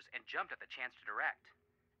organizers and jumped at the chance to direct.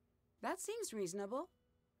 That seems reasonable.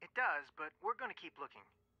 It does, but we're going to keep looking.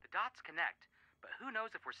 The dots connect, but who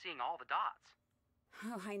knows if we're seeing all the dots?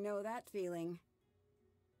 Oh, I know that feeling.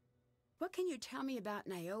 What can you tell me about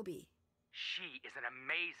Niobe? She is an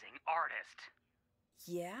amazing artist.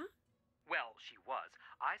 Yeah? Well, she was.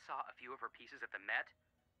 I saw a few of her pieces at the Met.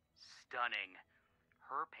 Stunning.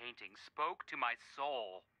 Her painting spoke to my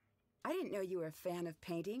soul. I didn't know you were a fan of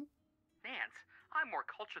painting. Nance, I'm more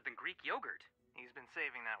cultured than Greek yogurt. He's been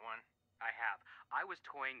saving that one. I have. I was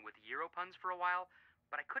toying with Euro puns for a while,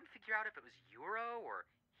 but I couldn't figure out if it was Euro or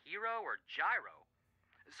Hero or Gyro.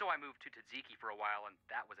 So I moved to tzatziki for a while, and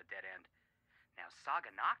that was a dead end. Now,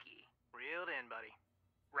 Saganaki... Reeled in, buddy.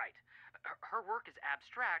 Right. Her work is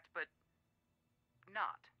abstract, but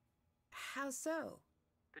not. How so?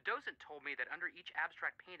 The docent told me that under each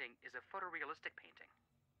abstract painting is a photorealistic painting.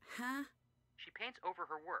 Huh? She paints over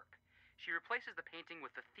her work. She replaces the painting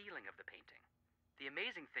with the feeling of the painting. The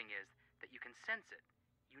amazing thing is that you can sense it.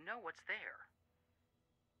 You know what's there.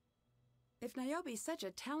 If Niobe's such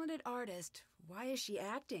a talented artist, why is she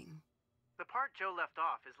acting? The part Joe left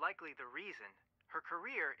off is likely the reason. Her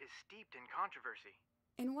career is steeped in controversy.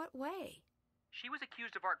 In what way? She was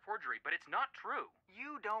accused of art forgery, but it's not true.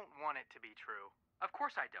 You don't want it to be true. Of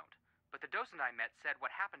course I don't. But the docent I met said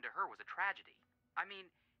what happened to her was a tragedy. I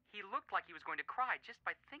mean, he looked like he was going to cry just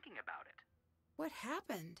by thinking about it. What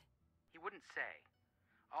happened? He wouldn't say.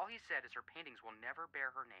 All he said is her paintings will never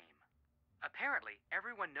bear her name. Apparently,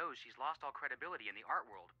 everyone knows she's lost all credibility in the art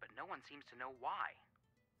world, but no one seems to know why.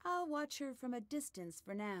 I'll watch her from a distance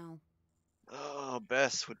for now. Oh,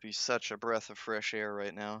 Bess would be such a breath of fresh air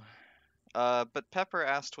right now. But Pepper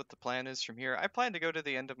asked what the plan is from here. I plan to go to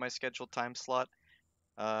the end of my scheduled time slot.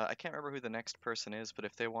 I can't remember who the next person is, but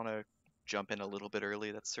if they want to jump in a little bit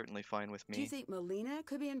early, that's certainly fine with me. Do you think Melina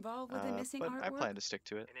could be involved with the missing but artwork? I plan to stick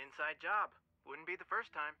to it. An inside job. Wouldn't be the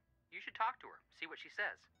first time. You should talk to her, see what she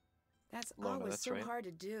says. That's Lona, always that's so right. hard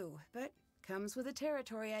to do, but comes with the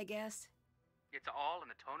territory, I guess. It's all in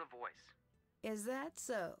the tone of voice. Is that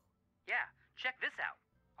so? Yeah, check this out.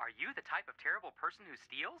 Are you the type of terrible person who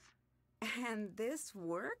steals? And this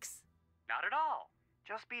works? Not at all.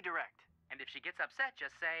 Just be direct. And if she gets upset,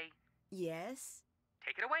 just say, Yes.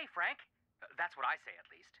 take it away, Frank. That's what I say, at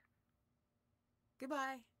least.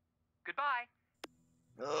 Goodbye. Goodbye.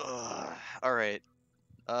 Ugh. All right.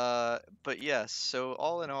 But yes, so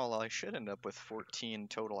all in all, I should end up with 14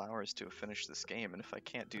 total hours to finish this game, and if I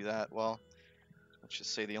can't do that, well, let's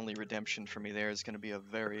just say the only redemption for me there is going to be a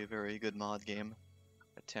very, very good mod game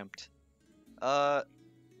attempt. Uh,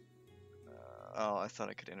 oh, I thought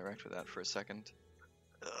I could interact with that for a second.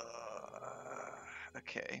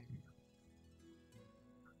 Okay.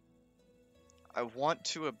 I want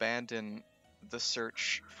to abandon the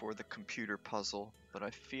search for the computer puzzle, but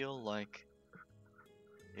I feel like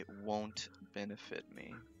it won't benefit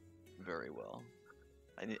me very well.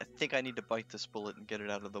 I think I need to bite this bullet and get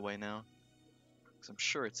it out of the way now, because I'm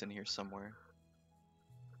sure it's in here somewhere.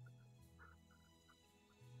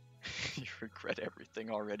 You regret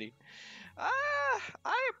everything already.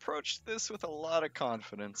 I approached this with a lot of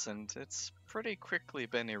confidence, and it's pretty quickly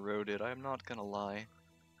been eroded, I'm not gonna lie.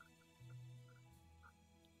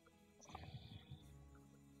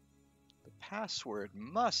 The password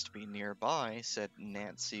must be nearby, said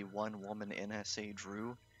Nancy, one woman NSA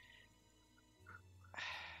Drew.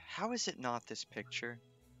 How is it not this picture?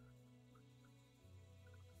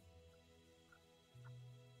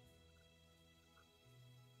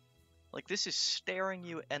 Like, this is staring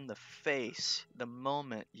you in the face the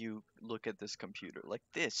moment you look at this computer. Like,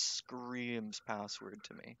 this screams password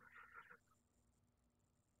to me.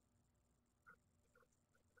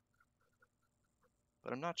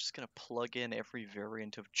 But I'm not just gonna plug in every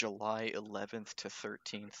variant of July 11th to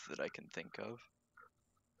 13th that I can think of.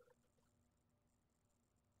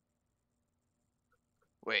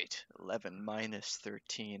 Wait, 11 minus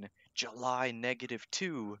 13. July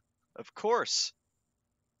 -2. Of course!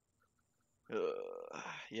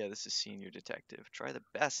 Yeah, this is Senior Detective. Try the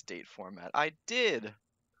best date format. I did!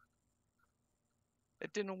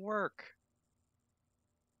 It didn't work.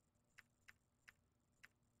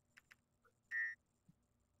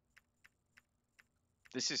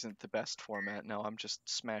 This isn't the best format now. I'm just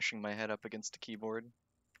smashing my head up against the keyboard.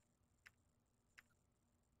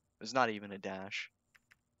 There's not even a dash.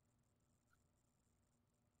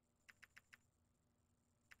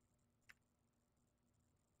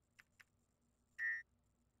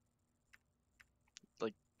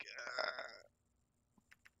 Like,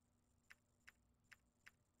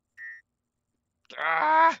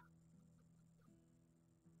 ah!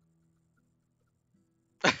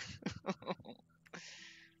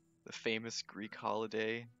 The famous Greek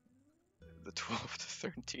holiday, the 12th to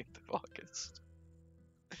 13th of August.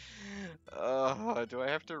 Do I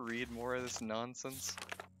have to read more of this nonsense?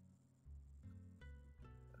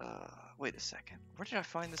 Wait a second. Where did I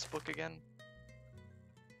find this book again?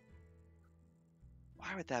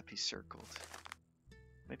 Why would that be circled?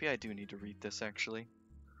 Maybe I do need to read this, actually.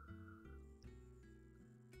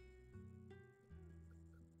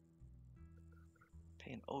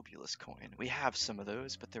 Pay an obulus coin. We have some of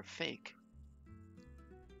those, but they're fake.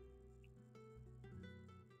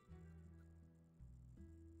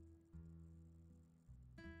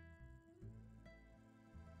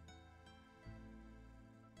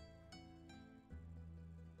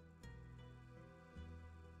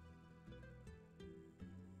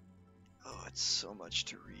 Oh, it's so much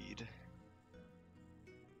to read.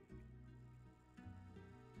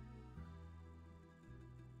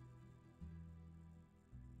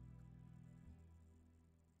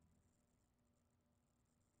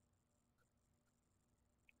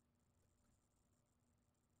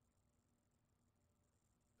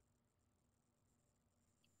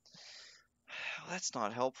 Well, that's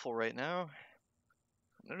not helpful right now.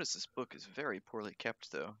 Notice this book is very poorly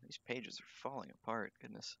kept, though. These pages are falling apart.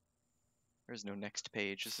 Goodness. There's no next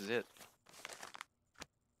page. This is it.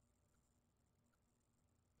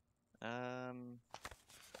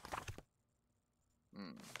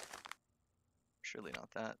 Surely not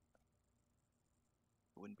that.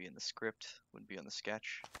 It wouldn't be in the script. Wouldn't be on the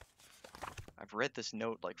sketch. I've read this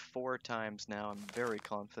note like 4 times now. I'm very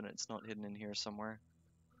confident it's not hidden in here somewhere.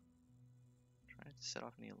 Try not to set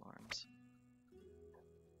off any alarms.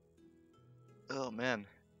 Oh man.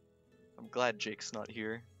 I'm glad Jake's not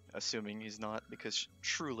here. Assuming he's not, because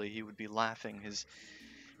truly he would be laughing his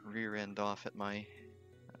rear end off at my,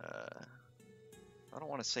 I don't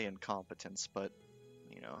want to say incompetence, but,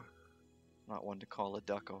 you know, not one to call a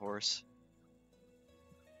duck a horse.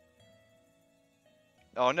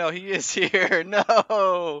 Oh no, he is here!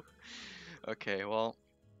 No! Okay, well,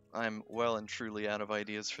 I'm well and truly out of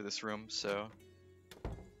ideas for this room, so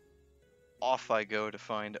off I go to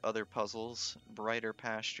find other puzzles, brighter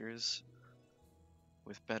pastures,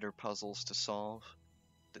 with better puzzles to solve.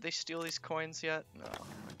 Did they steal these coins yet? No.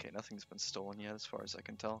 Okay, nothing's been stolen yet as far as I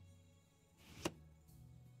can tell.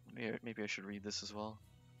 Maybe I should read this as well.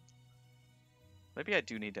 Maybe I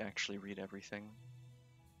do need to actually read everything.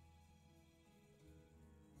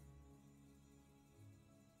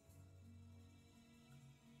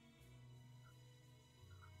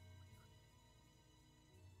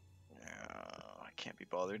 I can't be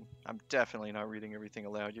bothered. I'm definitely not reading everything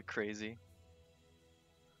aloud. You're crazy.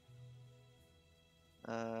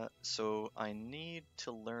 So I need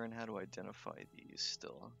to learn how to identify these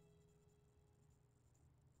still.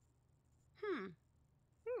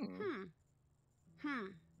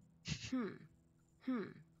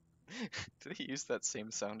 Did he use that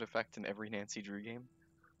same sound effect in every Nancy Drew game?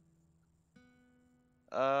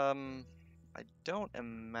 I don't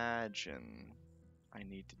imagine I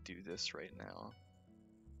need to do this right now.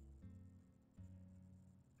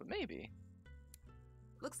 But maybe.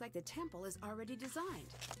 Looks like the temple is already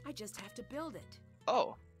designed. I just have to build it.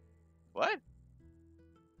 Oh. What?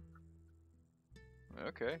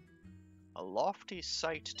 Okay. A lofty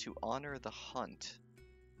site to honor the hunt.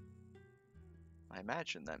 I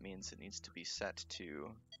imagine that means it needs to be set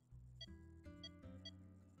to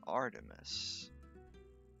Artemis.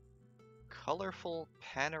 Colorful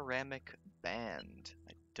panoramic band.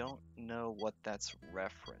 I don't know what that's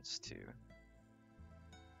reference to.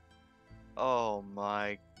 Oh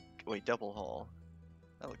my... Wait, double hull.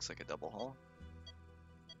 That looks like a double hull.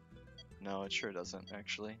 No, it sure doesn't,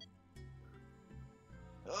 actually.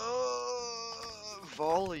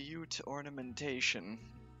 Volute ornamentation.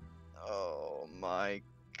 Oh my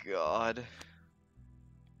god.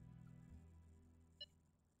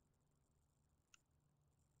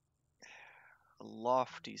 A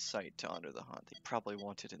lofty site to honor the hunt. They probably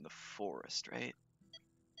want it in the forest, right?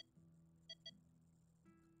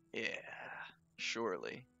 Yeah,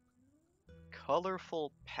 surely.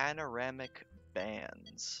 Colorful panoramic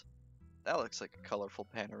bands. That looks like a colorful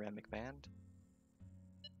panoramic band.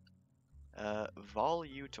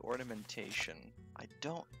 Volute ornamentation. I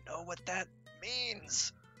don't know what that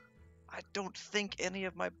means. I don't think any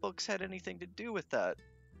of my books had anything to do with that.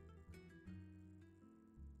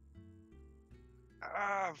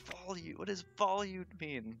 Volute. What does volute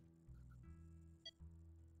mean?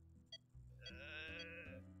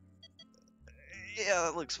 Yeah,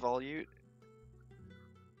 that looks volute.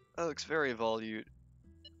 That looks very volute.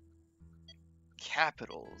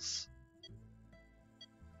 Capitals.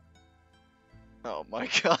 Oh my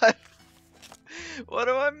god. What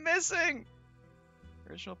am I missing?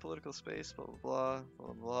 Original political space, blah blah blah,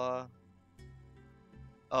 blah blah.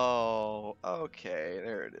 Oh, okay,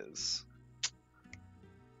 there it is.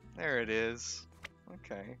 There it is.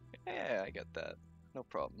 Okay. Yeah, I get that. No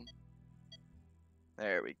problem.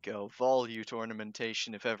 There we go. Volute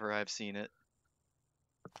ornamentation, if ever I've seen it.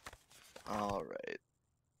 Alright.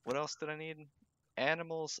 What else did I need?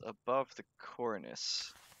 Animals above the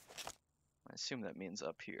cornice. I assume that means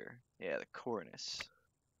up here. Yeah, the cornice.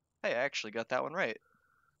 Hey, I actually got that one right.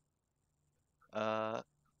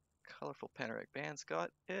 Colorful panoramic bands,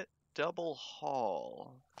 got it. Double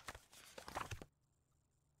hall.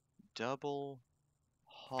 Double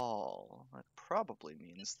hall. That probably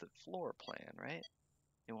means the floor plan, right?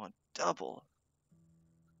 You want double.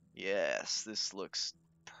 Yes, this looks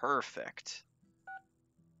perfect.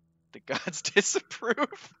 The gods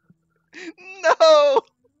disapprove. No!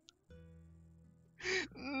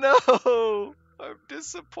 No! I've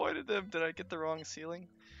disappointed them. Did I get the wrong ceiling?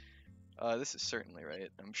 This is certainly right.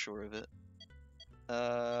 I'm sure of it.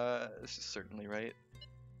 This is certainly right.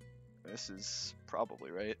 This is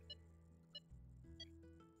probably right.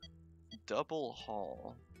 Double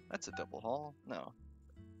hall. That's a double hall? No.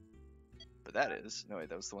 But that is. No, wait,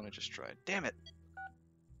 that was the one I just tried. Damn it!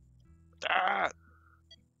 Ah!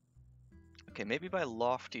 Okay, maybe by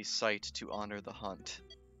lofty site to honor the hunt,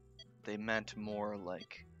 they meant more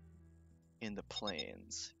like in the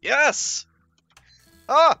plains. Yes!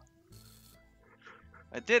 Ah!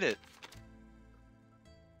 I did it!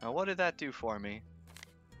 Now what did that do for me?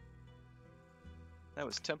 That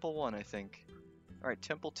was Temple 1, I think. Alright,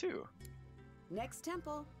 Temple 2. Next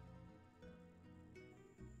temple.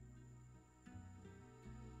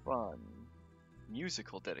 Fun.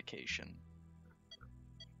 Musical dedication.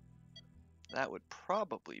 That would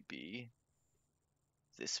probably be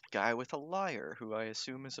this guy with a lyre, who I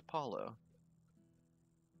assume is Apollo.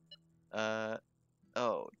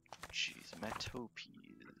 Oh, jeez, metopes.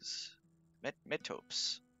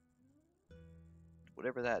 Metopes.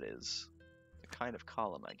 Whatever that is. A kind of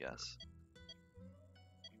column, I guess.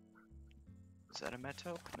 Is that a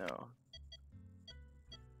metope? No.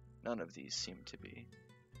 None of these seem to be.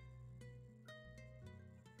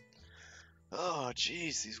 Oh,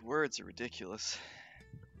 jeez, these words are ridiculous.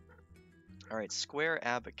 Alright, square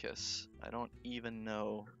abacus. I don't even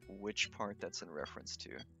know which part that's in reference to.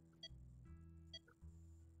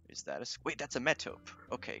 Is that a... Wait, that's a metope.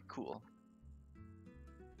 Okay, cool.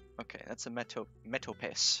 Okay, that's a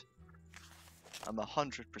metopes. I'm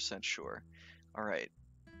 100% sure. Alright,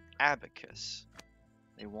 abacus.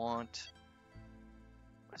 They want...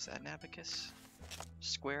 Is that an abacus?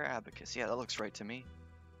 Square abacus. Yeah, that looks right to me.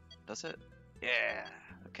 Does it? Yeah.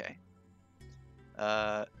 Okay.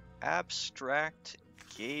 Abstract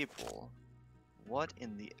gable. What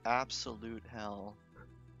in the absolute hell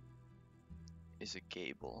is a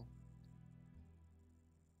gable?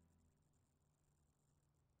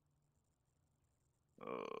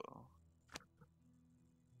 Oh.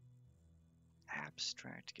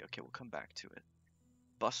 Abstract. Okay, we'll come back to it.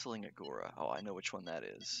 Bustling agora. Oh, I know which one that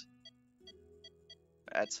is.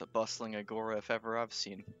 That's a bustling agora if ever I've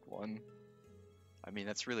seen one. I mean,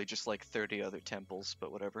 that's really just like 30 other temples,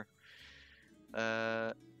 but whatever.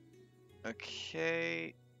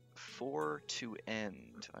 Okay. 4 to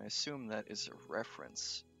end. I assume that is a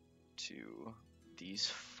reference to these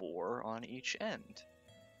 4 on each end.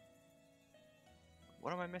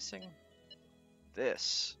 What am I missing?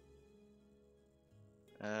 This.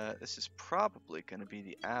 This is probably going to be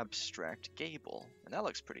the abstract gable. And that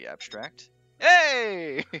looks pretty abstract.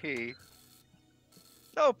 Hey!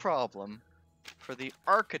 No problem. For the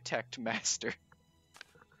architect master.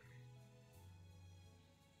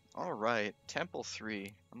 Alright, Temple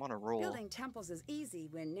 3. I'm on a roll. Building temples is easy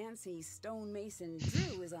when Nancy Stonemason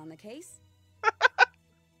Drew is on the case.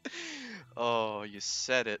 Oh, you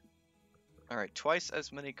said it. Alright, twice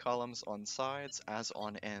as many columns on sides as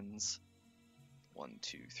on ends. 1,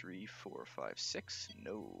 2, 3, 4, 5, 6.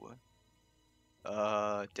 No.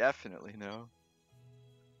 Definitely no.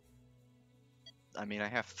 I mean, I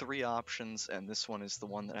have 3 options, and this one is the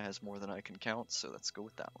one that has more than I can count, so let's go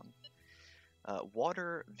with that one.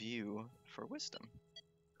 Water view for wisdom.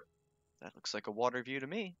 That looks like a water view to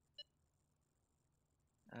me.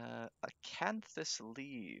 Acanthus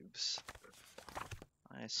leaves.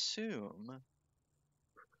 I assume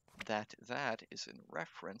that that is in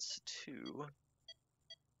reference to...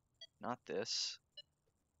 Not this.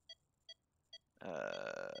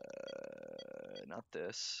 Not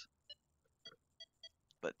this.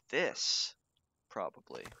 But this,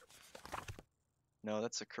 probably. No,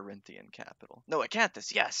 that's a Corinthian capital. No,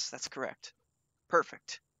 Acanthus, yes, that's correct.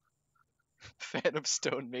 Perfect. Fan of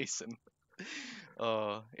stonemason.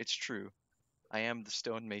 Oh, it's true. I am the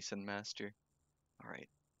stonemason master. Alright,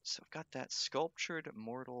 so I've got that sculptured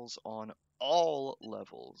mortals on all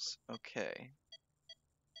levels. Okay.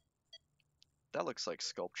 That looks like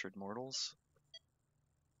sculptured mortals.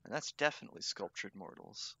 And that's definitely sculptured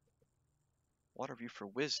mortals. Water view for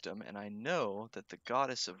wisdom, and I know that the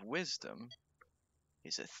goddess of wisdom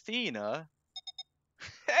is Athena.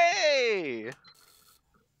 Hey!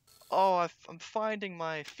 Oh, I'm finding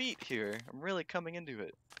my feet here. I'm really coming into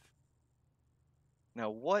it. Now,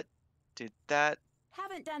 what did that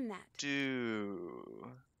Haven't done that. do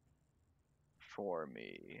for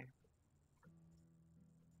me?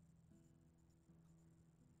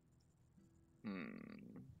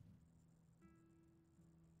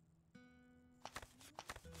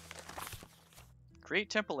 Create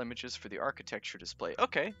temple images for the architecture display.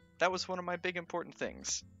 Okay, that was one of my big important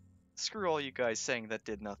things. Screw all you guys saying that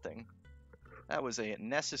did nothing. That was a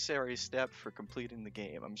necessary step for completing the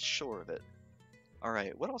game, I'm sure of it.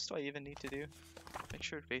 Alright, what else do I even need to do? Make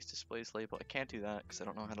sure vase displays label. I can't do that because I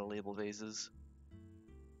don't know how to label vases.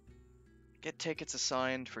 Get tickets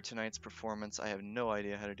assigned for tonight's performance. I have no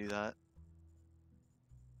idea how to do that.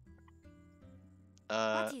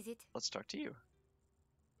 What is it? Let's talk to you.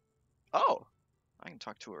 Oh! I can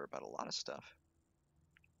talk to her about a lot of stuff.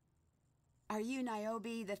 Are you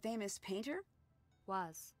Niobe, the famous painter?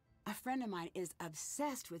 Was. A friend of mine is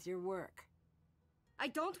obsessed with your work. I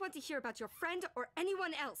don't want to hear about your friend or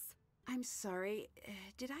anyone else. I'm sorry.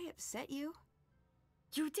 Did I upset you?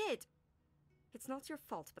 You did. It's not your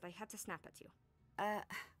fault, but I had to snap at you.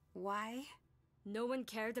 Why? No one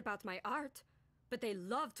cared about my art, but they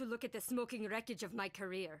loved to look at the smoking wreckage of my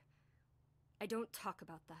career. I don't talk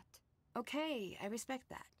about that. Okay, I respect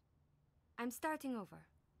that. I'm starting over.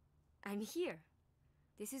 I'm here.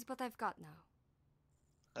 This is what I've got now.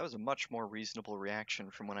 That was a much more reasonable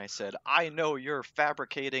reaction from when I said, I know you're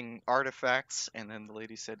fabricating artifacts, and then the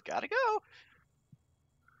lady said, gotta go!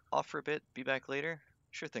 Off for a bit, be back later?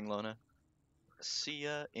 Sure thing, Lona. See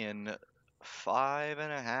ya in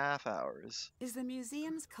 5.5 hours. Is the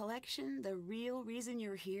museum's collection the real reason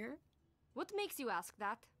you're here? What makes you ask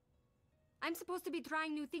that? I'm supposed to be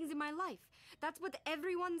trying new things in my life. That's what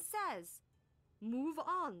everyone says. Move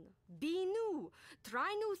on. Be new.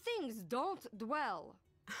 Try new things. Don't dwell.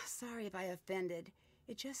 Sorry if I offended.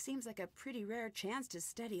 It just seems like a pretty rare chance to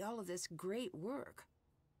study all of this great work.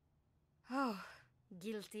 Oh,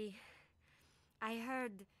 guilty. I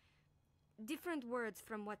heard different words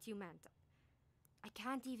from what you meant. I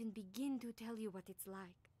can't even begin to tell you what it's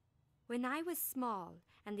like. When I was small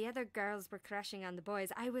and the other girls were crushing on the boys,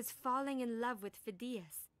 I was falling in love with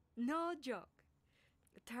Phidias. No joke.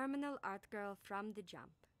 A terminal art girl from the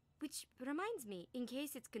jump. Which reminds me, in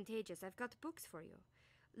case it's contagious, I've got books for you.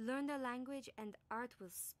 Learn the language and art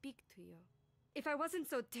will speak to you. If I wasn't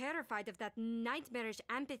so terrified of that nightmarish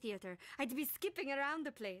amphitheater, I'd be skipping around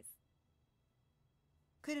the place.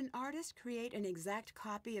 Could an artist create an exact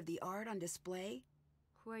copy of the art on display?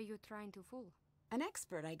 Who are you trying to fool? An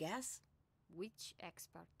expert, I guess. Which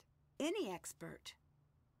expert? Any expert.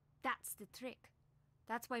 That's the trick.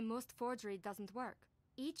 That's why most forgery doesn't work.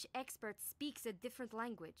 Each expert speaks a different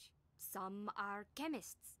language. Some are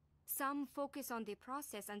chemists. Some focus on the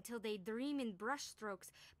process until they dream in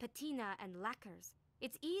brushstrokes, patina, and lacquers.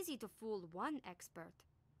 It's easy to fool one expert.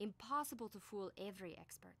 Impossible to fool every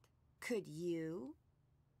expert. Could you?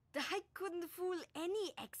 I couldn't fool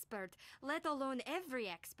any expert, let alone every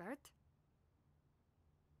expert.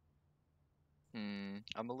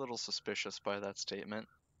 I'm a little suspicious by that statement.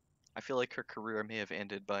 I feel like her career may have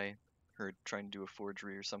ended by her trying to do a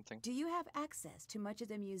forgery or something. Do you have access to much of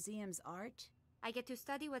the museum's art? I get to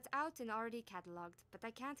study what's out and already catalogued, but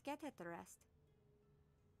I can't get at the rest.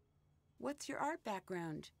 What's your art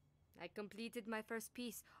background? I completed my first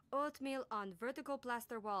piece, oatmeal on vertical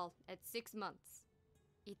plaster wall, at 6 months.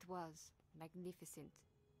 It was magnificent.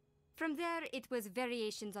 From there, it was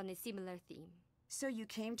variations on a similar theme. So you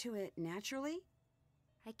came to it naturally?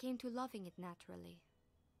 I came to loving it naturally.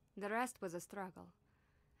 The rest was a struggle.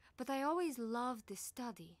 But I always loved the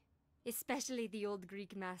study, especially the old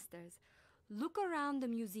Greek masters. Look around the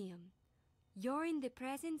museum. You're in the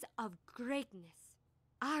presence of greatness.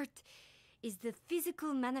 Art is the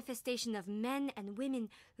physical manifestation of men and women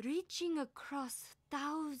reaching across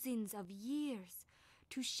thousands of years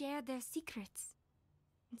to share their secrets.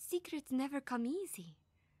 And secrets never come easy.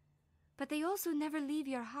 But they also never leave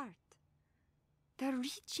your heart. They're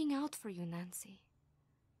reaching out for you, Nancy.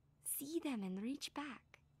 See them and reach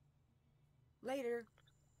back. Later.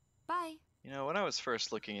 Bye. You know, when I was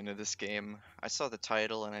first looking into this game, I saw the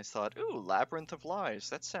title and I thought, ooh, Labyrinth of Lies,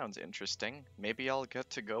 that sounds interesting. Maybe I'll get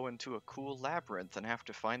to go into a cool labyrinth and have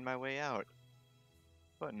to find my way out.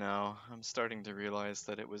 But no, I'm starting to realize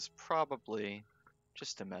that it was probably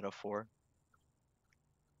just a metaphor.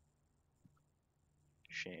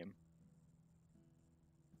 Shame.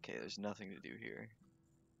 Okay, there's nothing to do here.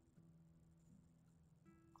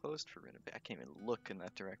 Closed for renovation. I can't even look in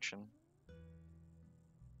that direction.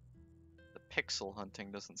 Pixel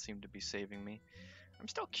hunting doesn't seem to be saving me. I'm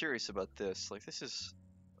still curious about this. Like, this is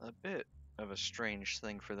a bit of a strange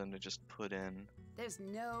thing for them to just put in. There's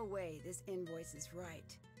no way this invoice is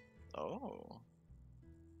right. Oh.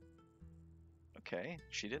 Okay,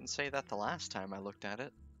 she didn't say that the last time I looked at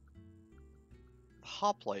it.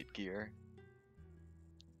 Hoplite gear.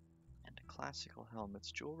 And classical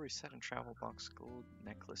helmets, jewelry set and travel box, gold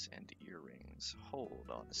necklace and earrings. Hold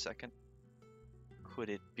on a second. Could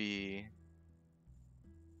it be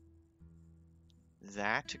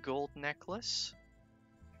that gold necklace?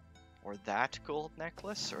 Or that gold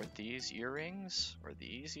necklace? Or these earrings? Or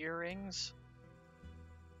these earrings?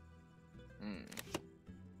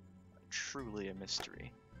 Truly a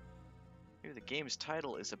mystery. Here, the game's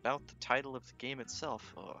title is about the title of the game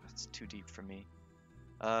itself. Oh, it's too deep for me.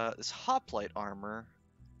 This hoplite armor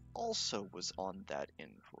also was on that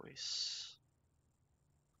invoice.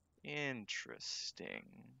 Interesting.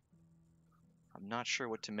 I'm not sure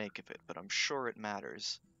what to make of it, but I'm sure it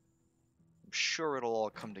matters. I'm sure it'll all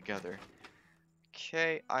come together.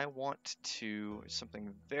 Okay, I want to...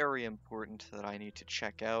 something very important that I need to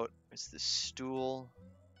check out is this stool.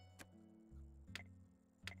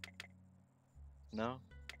 No?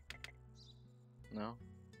 No?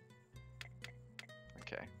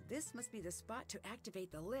 Okay. This must be the spot to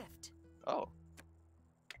activate the lift. Oh.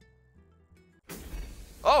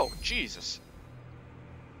 Oh, Jesus.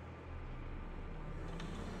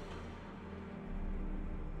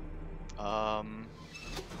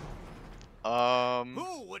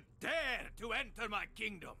 Who would dare to enter my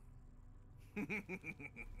kingdom?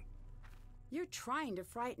 You're trying to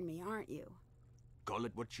frighten me, aren't you? Call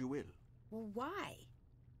it what you will. Well, why?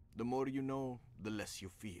 The more you know, the less you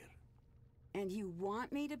fear. And you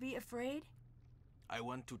want me to be afraid? I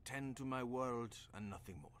want to tend to my world and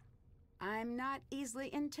nothing more. I'm not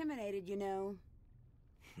easily intimidated, you know.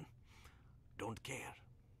 Don't care.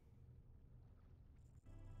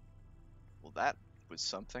 Well, that was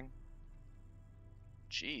something.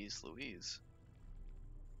 Jeez Louise.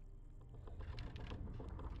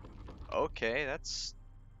 Okay, that's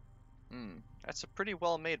a pretty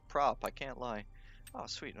well-made prop, I can't lie. Oh,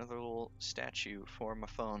 sweet, another little statue for my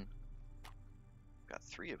phone. Got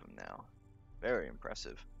 3 of them now. Very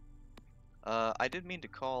impressive. I did mean to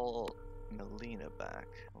call Melina back.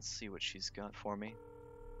 Let's see what she's got for me.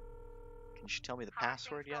 Can she tell me the How are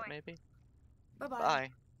password things yet, going? maybe? Bye-bye. Bye.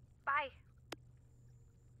 Bye.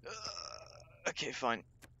 Okay, fine.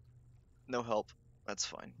 No help. That's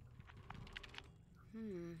fine.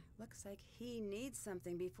 Looks like he needs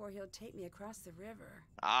something before he'll take me across the river.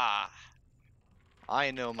 Ah!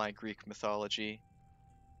 I know my Greek mythology.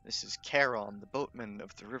 This is Charon, the boatman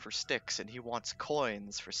of the River Styx, and he wants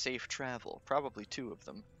coins for safe travel. Probably 2 of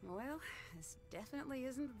them. Well, this definitely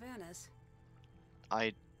isn't Venice.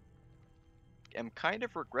 I am kind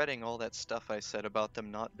of regretting all that stuff I said about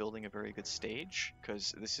them not building a very good stage,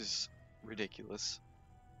 because this is ridiculous.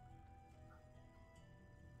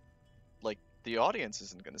 Like, the audience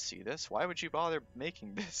isn't going to see this. Why would you bother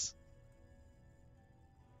making this?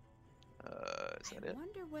 Is that it? I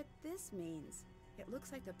wonder what this means. It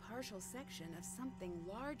looks like the partial section of something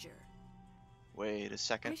larger. Wait a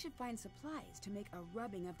second. I should find supplies to make a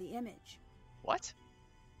rubbing of the image. What?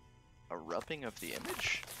 A rubbing of the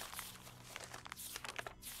image?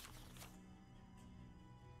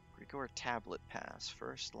 Grigor tablet pass.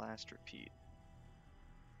 First, last, repeat.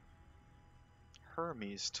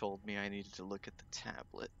 Hermes told me I needed to look at the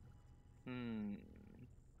tablet.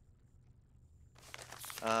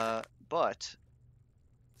 But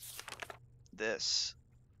this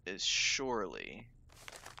is surely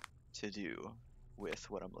to do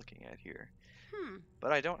with what I'm looking at here.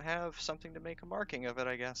 But I don't have something to make a marking of it,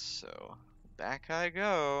 I guess, so back I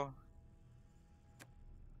go.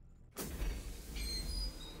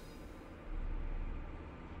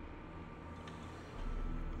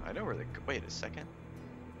 I know where the... Wait a second.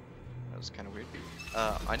 That was kind of weird.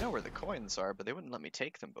 I know where the coins are, but they wouldn't let me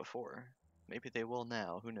take them before. Maybe they will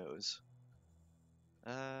now, who knows.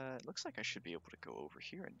 It looks like I should be able to go over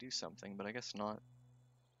here and do something, but I guess not.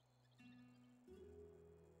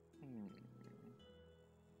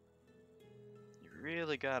 You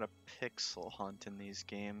really gotta pixel hunt in these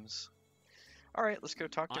games. Alright, let's go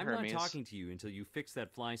talk to Hermes. I'm not talking to you until you fix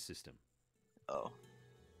that fly system. Oh.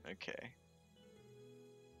 Okay.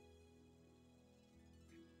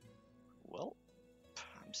 Well,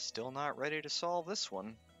 I'm still not ready to solve this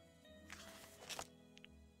one.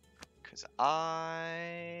 Because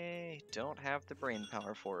I don't have the brain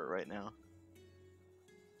power for it right now.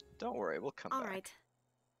 Don't worry, we'll come back. All right.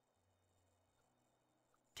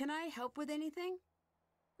 Can I help with anything?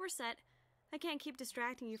 We're set. I can't keep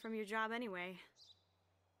distracting you from your job anyway.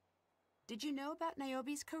 Did you know about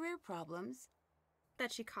Niobe's career problems?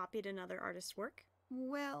 That she copied another artist's work?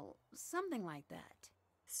 Well, something like that.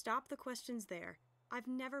 Stop the questions there. I've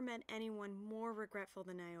never met anyone more regretful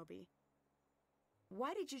than Niobe.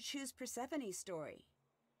 Why did you choose Persephone's story?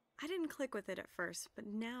 I didn't click with it at first, but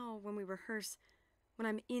now when we rehearse, when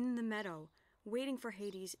I'm in the meadow, waiting for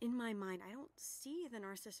Hades, in my mind, I don't see the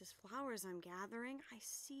narcissus flowers I'm gathering. I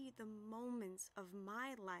see the moments of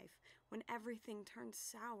my life when everything turned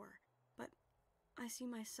sour. But I see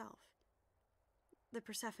myself. The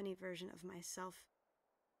Persephone version of myself.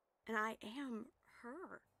 And I am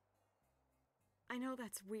her. I know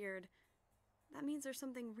that's weird. That means there's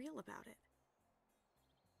something real about it.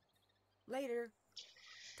 Later.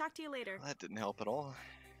 Talk to you later. That didn't help at all.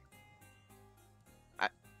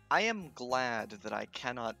 I am glad that I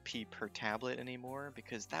cannot peep her tablet anymore,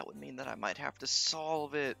 because that would mean that I might have to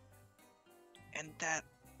solve it. And that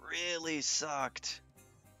really sucked.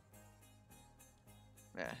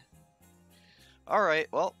 Yeah. Alright,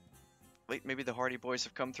 well. Wait, maybe the Hardy Boys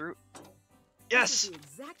have come through. Yes! This is the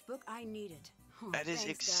exact book I needed. Oh, That is thanks,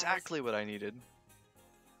 exactly what I needed.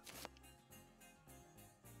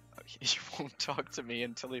 Okay, you won't talk to me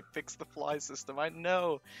until you fix the fly system, I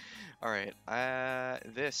know! Alright,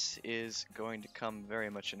 this is going to come very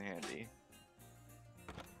much in handy.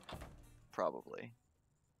 Probably.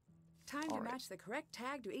 Time to All right. match the correct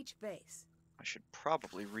tag to each base. I should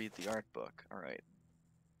probably read the art book. Alright.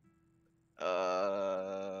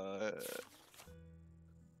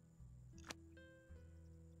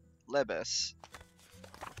 Lebes.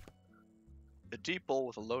 A deep bowl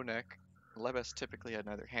with a low neck. Lebes typically had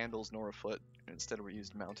neither handles nor a foot, and instead were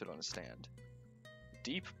used mounted on a stand.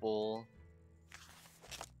 Deep bowl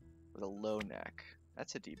with a low neck.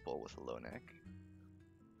 That's a deep bowl with a low neck.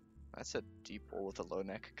 That's a deep bowl with a low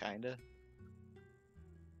neck, kinda.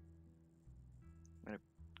 I'm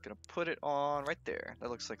gonna put it on right there. That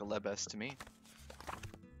looks like a Lebes to me.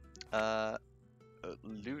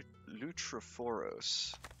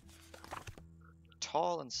 Lutrophoros.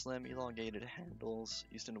 Tall and slim, elongated handles,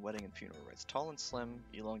 used in wedding and funeral rites. Tall and slim,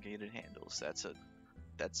 elongated handles. That's a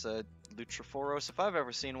That's a Lutrophoros if I've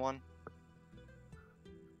ever seen one.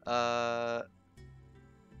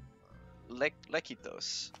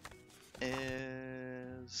 Lekitos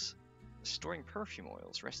is storing perfume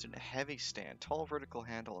oils, rested in a heavy stand, tall vertical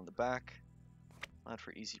handle on the back, allowed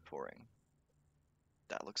for easy pouring.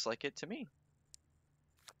 That looks like it to me.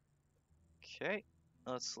 Okay,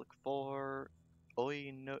 let's look for oh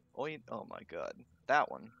my god,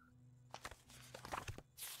 that one.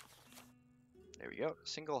 There we go.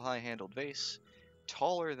 Single high-handled vase,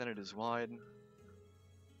 taller than it is wide.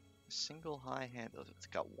 Single high handle. It's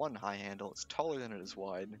got one high handle. It's taller than it is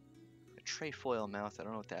wide. A trefoil mouth. I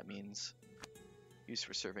don't know what that means. Used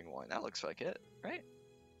for serving wine. That looks like it, right?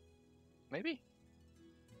 Maybe.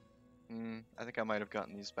 I think I might have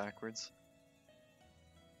gotten these backwards.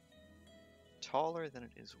 Taller than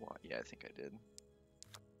it is wide. Yeah, I think I did.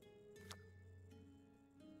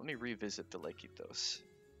 Let me revisit the Lekitos.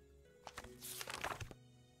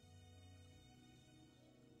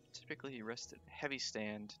 Typically rested heavy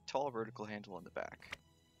stand, tall vertical handle on the back.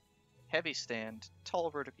 Heavy stand, tall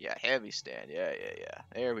vertical, yeah, heavy stand, yeah.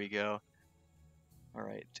 There we go.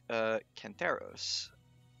 Alright, Canteros.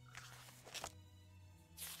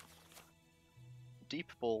 Deep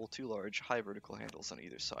bowl, too large, high vertical handles on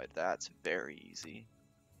either side. That's very easy.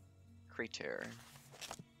 Crater.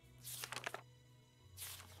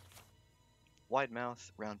 Wide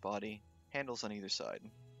mouth, round body, handles on either side.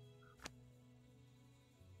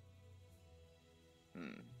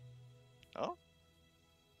 Oh?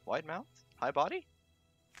 Wide mouth? High body?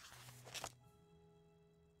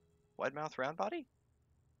 Wide mouth, round body?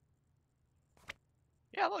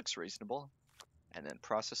 Yeah, that looks reasonable. And then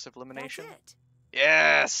process of elimination. That's it.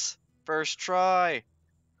 Yes! First try!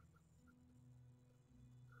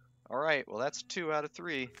 Alright, well that's 2 out of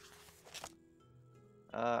 3.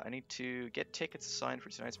 I need to get tickets assigned for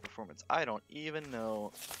tonight's performance. I don't even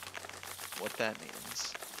know what that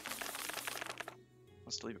means.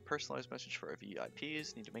 To leave a personalized message for our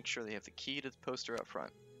VIPs. Need to make sure they have the key to the poster up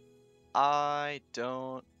front. I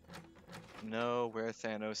don't know where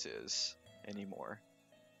Thanos is anymore.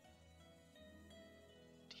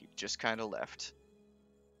 He just kind of left.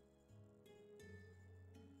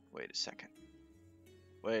 Wait a second.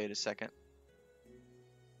 Wait a second.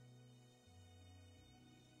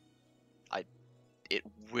 It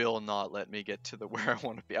will not let me get to the where I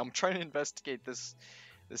want to be. I'm trying to investigate this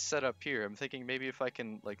setup here. I'm thinking maybe if I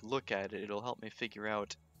can like look at it, it'll help me figure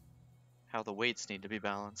out how the weights need to be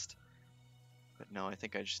balanced. But no, I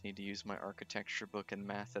think I just need to use my architecture book and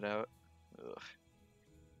math it out. Ugh.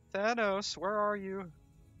 Thanos, where are you?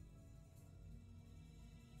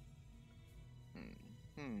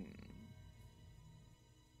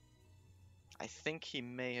 I think he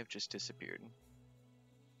may have just disappeared.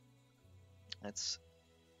 That's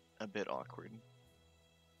a bit awkward.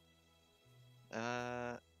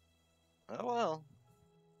 Oh well.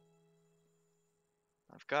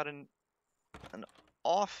 I've got an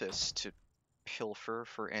office to pilfer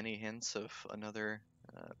for any hints of another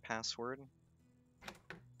password.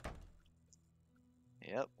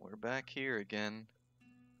 Yep, we're back here again.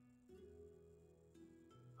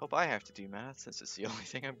 Hope I have to do math since it's the only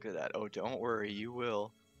thing I'm good at. Oh, don't worry, you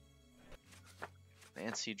will.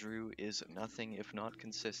 Nancy Drew is nothing if not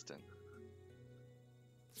consistent.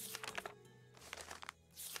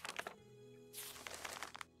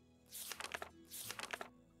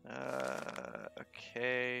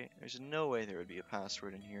 Okay, there's no way there would be a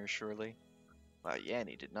password in here, surely. Wow,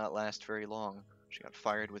 Yanni did not last very long. She got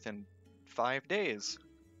fired within 5 days.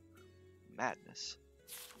 Madness.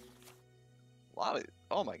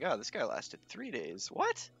 Oh my god, this guy lasted 3 days.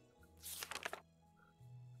 What?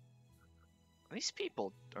 These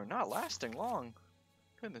people are not lasting long.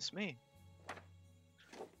 Goodness me.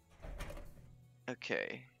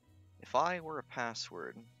 Okay, if I were a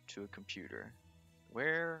password to a computer,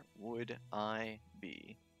 where would I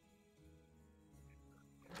be?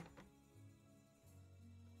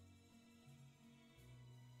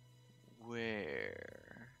 Where?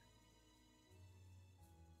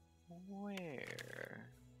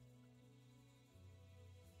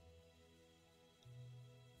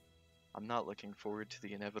 I'm not looking forward to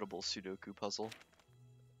the inevitable Sudoku puzzle.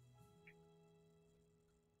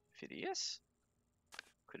 Phidias?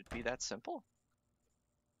 Could it be that simple?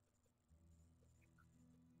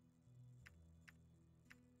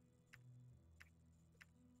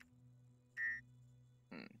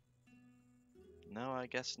 No, I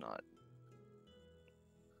guess not.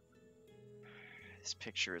 This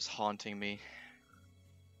picture is haunting me.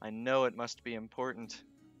 I know it must be important,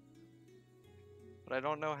 but I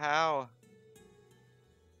don't know how.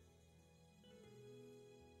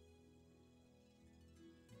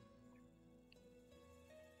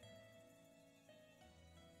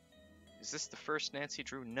 Is this the first Nancy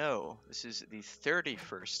Drew? No, this is the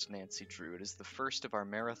 31st Nancy Drew. It is the first of our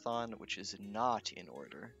marathon, which is not in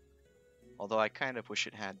order. Although I kind of wish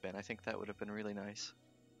it had been. I think that would have been really nice.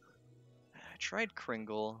 I tried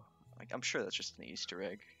Kringle. I'm sure that's just an Easter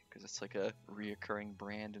egg, because it's like a reoccurring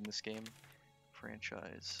brand in this game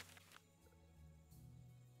franchise.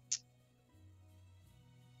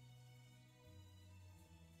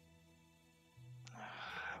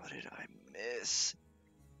 What did I miss?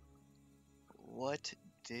 What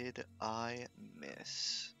did I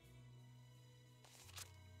miss?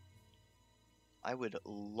 I would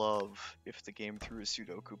love if the game threw a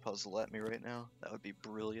Sudoku puzzle at me right now. That would be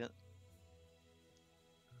brilliant.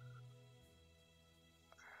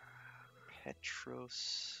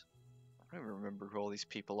 Petros. I don't even remember who all these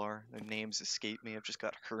people are. Their names escape me. I've just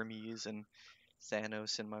got Hermes and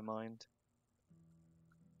Thanos in my mind.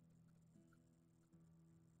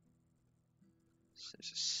 So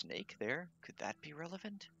there's a snake there. Could that be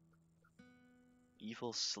relevant?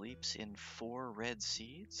 Evil sleeps in 4 red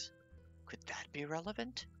seeds? Could that be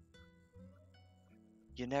relevant?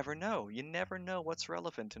 You never know. You never know what's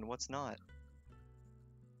relevant and what's not.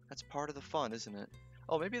 That's part of the fun, isn't it?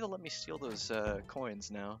 Oh, maybe they'll let me steal those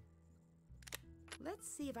coins now. Let's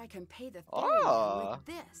see if I can pay the ferryman with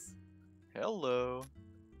this. Hello.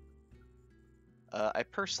 I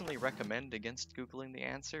personally recommend against Googling the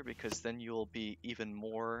answer, because then you'll be even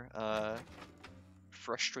more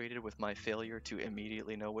frustrated with my failure to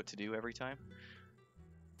immediately know what to do every time.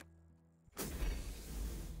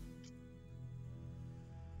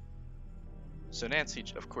 So Nancy,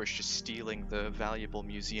 of course, just stealing the valuable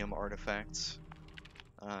museum artifacts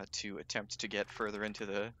to attempt to get further into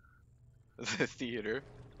the theater.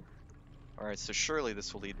 Alright, so surely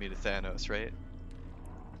this will lead me to Thanos, right?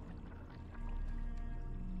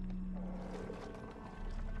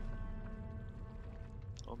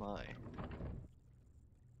 Oh my.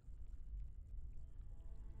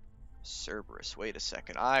 Cerberus, wait a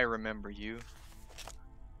second. I remember you.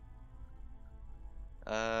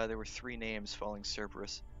 There were 3 names following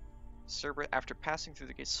Cerberus. Cerberus, after passing through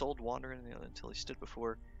the gate, sold wandering until he stood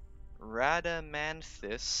before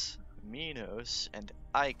Rhadamanthus, Minos, and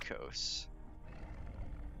Icos.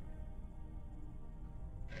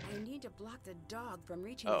 I need to block the dog from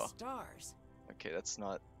reaching the stars. Okay, that's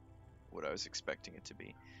not what I was expecting it to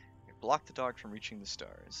be. Block the dog from reaching the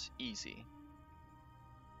stars. Easy.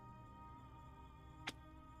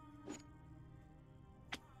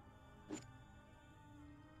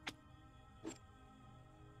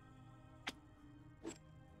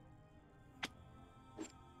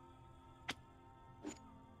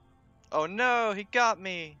 Oh no, he got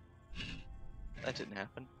me! That didn't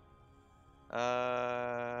happen. I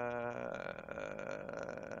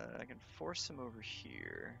can force him over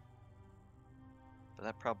here. But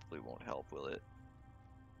that probably won't help, will it?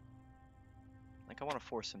 Like, I want to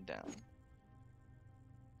force him down.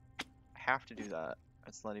 I have to do that.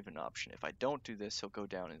 That's not even an option. If I don't do this, he'll go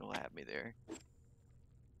down and he'll have me there.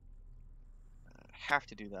 I have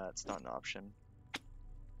to do that. It's not an option.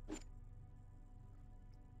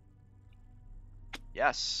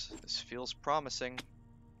 Yes, this feels promising.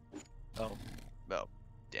 Oh,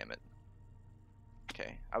 damn it.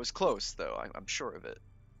 Okay, I was close though, I'm sure of it.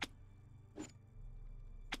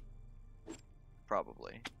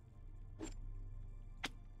 Probably.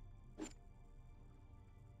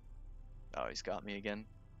 Oh, he's got me again.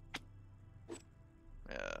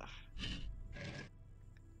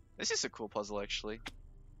 This is a cool puzzle actually.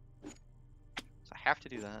 So I have to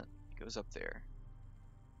do that. It goes up there.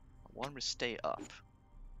 I want him to stay up.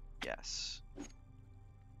 Yes.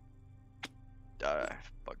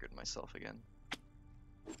 I've buggered myself again.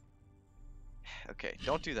 Okay,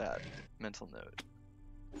 don't do that. Mental note.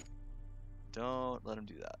 Don't let him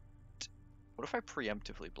do that. What if I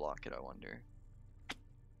preemptively block it, I wonder?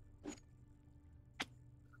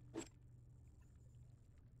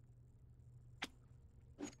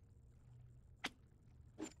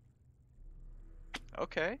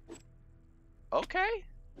 Okay. Okay.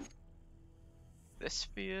 This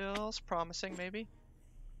feels promising, maybe?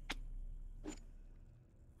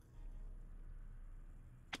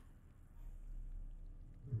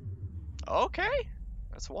 Okay.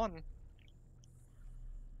 That's one.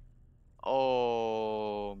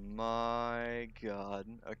 Oh my god.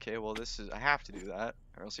 Okay, well this is... I have to do that,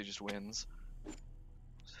 or else he just wins.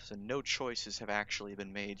 So no choices have actually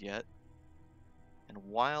been made yet. And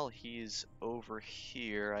while he's over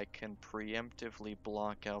here, I can preemptively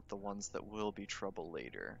block out the ones that will be trouble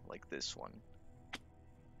later, like this one.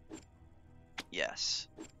 Yes.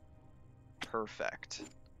 Perfect.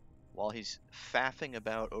 While he's faffing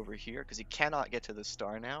about over here, because he cannot get to the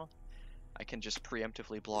star now, I can just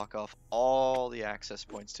preemptively block off all the access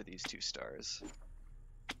points to these 2 stars.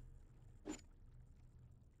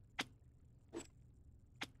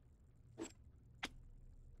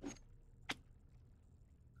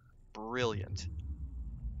 Brilliant.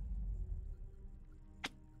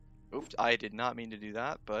 Oops, I did not mean to do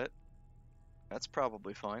that, but that's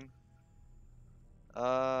probably fine.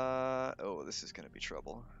 Oh, this is gonna be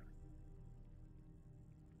trouble.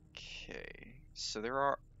 Okay, so there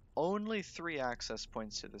are only 3 access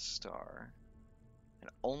points to the star, and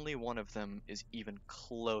only one of them is even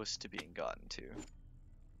close to being gotten to.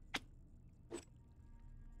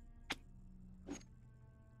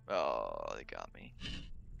 Oh, they got me.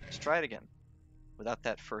 Let's try it again, without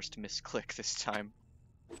that first misclick this time.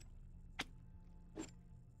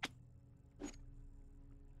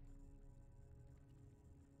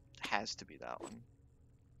 Has to be that one.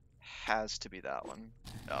 Has to be that one.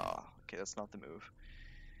 Oh, okay, that's not the move.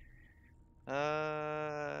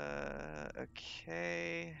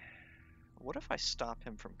 Okay. What if I stop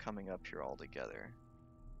him from coming up here altogether?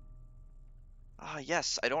 Ah,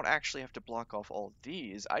 yes, I don't actually have to block off all of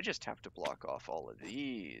these. I just have to block off all of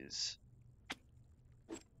these.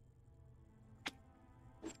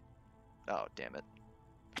 Oh, damn it.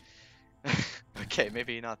 Okay,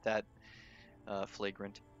 maybe not that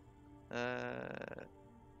flagrant. I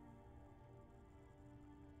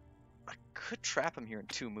could trap him here in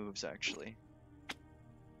 2 moves, actually.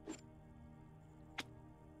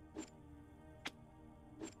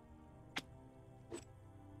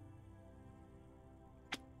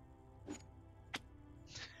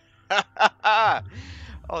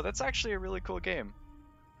 Oh, that's actually a really cool game.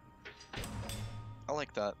 I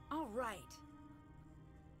like that. All right.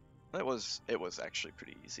 It was actually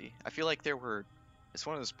pretty easy. I feel like it's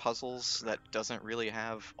one of those puzzles that doesn't really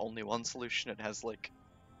have only one solution. It has like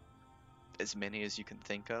as many as you can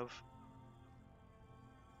think of.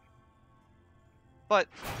 But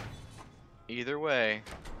either way,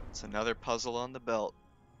 it's another puzzle on the belt.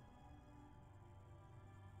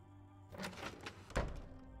 Oh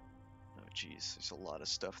geez, there's a lot of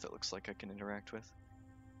stuff that looks like I can interact with.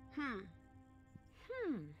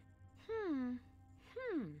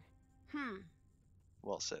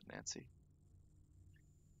 Well said, Nancy.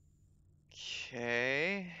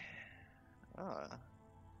 Okay. I'll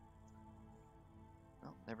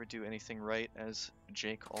never do anything right, as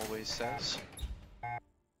Jake always says.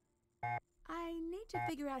 I need to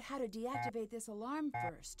figure out how to deactivate this alarm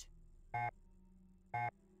first.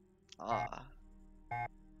 Ah.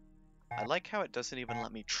 I like how it doesn't even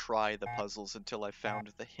let me try the puzzles until I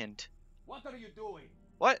found the hint. What are you doing?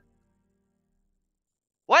 What?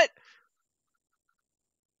 What?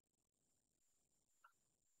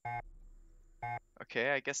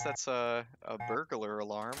 Okay, I guess that's a burglar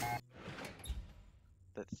alarm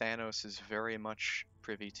that Thanos is very much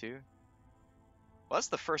privy to. Well, that's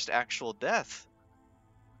the first actual death.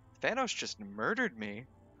 Thanos just murdered me.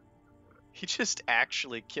 He just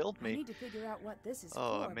actually killed me. I need to figure out what this is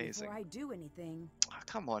Oh, for amazing. before I do anything. Oh,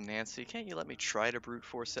 come on, Nancy. Can't you let me try to brute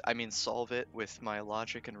force it? I mean, solve it with my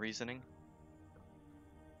logic and reasoning?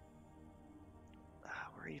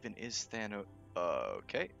 Where even is Thanos?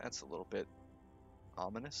 Okay, that's a little bit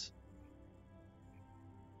ominous.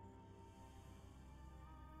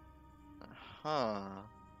 Huh.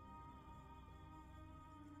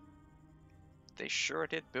 They sure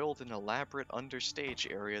did build an elaborate understage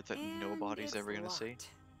area that And nobody's it's ever gonna see. locked.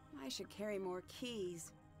 I should carry more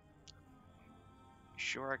keys.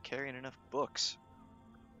 Sure are carrying enough books.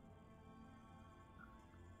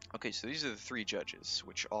 Okay, so these are the 3 judges,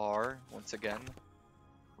 which are, once again,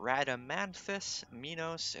 Rhadamanthus,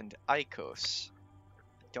 Minos, and Icos.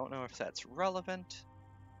 I don't know if that's relevant.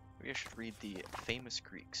 Maybe I should read the famous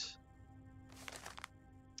Greeks.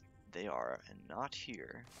 They are not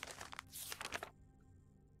here.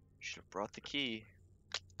 Should have brought the key.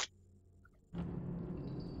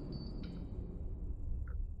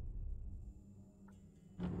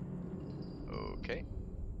 Okay.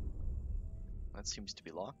 That seems to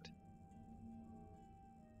be locked.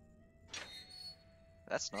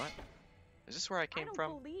 That's not. Is this where I came from? I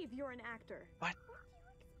don't believe you're an actor. What?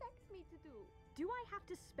 What do you expect me to do? Do I have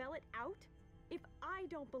to spell it out? If I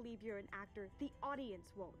don't believe you're an actor, the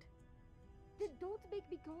audience won't. Then don't make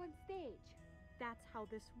me go on stage. That's how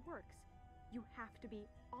this works. You have to be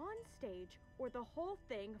on stage or the whole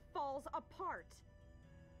thing falls apart.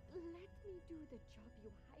 Let me do the job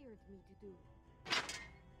you hired me to do.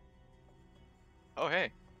 Oh,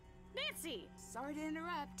 hey. Nancy! Sorry to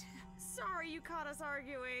interrupt. Sorry you caught us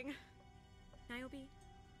arguing. Niobe,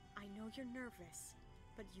 I know you're nervous,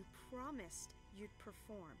 but you promised you'd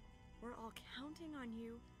perform. We're all counting on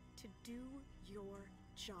you to do your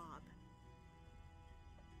job.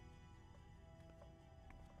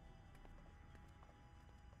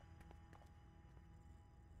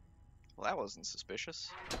 Well, that wasn't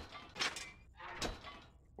suspicious.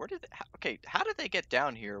 Where did okay, how did they get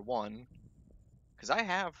down here? One, because I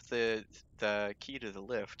have the key to the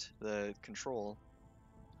lift, the control.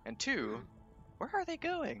 And two, where are they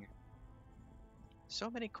going?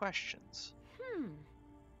 So many questions.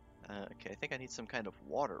 Okay, I think I need some kind of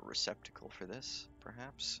water receptacle for this,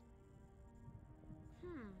 perhaps.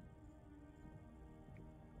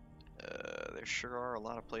 There sure are a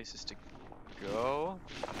lot of places to go.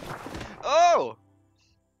 Oh!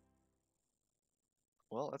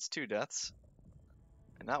 Well, that's 2 deaths.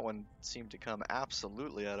 And that one seemed to come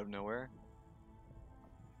absolutely out of nowhere.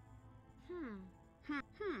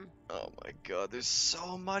 Oh my god, there's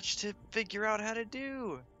so much to figure out how to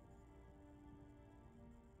do!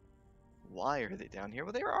 Why are they down here?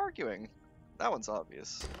 Well, they were arguing. That one's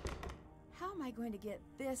obvious. How am I going to get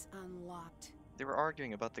this unlocked? They were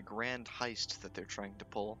arguing about the grand heist that they're trying to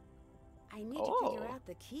pull. I need to figure out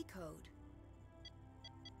the key code.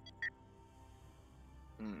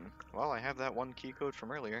 Well, I have that one key code from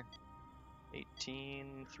earlier.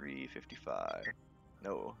 18355.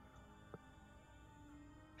 No.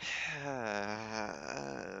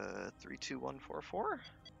 32144?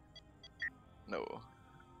 No.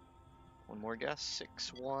 One more guess.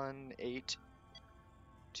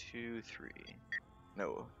 61823.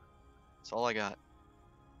 No. That's all I got.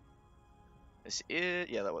 This is,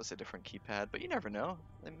 yeah, that was a different keypad, but you never know.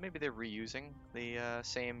 Maybe they're reusing the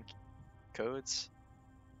same codes.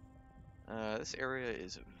 This area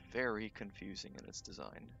is very confusing in its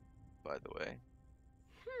design, by the way.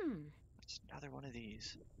 It's another one of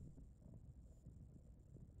these.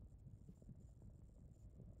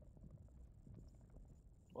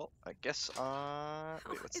 Well, I guess,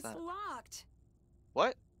 wait, what's that? It's locked.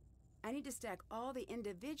 What? I need to stack all the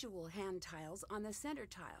individual hand tiles on the center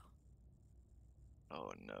tile.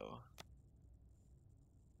 Oh no.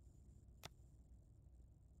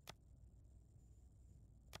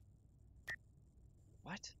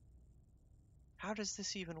 What? How does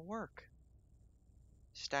this even work?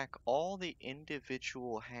 Stack all the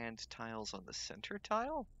individual hand tiles on the center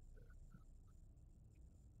tile?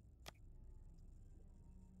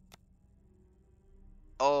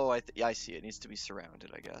 Oh, yeah, I see. It needs to be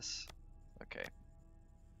surrounded, I guess. Okay.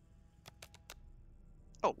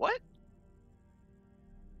 Oh, what?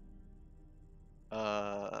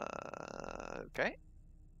 Okay.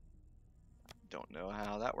 Don't know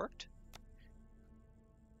how that worked.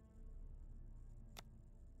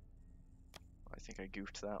 I think I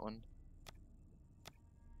goofed that one.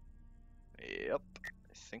 Yep,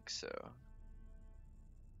 I think so.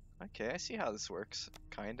 Okay, I see how this works.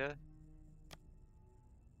 Kinda.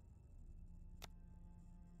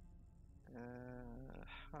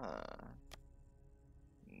 Huh.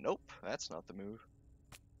 Nope, that's not the move.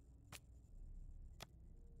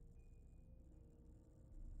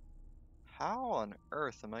 How on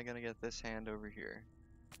earth am I gonna get this hand over here?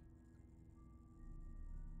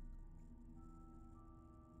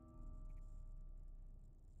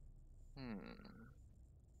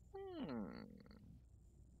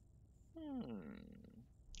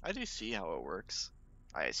 I do see how it works,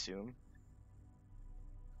 I assume.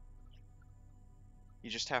 You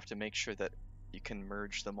just have to make sure that you can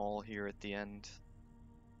merge them all here at the end.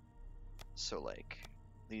 So, like,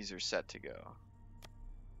 these are set to go.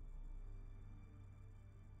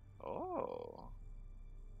 Oh.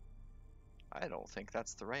 I don't think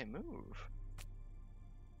that's the right move.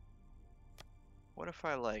 What if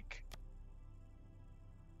I, like...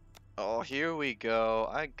 Oh, here we go.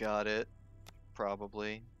 I got it.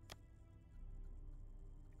 Probably.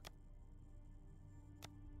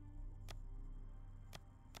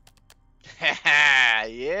 Haha,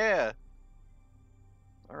 yeah!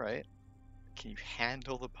 Alright. Can you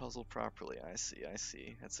handle the puzzle properly? I see, I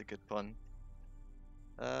see. That's a good pun.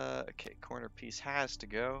 Okay, corner piece has to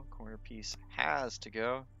go. Corner piece has to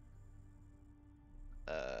go.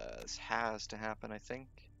 This has to happen, I think.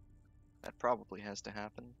 That probably has to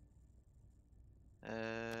happen.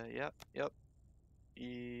 Yep. Yep.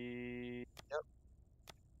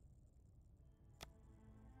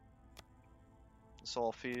 This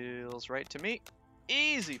all feels right to me.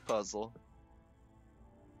 Easy puzzle.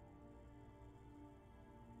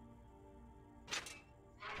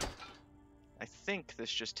 I think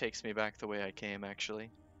this just takes me back the way I came,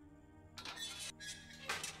 actually.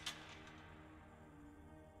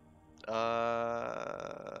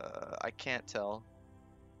 I can't tell.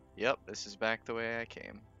 Yep, this is back the way I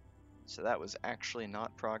came. So that was actually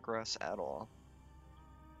not progress at all.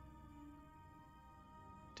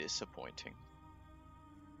 disappointing.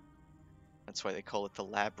 That's why they call it the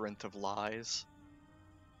Labyrinth of Lies.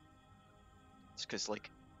 It's because, like,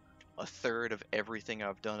 a third of everything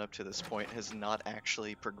I've done up to this point has not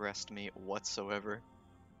actually progressed me whatsoever.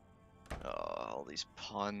 Oh, all these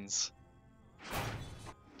puns.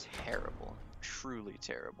 Terrible. Truly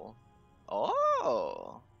terrible.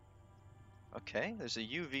 Oh! Okay, there's a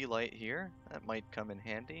UV light here. That might come in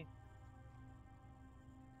handy.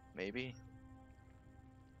 Maybe.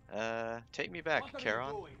 Take me back,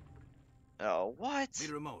 Charon. Oh, what?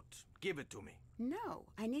 The remote. Give it to me. No,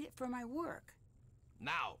 I need it for my work.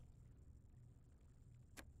 Now.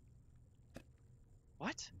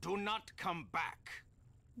 What? Do not come back.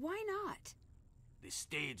 Why not? The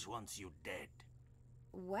stage wants you dead.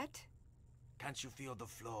 What? Can't you feel the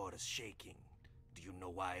floor is shaking? Do you know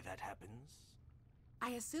why that happens? I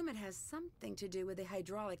assume it has something to do with the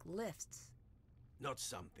hydraulic lifts. Not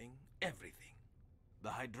something, everything. The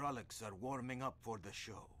hydraulics are warming up for the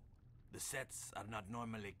show. The sets are not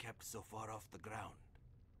normally kept so far off the ground.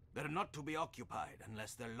 They're not to be occupied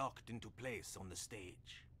unless they're locked into place on the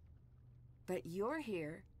stage. But you're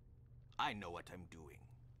here. I know what I'm doing,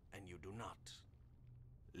 and you do not.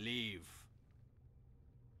 Leave.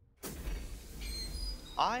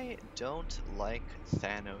 I don't like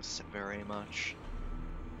Thanos very much.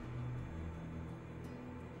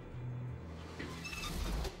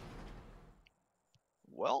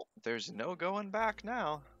 Well, there's no going back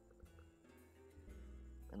now.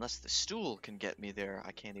 Unless the stool can get me there.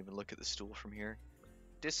 I can't even look at the stool from here.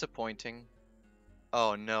 Disappointing.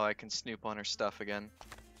 Oh no, I can snoop on her stuff again.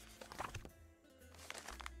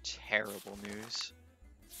 Terrible news.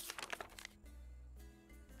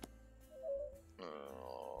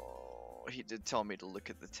 Oh, he did tell me to look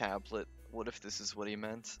at the tablet. What if this is what he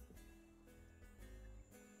meant?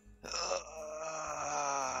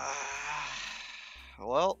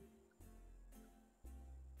 Well,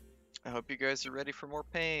 I hope you guys are ready for more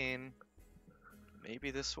pain. Maybe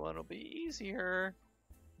this one will be easier.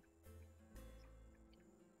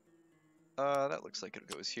 That looks like it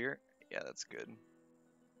goes here. Yeah, that's good.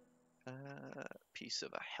 Piece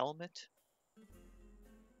of a helmet.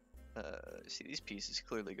 See, these pieces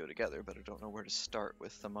clearly go together, but I don't know where to start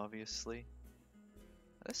with them, obviously.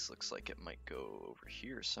 This looks like it might go over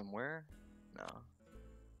here somewhere. No.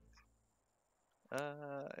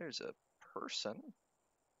 There's a person.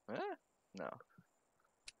 No.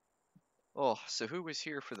 Oh, so who was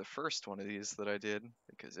here for the first one of these that I did?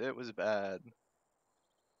 Because it was bad.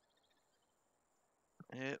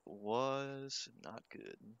 It was not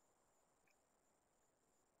good.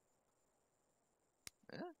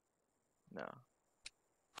 No.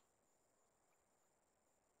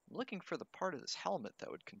 I'm looking for the part of this helmet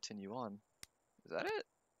that would continue on. Is that it?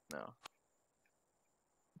 No.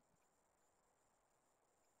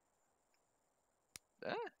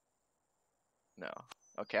 No.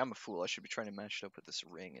 Okay, I'm a fool. I should be trying to match it up with this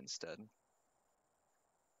ring instead.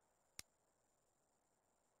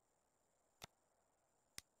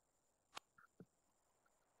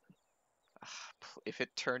 If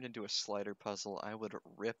it turned into a slider puzzle, I would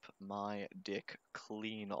rip my dick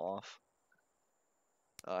clean off.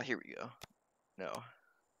 Here we go. No.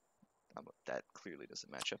 That clearly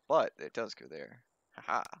doesn't match up, but it does go there.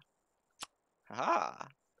 Haha. Haha.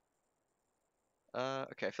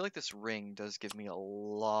 Okay, I feel like this ring does give me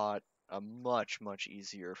a much, much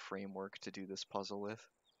easier framework to do this puzzle with.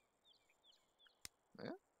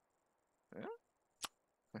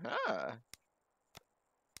 Aha.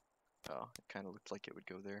 Oh, it kind of looked like it would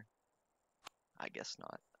go there. I guess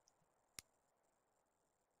not.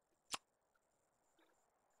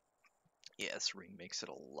 Yeah, this ring makes it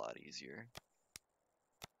a lot easier.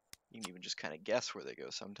 You can even just kind of guess where they go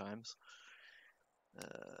sometimes.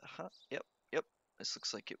 Yep. This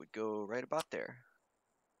looks like it would go right about there.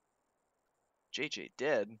 JJ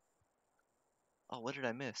dead? Oh, what did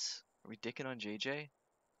I miss? Are we dicking on JJ?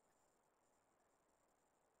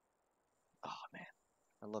 Oh, man.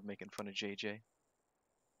 I love making fun of JJ.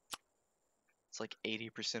 It's like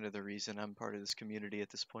 80% of the reason I'm part of this community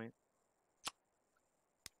at this point.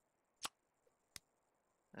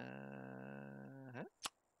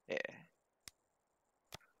 Yeah.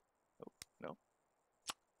 Oh, no.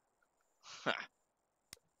 Ha.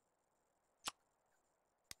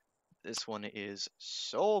 This one is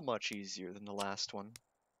so much easier than the last one.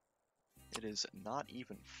 It is not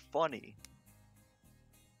even funny.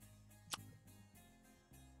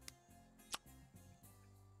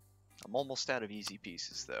 I'm almost out of easy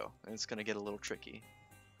pieces though, and it's gonna get a little tricky.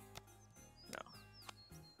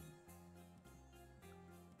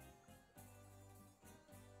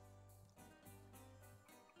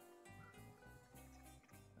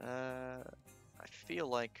 No. feel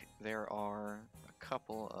like there are a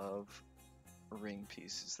couple of ring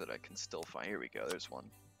pieces that I can still find. Here we go, there's one.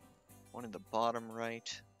 One in the bottom right.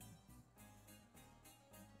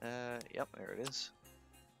 Yep, there it is.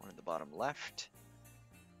 One in the bottom left.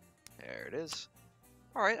 There it is.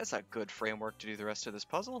 Alright, that's a good framework to do the rest of this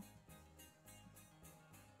puzzle.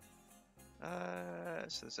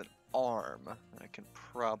 So there's an arm that I can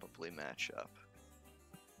probably match up.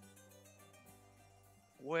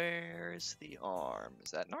 Where's the arm?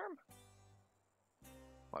 Is that an arm?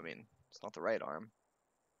 Well, I mean, it's not the right arm.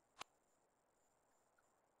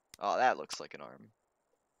 Oh, that looks like an arm.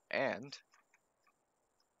 And...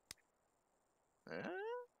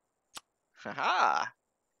 haha!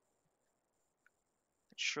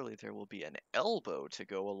 Surely there will be an elbow to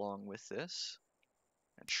go along with this.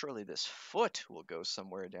 And surely this foot will go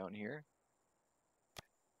somewhere down here.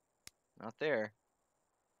 Not there.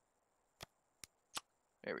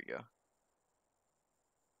 There we go.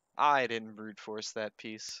 I didn't brute force that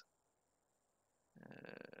piece.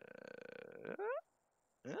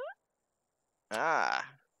 Ah!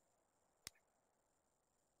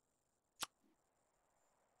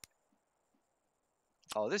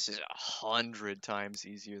 Oh, this is 100 times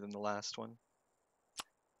easier than the last one.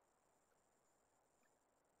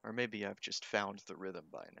 Or maybe I've just found the rhythm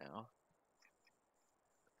by now.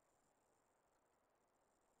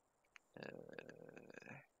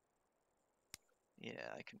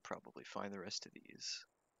 Yeah, I can probably find the rest of these.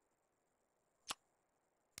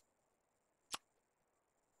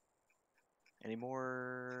 Any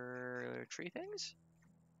more tree things?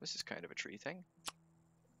 This is kind of a tree thing.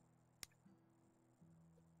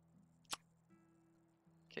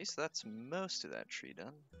 Okay, so that's most of that tree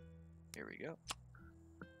done. Here we go.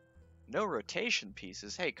 No rotation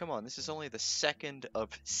pieces. Hey, come on, this is only the second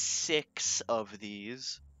of 6 of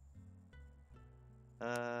these.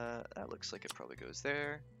 That looks like it probably goes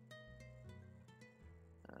there.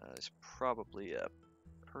 There's probably a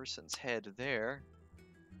person's head there.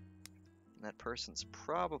 And that person's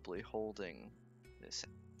probably holding this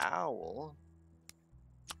owl.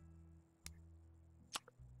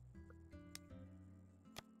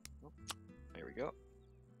 Oh, there we go.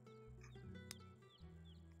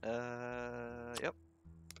 Yep.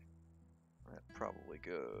 That probably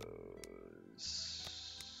goes...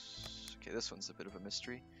 Okay, this one's a bit of a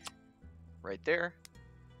mystery. Right there.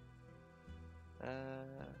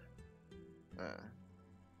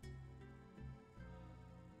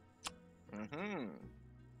 Mm-hmm.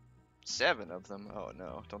 7 of them. Oh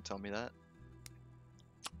no, don't tell me that.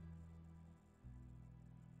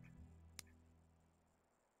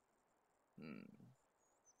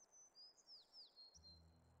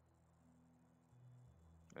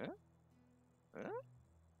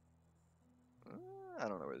 I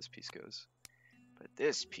don't know where this piece goes. But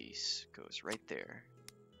this piece goes right there.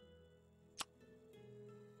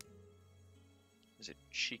 There's a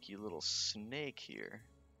cheeky little snake here.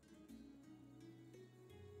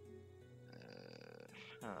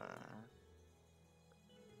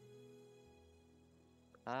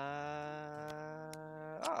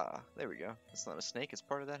 There we go. It's not a snake, it's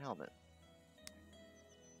part of that helmet.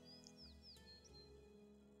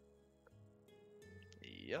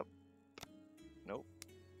 Yep. Nope.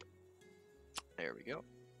 There we go.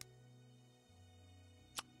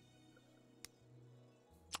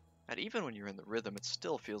 And even when you're in the rhythm, it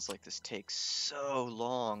still feels like this takes so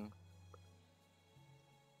long.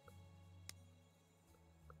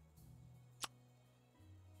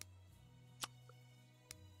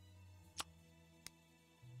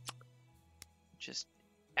 Just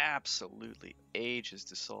absolutely ages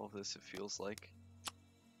to solve this, it feels like.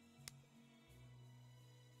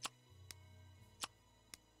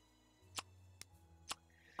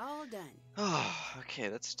 All done. Oh, okay,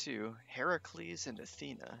 that's 2. Heracles and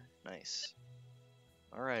Athena. Nice.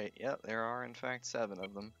 Alright, yep, there are in fact 7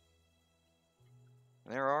 of them.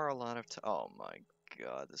 There are a lot of oh my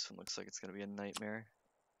god, this one looks like it's gonna be a nightmare.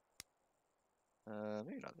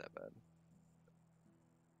 Maybe not that bad.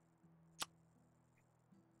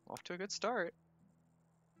 Off to a good start.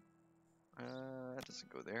 That doesn't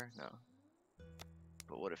go there, no.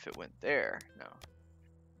 But what if it went there? No.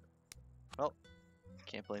 Well,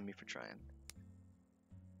 can't blame me for trying.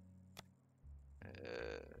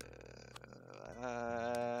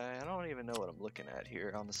 I don't even know what I'm looking at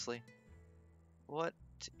here, honestly. What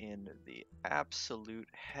in the absolute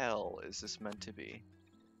hell is this meant to be?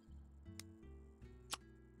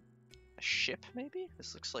 A ship, maybe?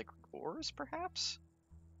 This looks like oars, perhaps?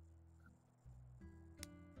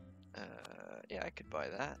 Yeah, I could buy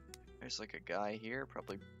that. There's like a guy here,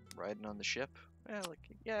 probably riding on the ship. Yeah, like,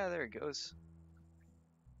 yeah, there he goes.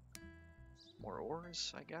 More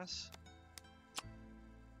oars, I guess.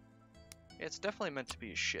 Yeah, it's definitely meant to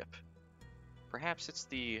be a ship. Perhaps it's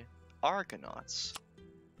the Argonauts.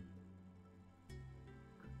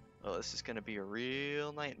 Oh, this is gonna be a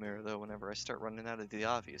real nightmare, though, whenever I start running out of the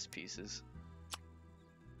obvious pieces.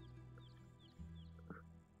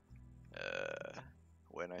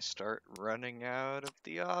 When I start running out of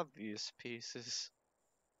the obvious pieces.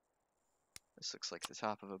 This looks like the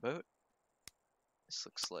top of a boat. This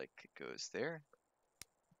looks like it goes there.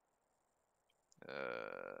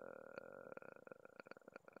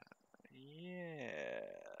 Yeah.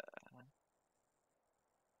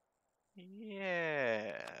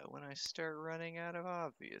 Yeah, when I start running out of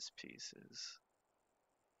obvious pieces.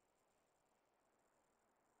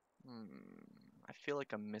 I feel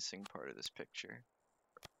like I'm missing part of this picture.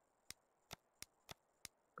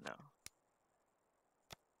 No.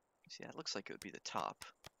 See, that looks like it would be the top.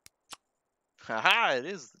 Haha, it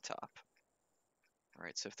is the top.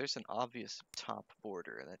 Alright, so if there's an obvious top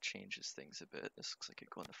border, that changes things a bit. This looks like it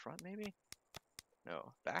go in the front, maybe?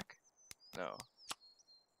 No. Back? No.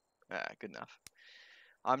 Ah, good enough.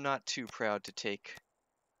 I'm not too proud to take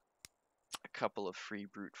a couple of free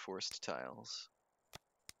brute forced tiles.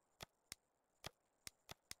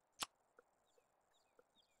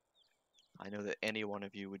 I know that any one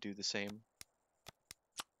of you would do the same.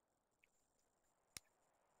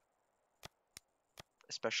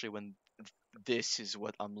 Especially when this is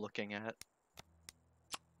what I'm looking at.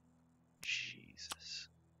 Jesus.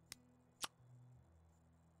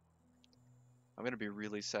 I'm gonna be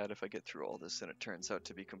really sad if I get through all this and it turns out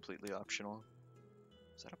to be completely optional.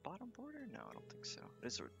 Is that a bottom border? No, I don't think so. It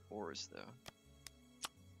is oars, though.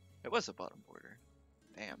 It was a bottom border.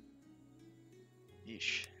 Damn.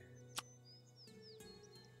 Yeesh.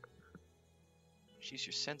 Use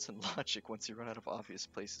your sense and logic once you run out of obvious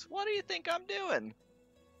places. What do you think I'm doing?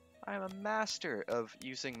 I'm a master of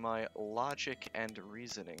using my logic and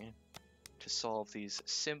reasoning to solve these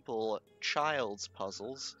simple child's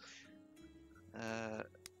puzzles,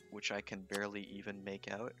 which I can barely even make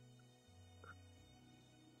out.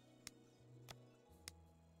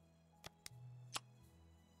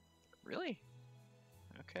 Really?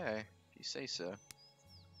 Okay, if you say so.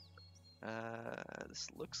 This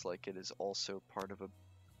looks like it is also part of a...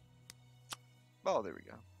 Oh, there we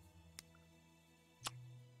go.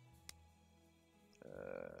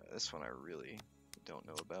 This one I really don't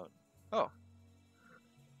know about. Oh.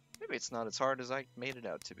 Maybe it's not as hard as I made it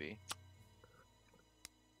out to be.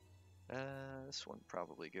 This one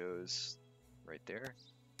probably goes right there.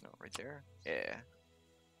 No, right there? Yeah.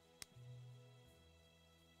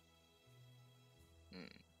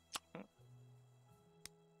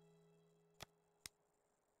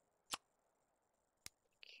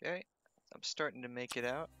 Okay, I'm starting to make it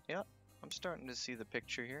out. Yep, I'm starting to see the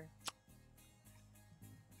picture here.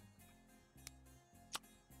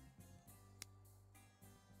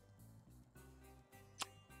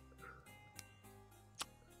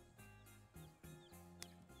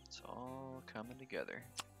 It's all coming together.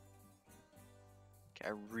 Okay,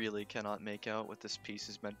 I really cannot make out what this piece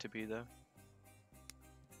is meant to be, though.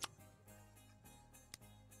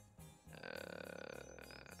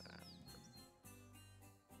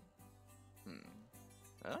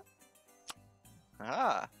 Huh?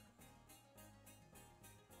 Ah!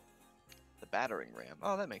 The battering ram.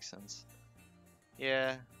 Oh, that makes sense.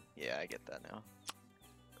 Yeah, I get that now.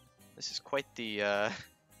 This is quite the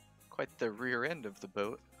rear end of the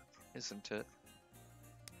boat, isn't it?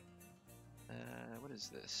 What is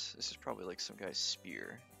this? This is probably like some guy's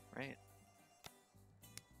spear, right?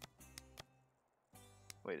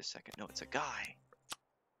 Wait a second. No, it's a guy.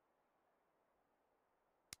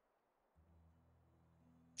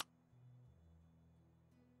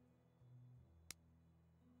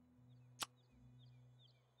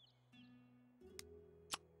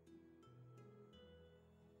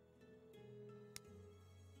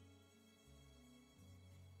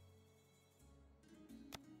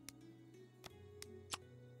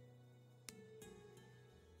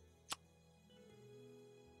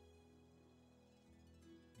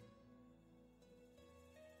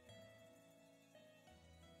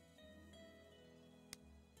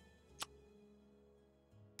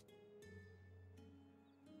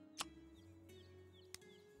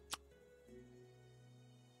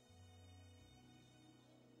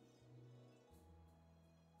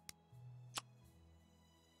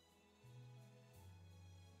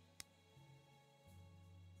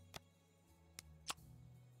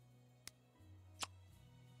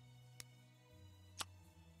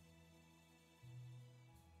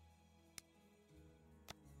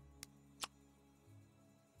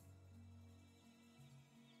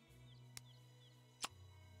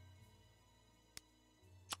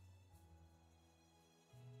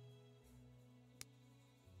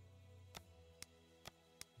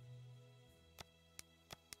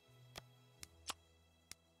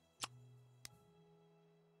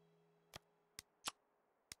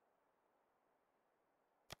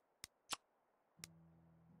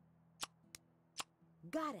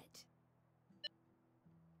 Got it.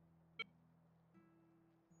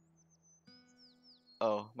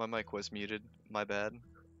 Oh, my mic was muted. My bad.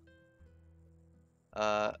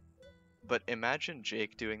 But imagine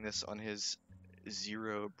Jake doing this on his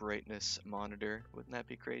 0 brightness monitor. Wouldn't that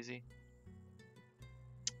be crazy?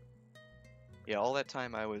 Yeah, all that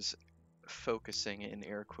time I was focusing, in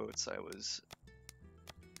air quotes, I was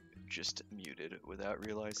just muted without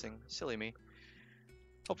realizing. Silly me.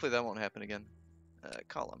 Hopefully that won't happen again.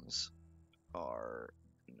 Columns are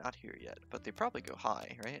not here yet, but they probably go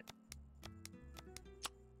high, right?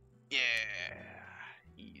 Yeah,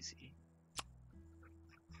 easy.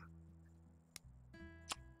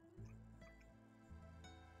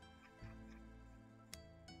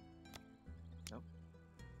 Nope.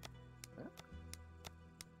 Huh?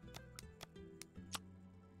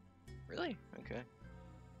 Really? Okay.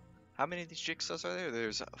 How many of these jigsaws are there?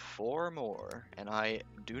 There's 4 more, and I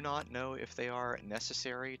do not know if they are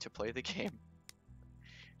necessary to play the game.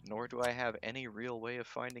 Nor do I have any real way of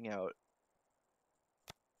finding out.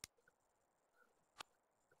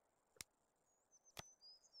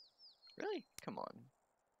 Really? Come on.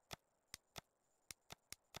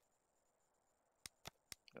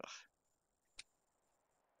 Ugh.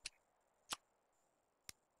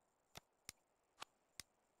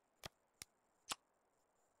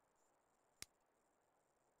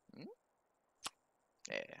 Hmm?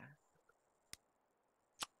 Yeah.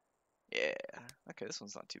 Yeah. Okay, this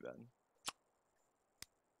one's not too bad.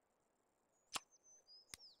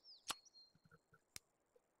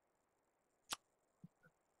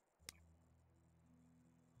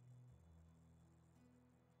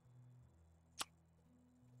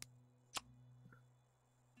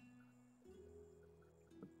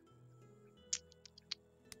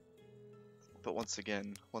 But once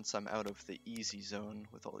again, once I'm out of the easy zone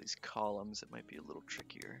with all these columns, it might be a little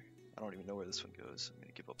trickier. I don't even know where this one goes. I'm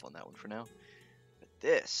gonna give up on that one for now. But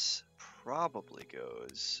this probably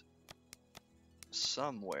goes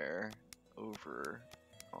somewhere over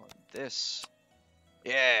on this.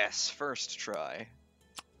 Yes, first try.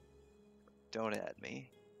 Don't add me.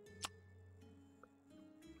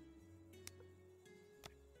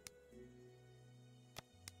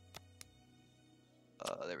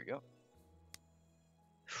 There we go.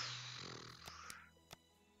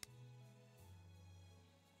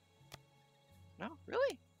 No,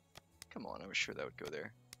 really? Come on, I was sure that would go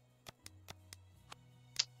there.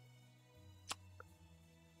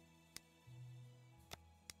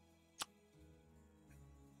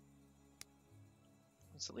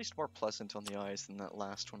 It's at least more pleasant on the eyes than that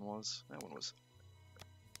last one was. That one was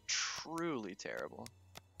truly terrible.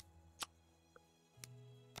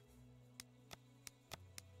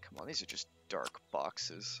 Come on, these are just dark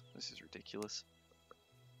boxes. This is ridiculous.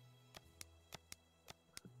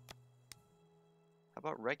 How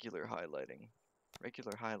about regular highlighting?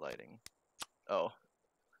 Regular highlighting. Oh.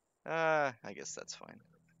 I guess that's fine.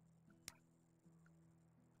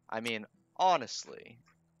 I mean, honestly,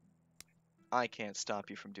 I can't stop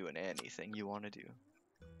you from doing anything you want to do.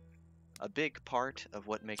 A big part of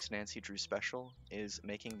what makes Nancy Drew special is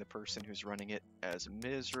making the person who's running it as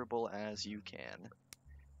miserable as you can.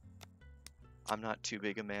 I'm not too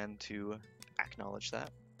big a man to acknowledge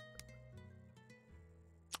that.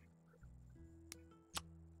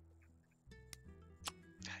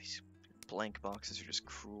 These blank boxes are just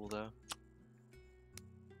cruel, though.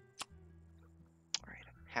 Alright,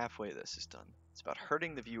 halfway this is done. It's about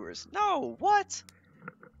hurting the viewers. No, what?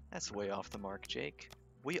 That's way off the mark, Jake.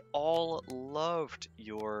 We all loved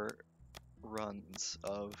your runs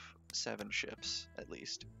of 7 ships, at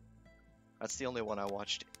least. That's the only one I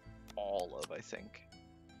watched all of, I think.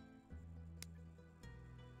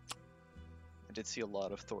 I did see a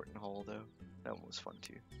lot of Thornton Hall, though. That one was fun,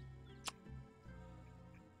 too.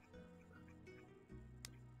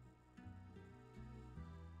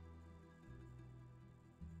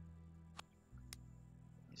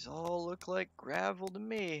 These all look like gravel to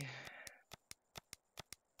me.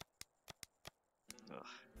 Ugh.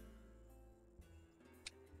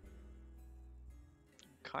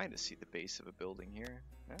 Kind of see the base of a building here.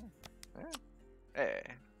 Hey.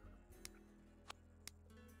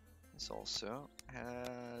 This also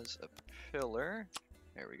has a pillar.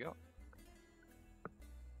 There we go.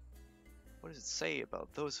 What does it say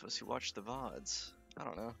about those of us who watch the VODs? I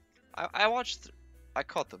don't know. I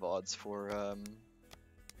caught the VODs for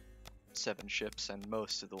 7 ships and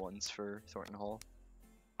most of the ones for Thornton Hall.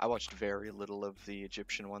 I watched very little of the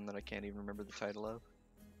Egyptian one that I can't even remember the title of.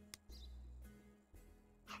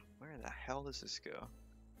 Where the hell does this go?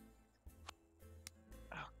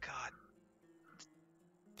 Oh god.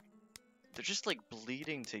 They're just like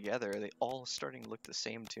bleeding together. They all starting to look the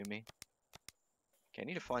same to me. Okay, I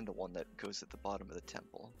need to find the one that goes at the bottom of the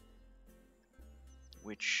temple.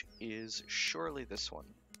 Which is surely this one.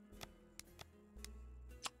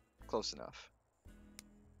 Close enough.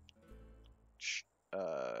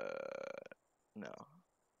 No.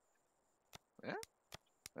 Eh?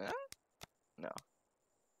 Eh? No.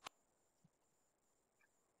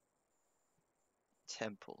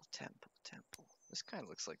 Temple, temple, temple. This kind of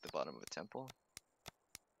looks like the bottom of a temple.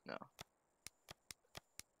 No.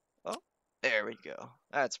 Oh, there we go.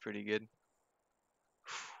 That's pretty good.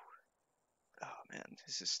 Oh man,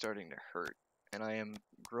 this is starting to hurt. And I am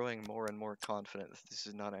growing more and more confident that this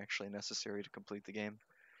is not actually necessary to complete the game.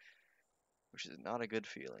 Which is not a good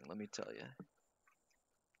feeling, let me tell you.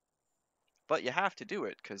 But you have to do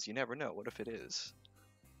it, because you never know. What if it is?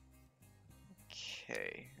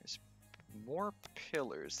 Okay, there's more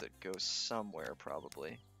pillars that go somewhere,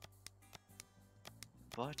 probably.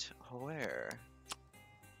 But where?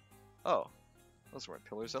 Oh, those weren't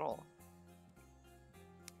pillars at all.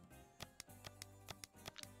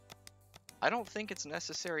 I don't think it's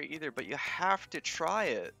necessary either, but you have to try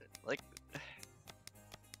it. Like,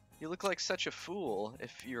 you look like such a fool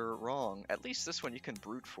if you're wrong. At least this one you can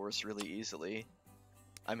brute force really easily.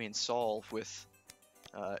 I mean, solve with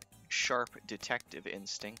sharp detective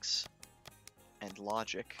instincts and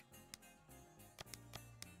logic.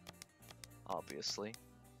 Obviously.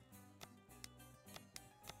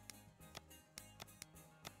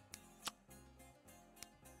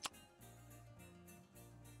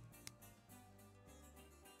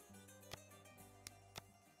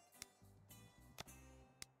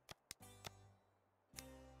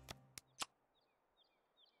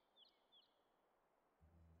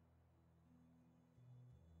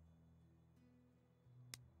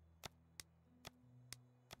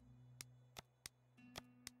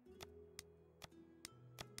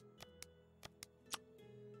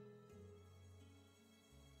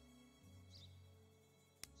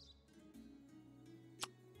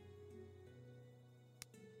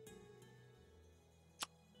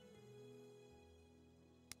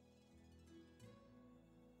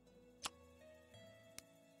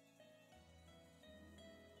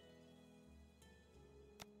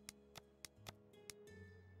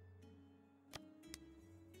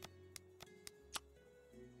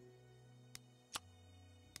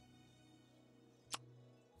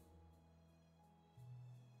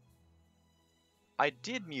 I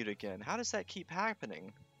did mute again. How does that keep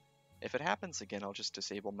happening? If it happens again, I'll just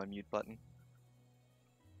disable my mute button.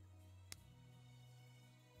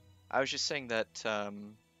 I was just saying that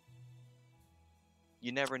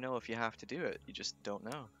you never know if you have to do it. You just don't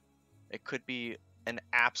know. It could be an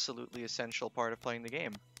absolutely essential part of playing the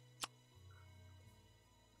game.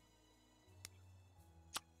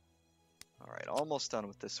 Alright, almost done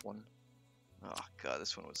with this one. Oh god,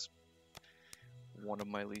 this one was one of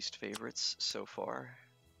my least favorites so far.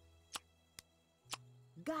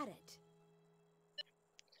 Got it.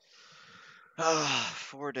 Ah,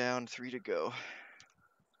 4 down, 3 to go.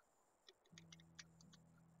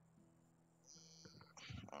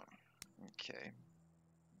 Okay.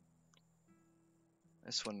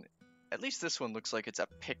 This one, at least this one looks like it's a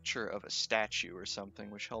picture of a statue or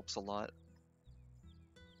something, which helps a lot.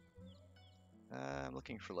 I'm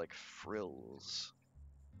looking for like frills.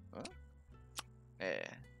 Huh? Eh.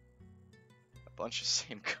 A bunch of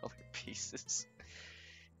same color pieces.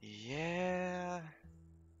 Yeah.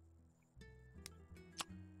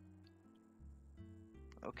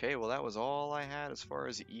 Okay, well that was all I had as far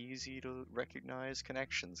as easy to recognize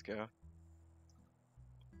connections go.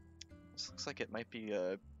 This looks like it might be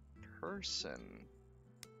a person,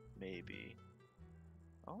 maybe.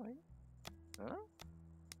 Oh, wait. Huh?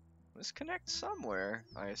 This connects somewhere,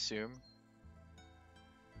 I assume.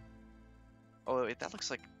 Oh wait, that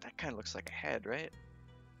kind of looks like a head, right?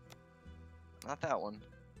 Not that one.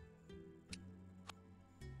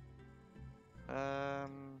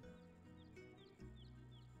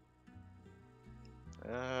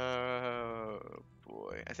 Oh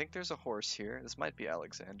boy, I think there's a horse here. This might be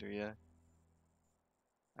Alexandria.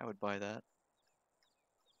 I would buy that.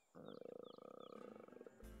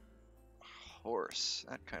 Horse.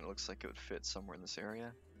 That kind of looks like it would fit somewhere in this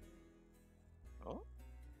area. Oh?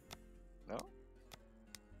 No?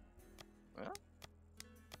 Well?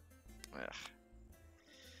 Ugh.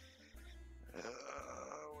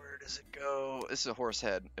 Where does it go? This is a horse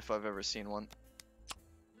head, if I've ever seen one.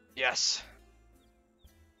 Yes!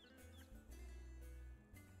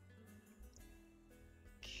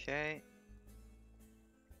 Okay.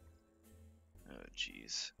 Oh,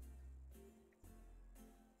 jeez.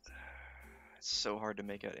 It's so hard to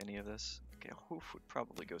make out any of this. Okay, a hoof would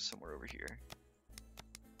probably go somewhere over here.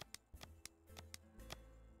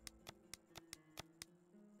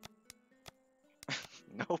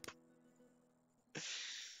 Nope.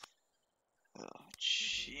 Oh,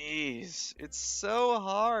 jeez. It's so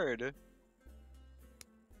hard.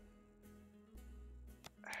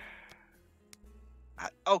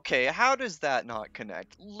 Okay, how does that not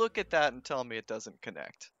connect? Look at that and tell me it doesn't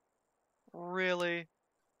connect. Really?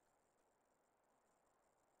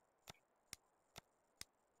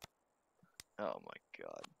 Oh my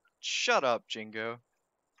god. Shut up, Jingo.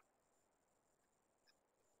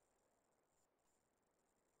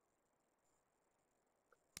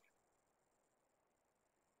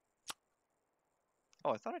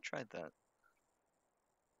 Oh, I thought I tried that.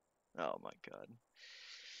 Oh my god.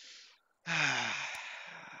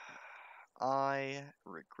 I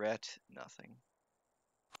regret nothing.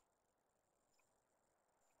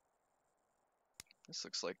 This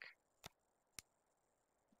looks like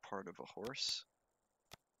part of a horse.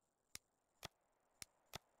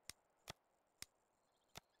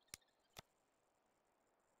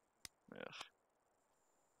 Ugh.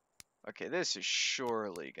 Okay, this is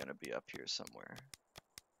surely gonna be up here somewhere.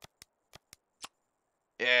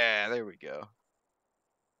 Yeah, there we go.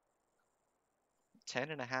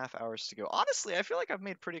 10.5 hours to go. Honestly, I feel like I've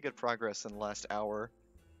made pretty good progress in the last hour.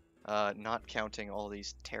 Not counting all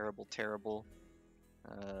these terrible, terrible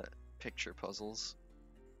picture puzzles.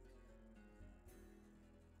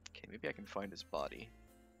 Okay, maybe I can find his body.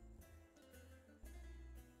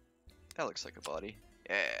 That looks like a body.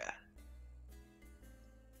 Yeah.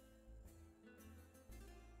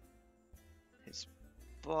 His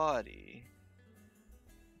body.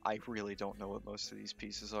 I really don't know what most of these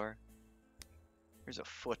pieces are. There's a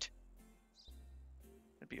foot.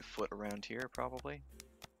 There'd be a foot around here, probably.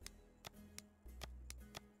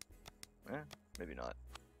 Maybe not.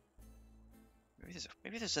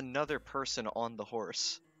 Maybe there's another person on the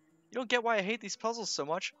horse. You don't get why I hate these puzzles so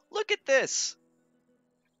much? Look at this!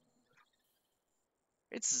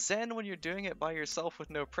 It's zen when you're doing it by yourself with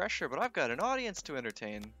no pressure, but I've got an audience to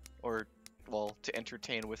entertain. Or, well, to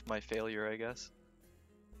entertain with my failure, I guess.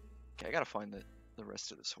 Okay, I gotta find the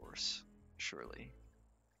rest of this horse, surely.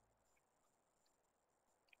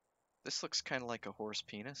 This looks kind of like a horse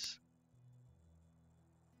penis.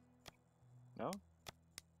 No?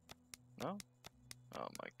 No? Oh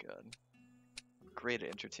my god. Great at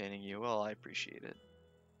entertaining you. Well, I appreciate it.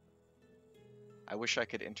 I wish I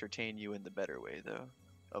could entertain you in the better way, though.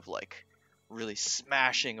 Of, like, really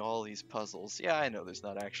smashing all these puzzles. Yeah, I know there's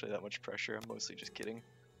not actually that much pressure. I'm mostly just kidding.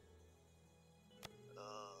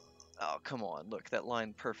 Oh, come on. Look, that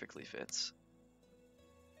line perfectly fits.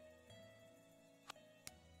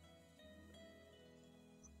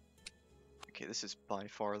 Okay, this is by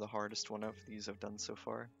far the hardest one of these I've done so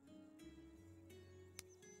far.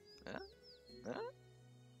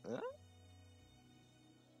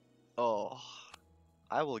 Oh,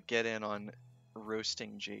 I will get in on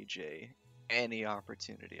roasting JJ any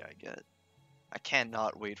opportunity I get. I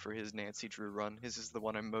cannot wait for his Nancy Drew run. His is the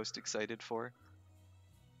one I'm most excited for.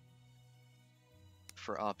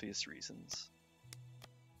 For obvious reasons.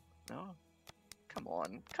 No? Come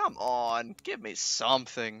on. Come on! Give me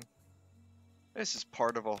something! This is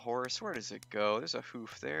part of a horse. Where does it go? There's a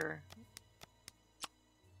hoof there.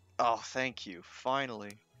 Oh, thank you.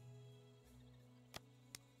 Finally.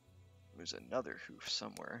 There's another hoof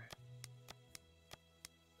somewhere.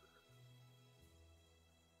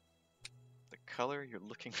 The color you're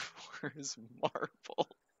looking for is marble.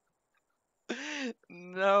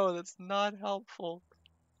 No, that's not helpful.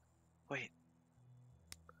 Wait.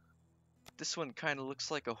 This one kind of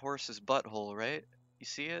looks like a horse's butthole, right? You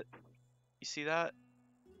see it? You see that?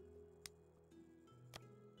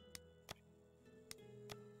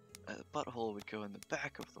 The butthole would go in the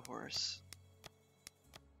back of the horse.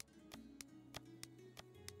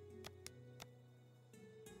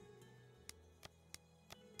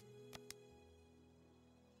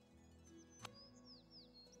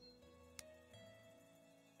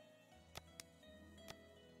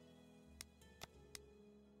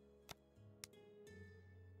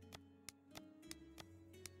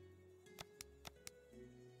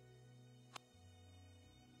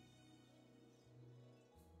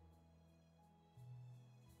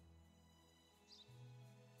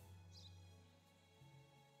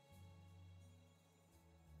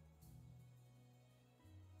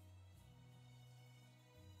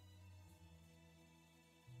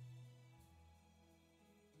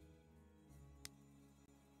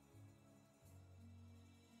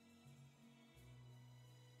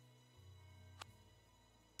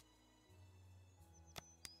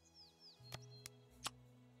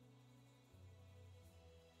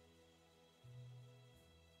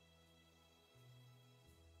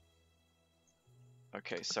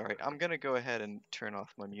 Okay, sorry. I'm gonna go ahead and turn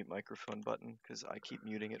off my mute microphone button because I keep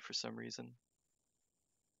muting it for some reason.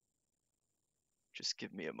 Just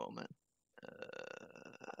give me a moment.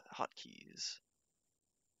 Hotkeys.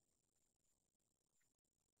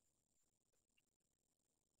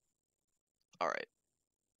 Alright.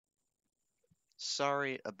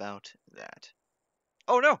 Sorry about that.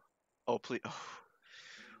 Oh no! Oh, please.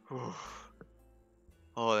 Oh.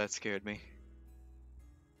 Oh, that scared me.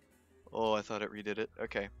 Oh, I thought it redid it.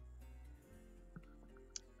 Okay.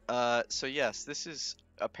 So yes, this is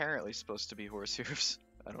apparently supposed to be horse hooves.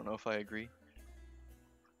 I don't know if I agree.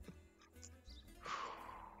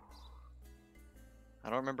 I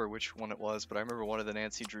don't remember which one it was, but I remember one of the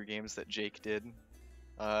Nancy Drew games that Jake did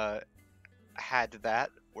had that,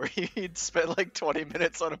 where he'd spent like 20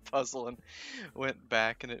 minutes on a puzzle and went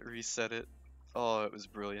back and it reset it. Oh, it was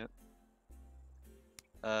brilliant.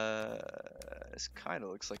 This kind of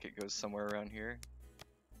looks like it goes somewhere around here.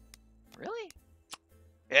 Really?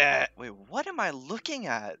 Yeah, wait, what am I looking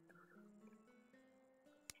at?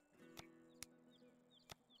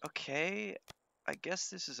 Okay, I guess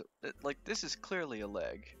this is, like, this is clearly a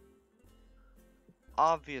leg.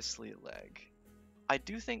 Obviously a leg. I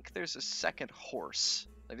do think there's a second horse.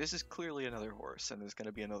 Like, this is clearly another horse, and there's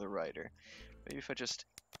gonna be another rider. Maybe if I just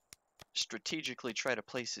strategically try to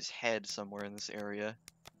place his head somewhere in this area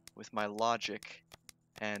with my logic,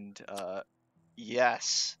 and,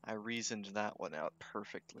 yes, I reasoned that one out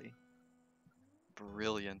perfectly.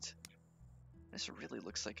 Brilliant. This really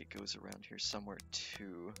looks like it goes around here somewhere,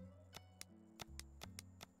 too.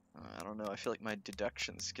 I don't know, I feel like my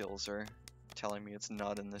deduction skills are telling me it's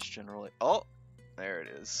not in this general... Oh! There it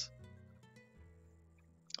is.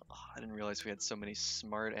 Oh, I didn't realize we had so many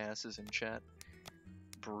smart asses in chat.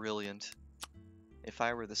 Brilliant. If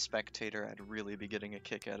I were the spectator, I'd really be getting a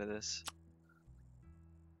kick out of this.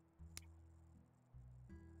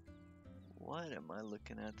 What am I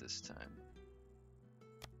looking at this time?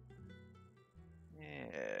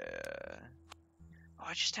 Yeah. Oh,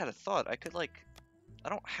 I just had a thought. I could, like... I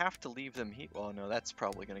don't have to leave them here. Well, no, that's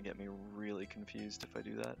probably going to get me really confused if I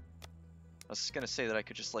do that. I was just going to say that I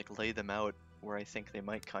could just, like, lay them out where I think they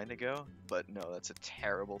might kind of go. But no, that's a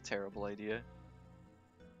terrible, terrible idea.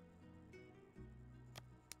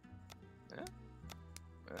 Yeah?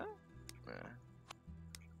 Yeah? Yeah.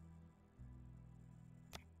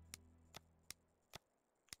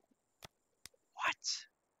 What?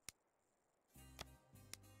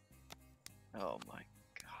 Oh my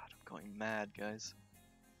god, I'm going mad, guys.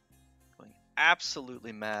 Going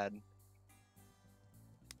absolutely mad.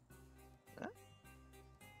 Huh?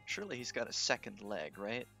 Surely he's got a second leg,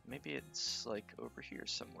 right? Maybe it's like over here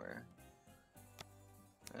somewhere.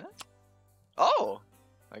 Huh? Oh!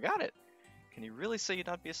 I got it. Can you really say you'd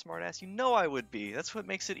not be a smartass? You know I would be. That's what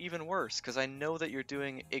makes it even worse, because I know that you're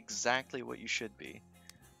doing exactly what you should be.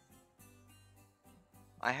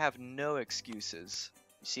 I have no excuses.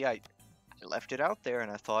 You see, I left it out there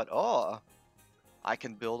and I thought, oh, I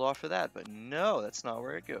can build off of that, but no, that's not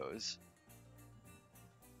where it goes.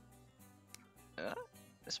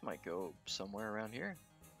 This might go somewhere around here.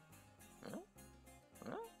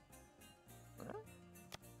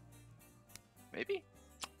 Maybe?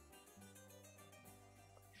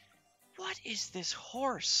 What is this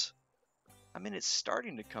horse? I mean, it's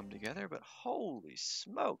starting to come together, but holy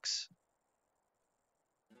smokes.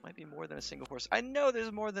 Might be more than a single horse. I know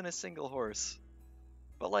there's more than a single horse.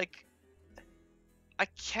 But, like, I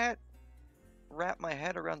can't wrap my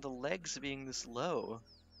head around the legs being this low.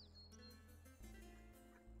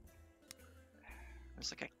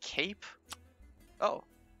 There's like a cape. Oh.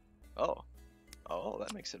 Oh. Oh,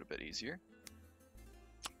 that makes it a bit easier.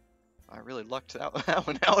 I really lucked that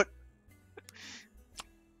one out.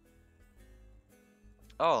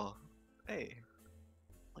 Oh. Hey.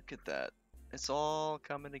 Look at that. It's all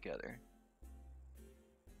coming together.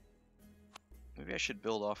 Maybe I should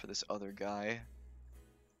build off of this other guy.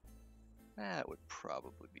 That would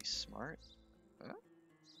probably be smart. Huh?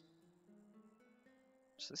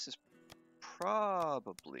 So this is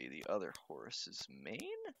probably the other horse's mane?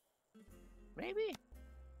 Maybe?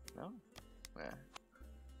 No? Nah.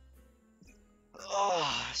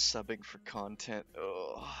 Oh, subbing for content.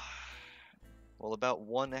 Oh. Well, about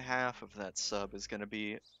 1/2 of that sub is going to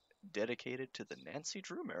be dedicated to the Nancy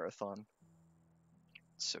Drew Marathon.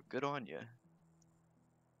 So good on you.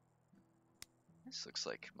 This looks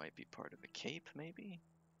like it might be part of a cape, maybe?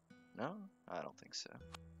 No? I don't think so.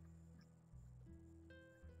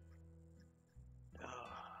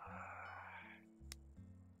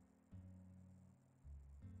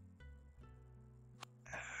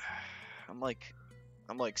 I'm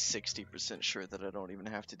like 60% sure that I don't even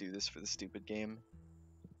have to do this for the stupid game.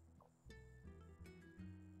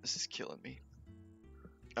 This is killing me.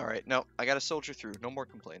 Alright, no, I gotta soldier through. No more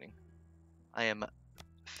complaining. I am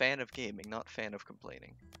fan of gaming, not fan of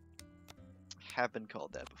complaining. Have been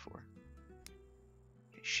called that before.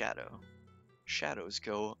 Okay, shadow. Shadows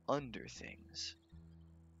go under things.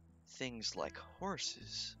 Things like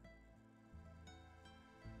horses.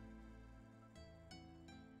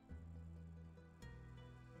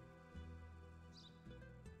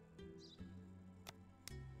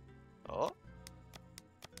 Oh.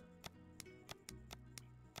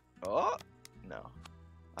 Oh! No.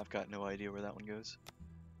 I've got no idea where that one goes.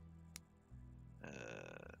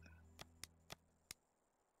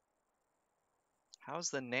 How's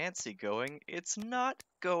the Nancy going? It's not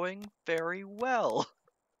going very well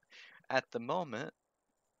at the moment.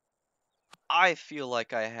 I feel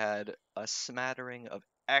like I had a smattering of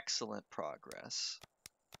excellent progress,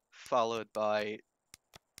 followed by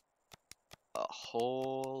a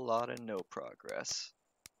whole lot of no progress.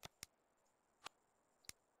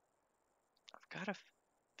 I've got to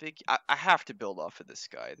figure... I have to build off of this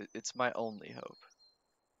guy. It's my only hope.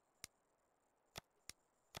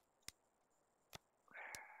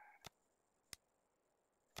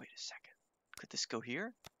 Wait a second. Could this go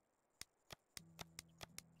here?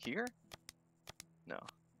 Here? No.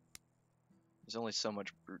 There's only so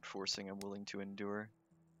much brute forcing I'm willing to endure.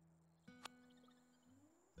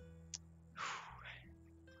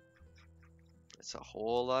 It's a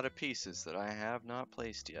whole lot of pieces that I have not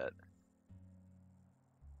placed yet.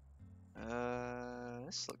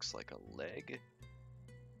 This looks like a leg.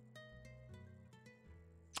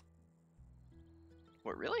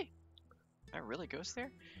 What, really? That really goes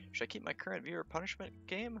there? Should I keep my current viewer punishment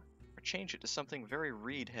game? Or change it to something very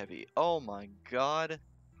read heavy? Oh my god.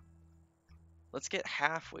 Let's get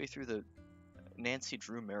halfway through the Nancy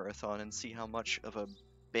Drew marathon and see how much of a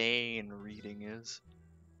bane reading is.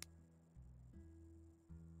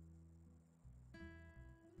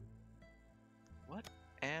 What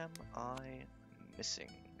am I missing?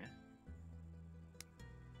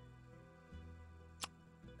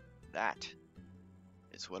 That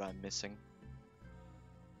is what I'm missing.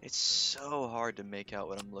 It's so hard to make out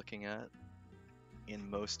what I'm looking at in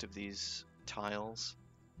most of these tiles.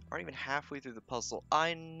 Aren't even halfway through the puzzle.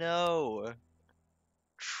 I know!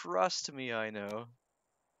 Trust me, I know.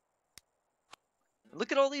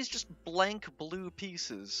 Look at all these just blank blue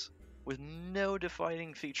pieces with no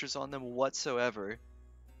defining features on them whatsoever.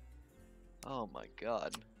 Oh my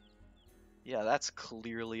god. Yeah, that's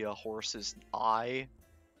clearly a horse's eye.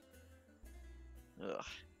 Ugh.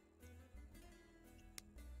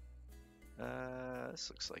 This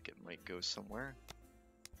looks like it might go somewhere.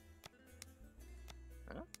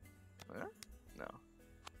 Huh? Huh? No.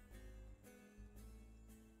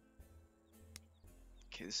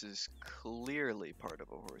 Okay, this is clearly part of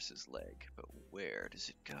a horse's leg, but where does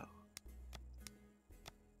it go?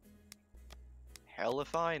 Hell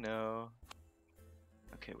if I know.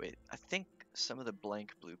 Okay, wait. I think some of the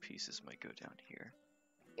blank blue pieces might go down here.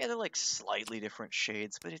 Yeah, they're like slightly different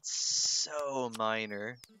shades, but it's so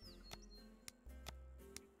minor.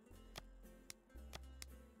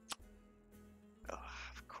 Oh,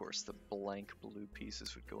 of course the blank blue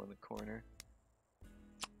pieces would go in the corner.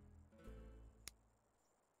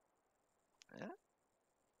 Yeah?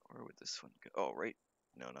 Where would this one go? Oh, right.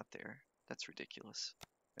 No, not there. That's ridiculous.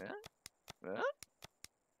 Yeah? Huh?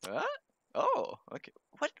 Huh? Oh, okay.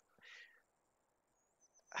 What?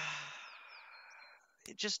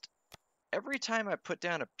 It just... Every time I put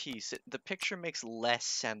down a piece, the picture makes less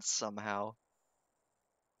sense somehow.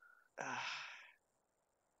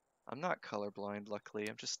 I'm not colorblind, luckily.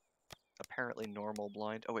 I'm just apparently normal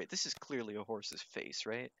blind. Oh wait, this is clearly a horse's face,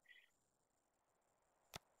 right?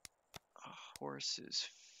 A horse's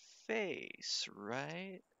face,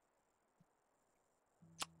 right?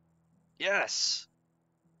 Yes!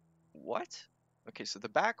 What? Okay, so the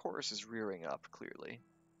back horse is rearing up, clearly.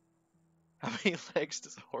 How many legs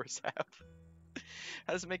does a horse have?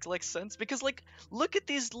 How does it make like sense? Because like, look at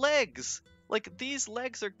these legs! Like, these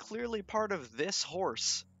legs are clearly part of this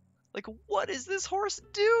horse. Like, what is this horse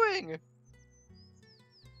doing?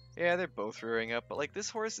 Yeah, they're both rearing up, but like, this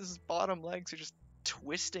horse's bottom legs are just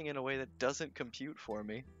twisting in a way that doesn't compute for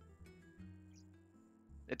me.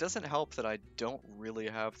 It doesn't help that I don't really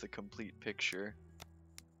have the complete picture.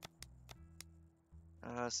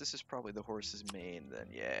 So this is probably the horse's mane then.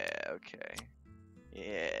 Yeah, okay.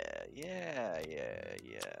 Yeah.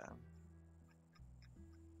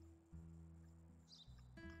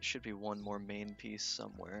 There should be one more main piece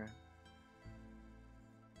somewhere.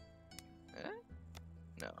 Eh?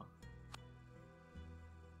 No.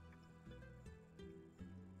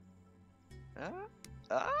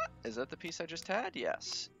 Is that the piece I just had?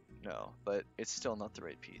 Yes. No, but it's still not the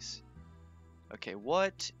right piece. Okay,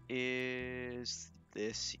 what is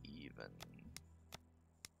this even?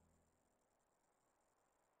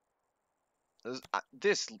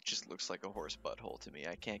 This just looks like a horse butthole to me.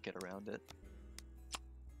 I can't get around it.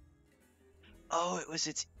 Oh, it was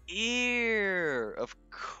its ear! Of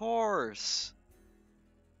course!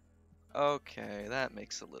 Okay, that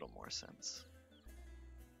makes a little more sense.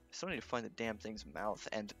 I still need to find the damn thing's mouth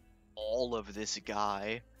and all of this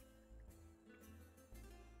guy.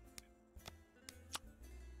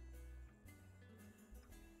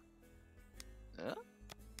 Huh?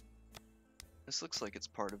 This looks like it's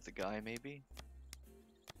part of the guy, maybe?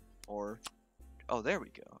 Or... Oh, there we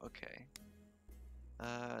go. Okay.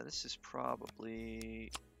 This is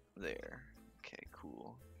probably... there. Okay,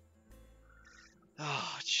 cool.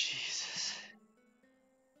 Oh, Jesus.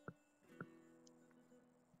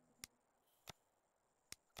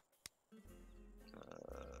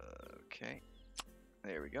 Okay.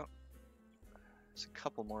 There we go. There's a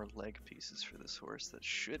couple more leg pieces for this horse that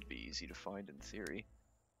should be easy to find in theory.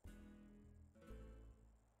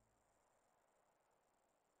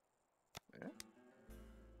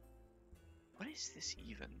 What is this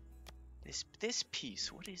even? This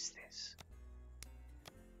piece, what is this?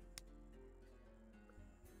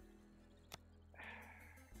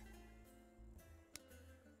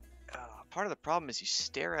 Part of the problem is you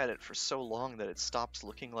stare at it for so long that it stops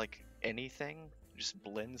looking like anything. It just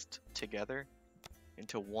blends together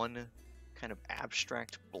into one kind of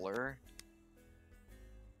abstract blur.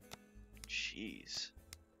 Jeez.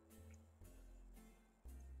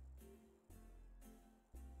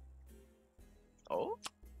 Oh?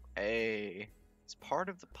 Hey. It's part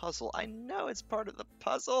of the puzzle. I know it's part of the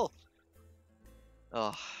puzzle!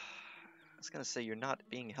 Ugh. I was gonna say you're not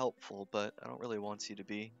being helpful, but I don't really want you to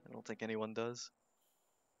be. I don't think anyone does.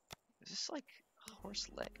 Is this like a horse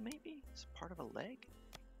leg, maybe? Is it part of a leg?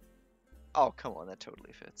 Oh, come on, that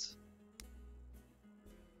totally fits.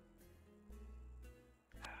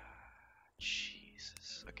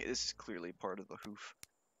 Jesus. Okay, this is clearly part of the hoof.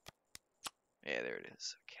 Yeah, there it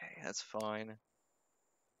is. Okay, that's fine.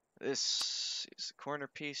 This is a corner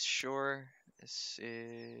piece, sure. This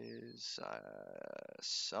is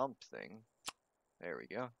something. There we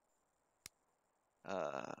go.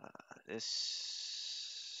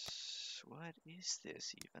 This... What is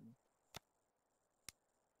this even?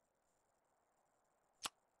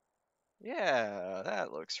 Yeah,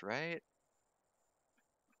 that looks right.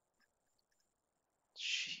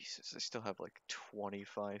 Jesus, I still have like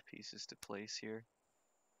 25 pieces to place here.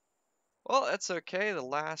 Well, that's okay. The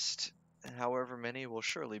last however many will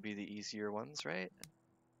surely be the easier ones, right?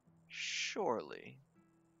 Surely.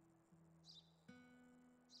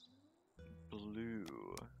 Blue.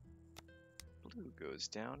 Blue goes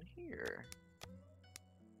down here.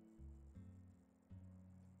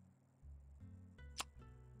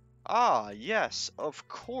 Ah, yes, of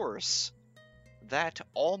course. That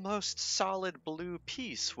almost solid blue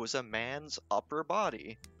piece was a man's upper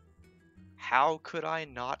body. How could I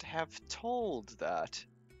not have told that?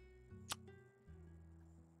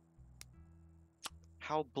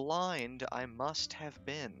 How blind I must have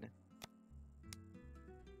been.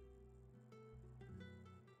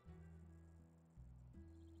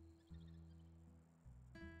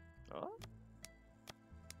 Oh?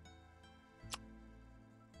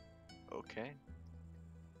 Okay.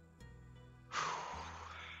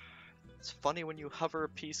 It's funny when you hover a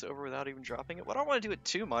piece over without even dropping it. Well, I don't want to do it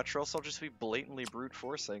too much, or else I'll just be blatantly brute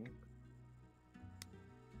forcing.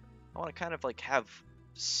 I want to kind of like have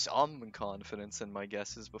some confidence in my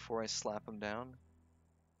guesses before I slap them down.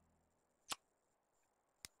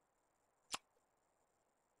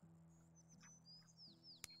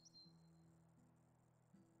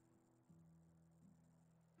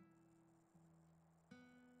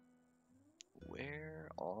 Where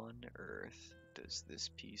on earth does this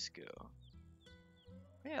piece go?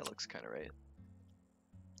 Yeah, it looks kind of right.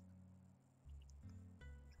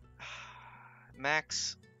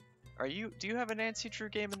 Max, do you have a Nancy Drew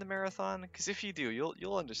game in the marathon? Because if you do,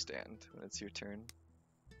 you'll understand when it's your turn.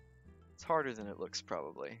 It's harder than it looks,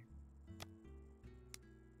 probably.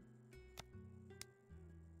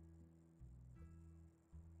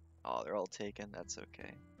 Oh, they're all taken. That's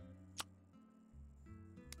okay.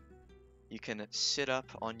 You can sit up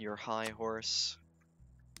on your high horse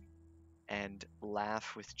and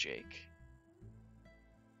laugh with Jake.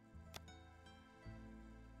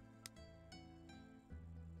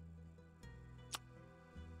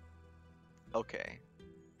 Okay.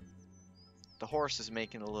 The horse is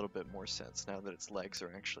making a little bit more sense now that its legs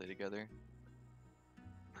are actually together.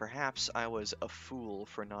 Perhaps I was a fool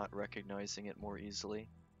for not recognizing it more easily.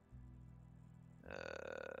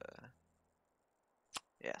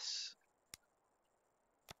 Yes.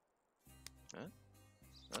 Huh?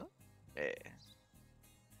 Huh? Eh.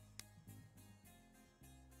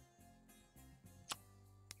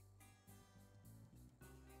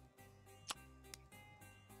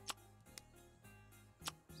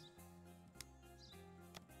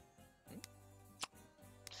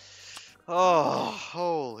 Oh,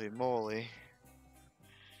 holy moly.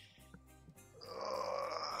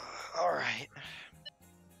 Alright.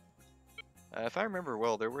 If I remember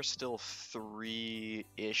well, there were still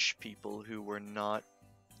 3-ish people who were not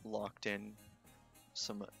locked in.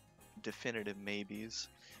 Some definitive maybes.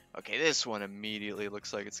 Okay, this one immediately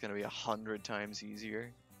looks like it's gonna be 100 times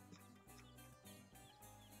easier.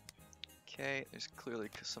 Okay, there's clearly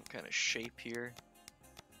some kind of shape here.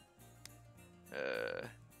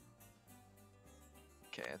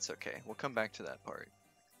 Okay, it's okay. We'll come back to that part.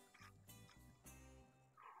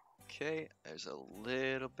 Okay, there's a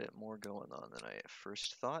little bit more going on than I at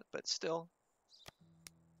first thought, but still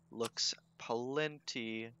looks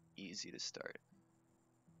plenty easy to start.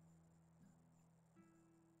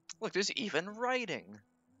 Look, there's even writing.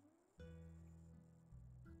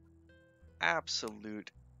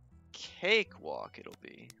 Absolute cakewalk it'll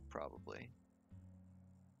be, probably.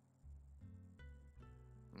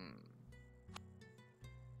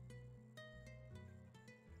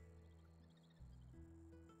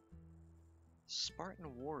 Spartan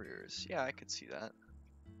warriors. Yeah, I could see that.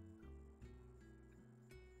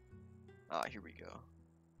 Ah, here we go.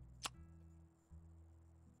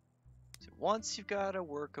 So once you've got a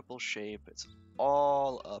workable shape, it's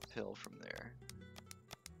all uphill from there.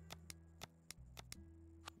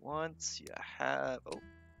 Once you have... Oh.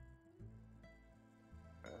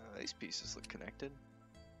 These pieces look connected.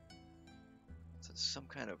 So it's some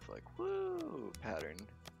kind of like, woo, pattern.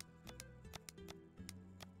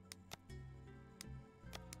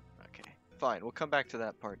 Okay, fine. We'll come back to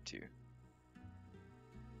that part too.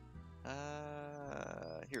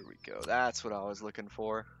 Here we go. That's what I was looking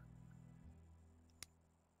for.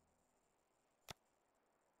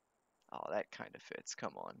 Oh, that kind of fits.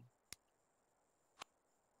 Come on.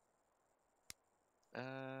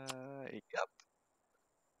 Yep.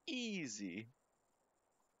 Easy.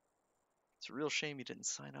 It's a real shame you didn't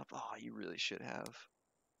sign up. Oh, you really should have.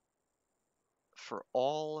 For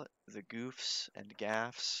all the goofs and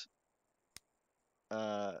gaffs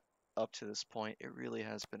up to this point, it really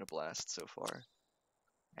has been a blast so far.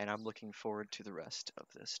 And I'm looking forward to the rest of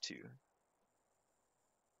this too.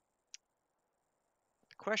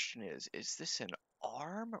 The question is this an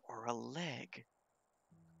arm or a leg?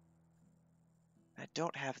 I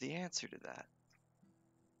don't have the answer to that.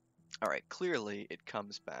 Alright, clearly it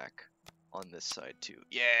comes back on this side too.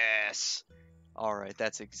 Yes! Alright,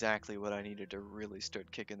 that's exactly what I needed to really start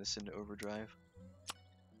kicking this into overdrive.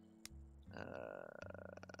 I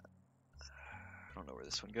don't know where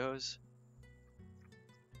this one goes.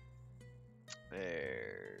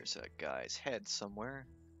 There's a guy's head somewhere.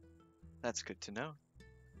 That's good to know.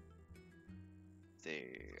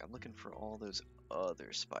 I'm looking for all those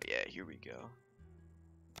other spots. Yeah, here we go.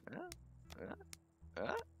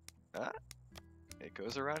 It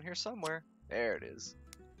goes around here somewhere. There it is.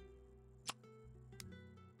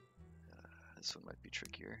 This one might be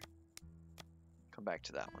trickier. Come back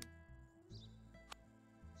to that one.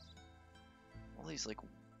 All these, like,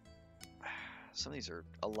 some of these are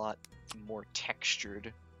a lot more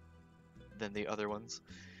textured than the other ones.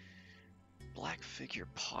 Black figure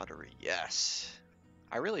pottery, yes.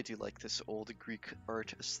 I really do like this old Greek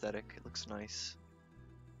art aesthetic. It looks nice.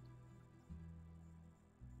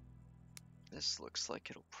 This looks like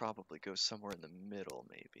it'll probably go somewhere in the middle,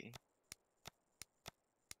 maybe.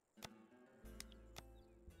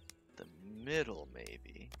 The middle,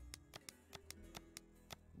 maybe.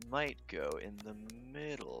 Might go in the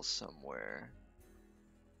middle somewhere.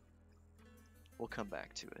 We'll come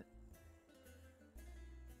back to it.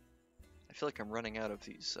 I feel like I'm running out of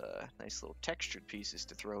these nice little textured pieces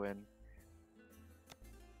to throw in.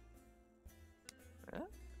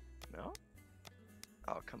 No?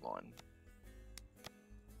 Oh, come on.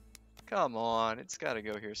 Come on, it's gotta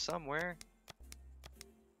go here somewhere.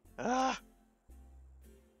 Ah!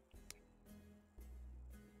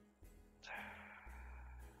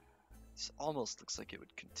 This almost looks like it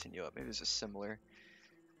would continue up. Maybe there's a similar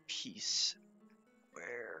piece.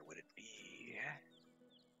 Where would it be?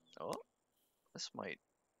 Oh, this might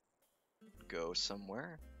go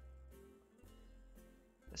somewhere.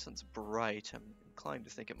 This one's bright. I'm inclined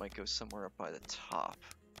to think it might go somewhere up by the top.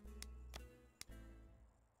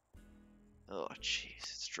 Oh, jeez,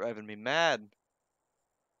 it's driving me mad.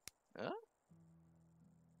 Huh?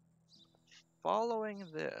 Following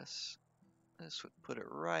this would put it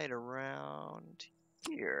right around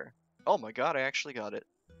here. Oh my god, I actually got it.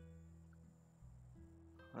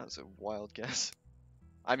 That was a wild guess.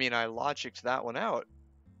 I mean, I logicked that one out,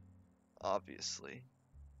 obviously.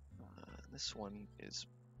 This one is...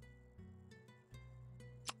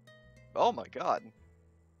 Oh my god.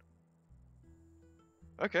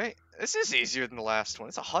 Okay, this is easier than the last one.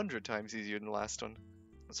 It's 100 times easier than the last one.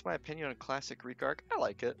 What's my opinion on classic Greek arc? I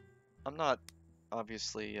like it. I'm not,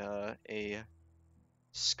 obviously, a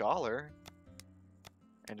scholar,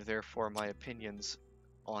 and therefore my opinions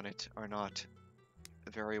on it are not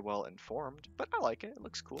very well informed, but I like it. It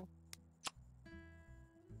looks cool.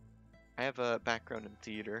 I have a background in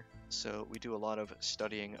theater, so we do a lot of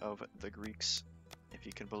studying of the Greeks, if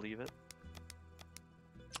you can believe it.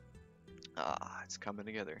 Ah, it's coming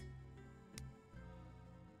together.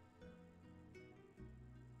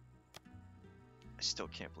 I still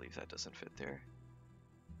can't believe that doesn't fit there.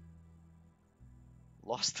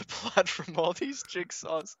 Lost the plot from all these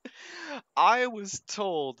jigsaws. I was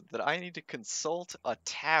told that I need to consult a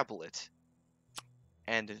tablet,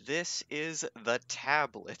 and this is the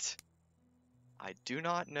tablet. I do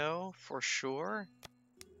not know for sure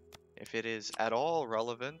if it is at all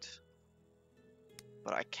relevant,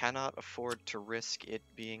 but I cannot afford to risk it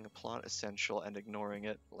being a plot essential and ignoring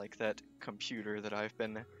it like that computer that I've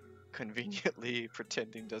been conveniently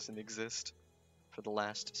pretending doesn't exist for the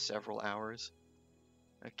last several hours.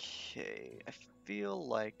 Okay, I feel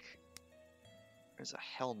like there's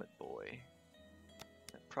a helmet boy.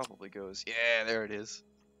 That probably goes, yeah, there it is.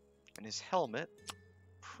 And his helmet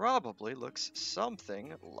probably looks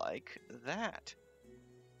something like that.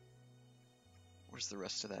 Where's the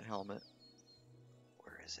rest of that helmet?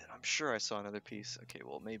 Where is it? I'm sure I saw another piece. Okay,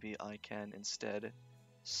 well, maybe I can instead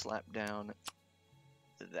slap down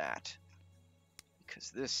that.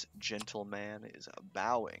 Because this gentleman is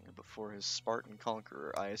bowing before his Spartan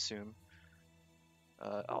conqueror, I assume.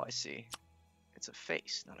 Oh, I see. It's a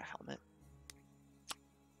face, not a helmet.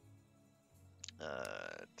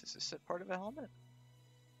 Does this set part of a helmet?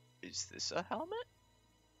 Is this a helmet?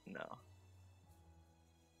 No.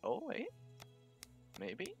 Oh, wait.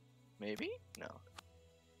 Maybe? Maybe? No.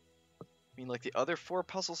 I mean, like the other 4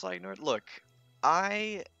 puzzles I ignored? Look,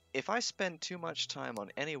 if I spend too much time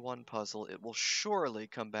on any one puzzle, it will surely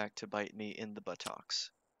come back to bite me in the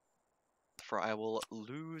buttocks. For I will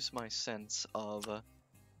lose my sense of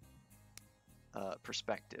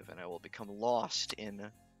perspective, and I will become lost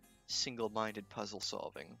in single-minded puzzle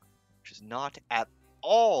solving, which is not at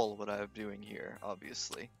all what I'm doing here,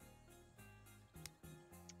 obviously.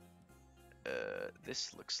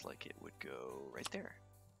 This looks like it would go right there.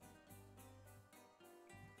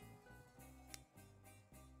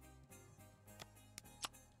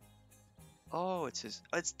 Oh,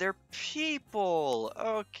 it's their people.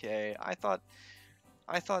 Okay, I thought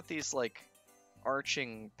these like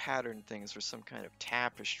arching pattern things were some kind of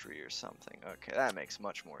tapestry or something. Okay, that makes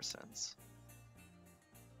much more sense.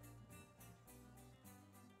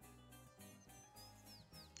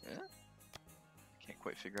 Yeah. Can't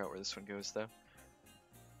quite figure out where this one goes though.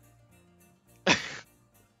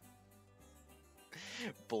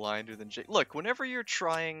 Blinder than Jake. Look, whenever you're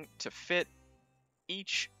trying to fit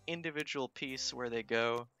each individual piece where they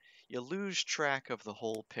go, you lose track of the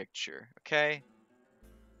whole picture, okay?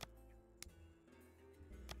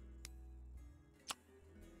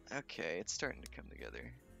 Okay, it's starting to come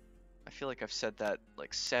together. I feel like I've said that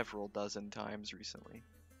like several dozen times recently.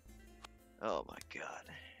 Oh my god.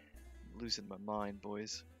 I'm losing my mind,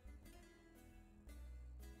 boys.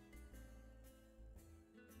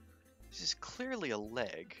 This is clearly a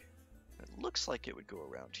leg. It looks like it would go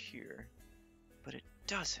around here, but it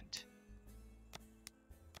doesn't.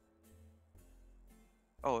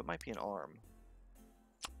 Oh, it might be an arm.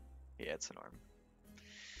 Yeah, it's an arm.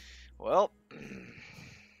 Well,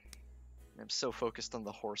 I'm so focused on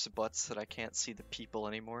the horse butts that I can't see the people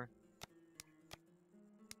anymore.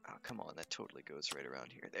 Oh, come on, that totally goes right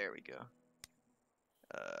around here. There we go.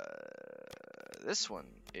 This one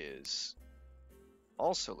is...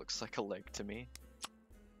 also looks like a leg to me.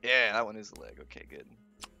 Yeah, that one is a leg. Okay, good.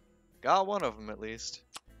 Got one of them at least.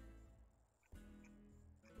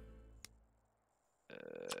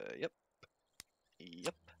 Yep.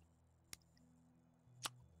 Yep.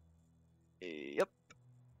 Yep.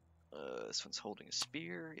 This one's holding a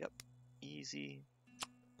spear. Yep. Easy.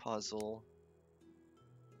 Puzzle.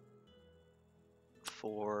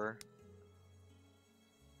 For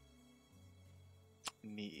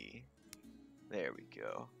me. There we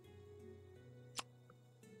go.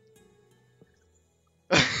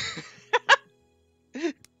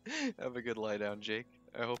 Have a good lie down, Jake.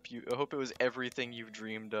 I hope it was everything you've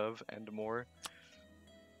dreamed of and more.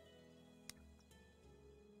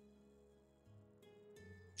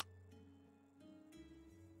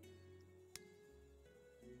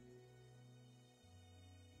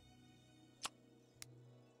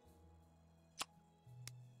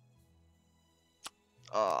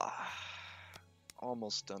 Ah,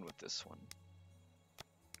 almost done with this one.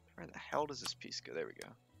 Where the hell does this piece go? There we go.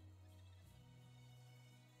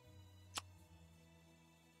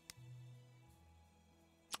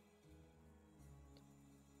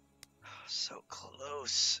 So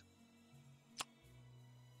close.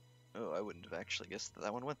 Oh, I wouldn't have actually guessed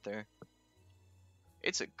that one went there.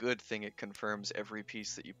 It's a good thing it confirms every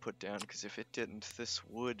piece that you put down, because if it didn't, this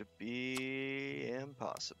would be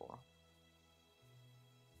impossible.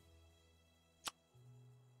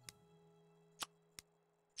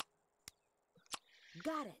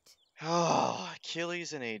 Got it. Oh,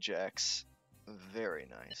 Achilles and Ajax. Very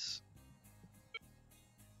nice.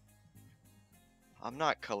 I'm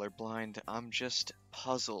not colorblind, I'm just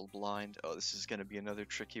puzzle blind. Oh, this is gonna be another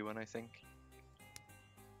tricky one, I think.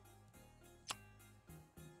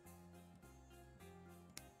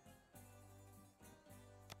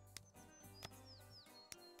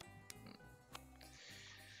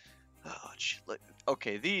 Oh, look.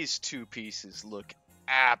 Okay, these two pieces look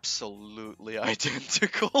absolutely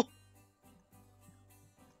identical.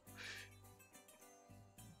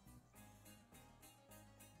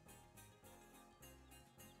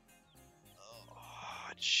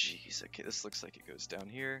 Oh, jeez. Okay, this looks like it goes down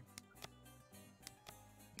here.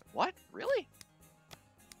 What? Really?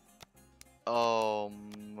 Oh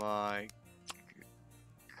my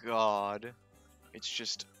god. It's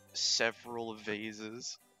just several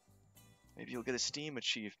vases. Maybe you'll get a Steam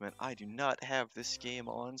achievement. I do not have this game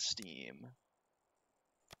on Steam.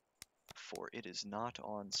 For it is not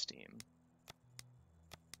on Steam.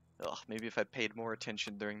 Ugh, maybe if I paid more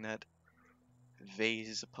attention during that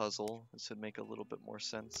vase puzzle, this would make a little bit more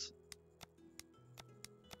sense.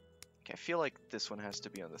 Okay, I feel like this one has to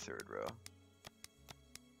be on the third row.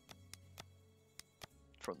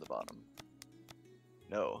 From the bottom.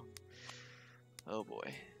 No. Oh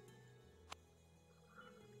boy.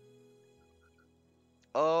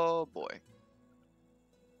 Oh boy.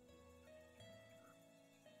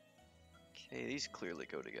 Okay, these clearly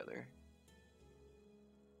go together.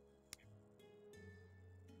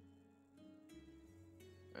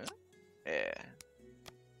 Huh? Yeah.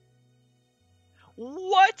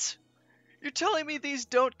 What? You're telling me these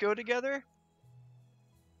don't go together?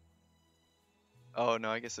 Oh no,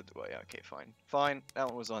 I guess it. Well, yeah, okay, fine. Fine, that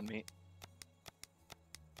one was on me.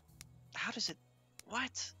 How does it.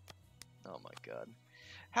 What? Oh my god.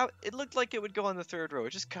 How. It looked like it would go on the third row.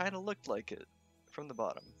 It just kind of looked like it from the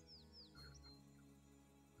bottom.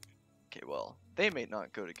 Okay, well, they may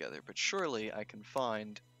not go together, but surely I can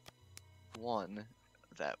find one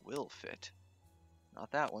that will fit.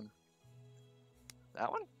 Not that one.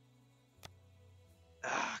 That one?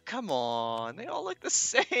 Ah, come on. They all look the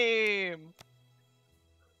same.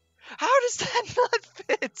 How does that not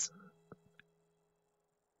fit?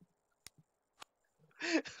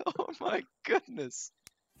 Oh my goodness.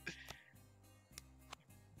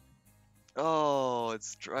 Oh,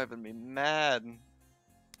 it's driving me mad.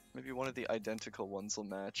 Maybe one of the identical ones will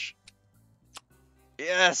match.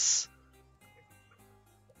 Yes!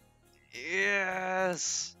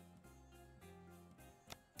 Yes!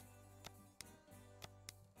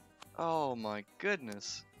 Oh my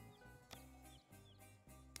goodness.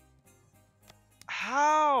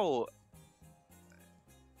 How?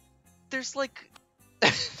 There's like...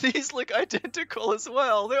 These look identical as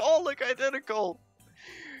well. They all look identical.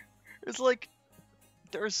 It's like...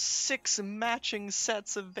 There's 6 matching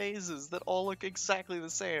sets of vases that all look exactly the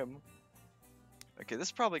same. Okay,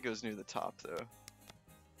 this probably goes near the top, though.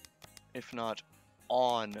 If not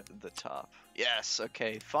on the top. Yes,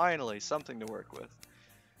 okay, finally, something to work with.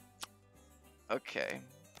 Okay.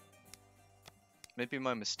 Maybe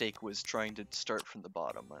my mistake was trying to start from the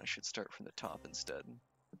bottom. I should start from the top instead.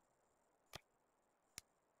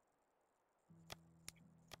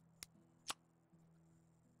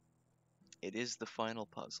 It is the final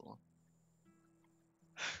puzzle.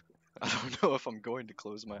 I don't know if I'm going to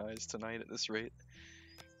close my eyes tonight at this rate.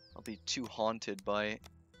 I'll be too haunted by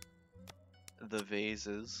the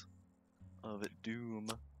vases of doom.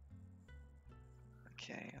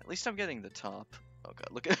 Okay, at least I'm getting the top. Oh god,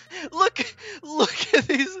 look at look at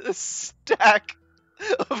these a stack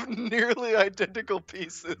of nearly identical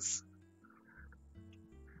pieces.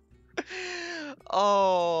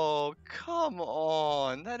 Oh, come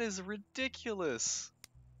on. That is ridiculous.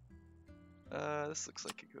 This looks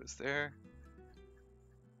like it goes there.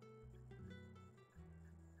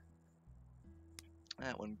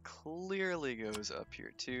 That one clearly goes up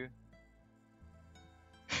here too.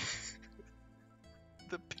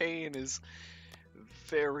 The pain is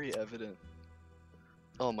very evident.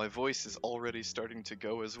 Oh, my voice is already starting to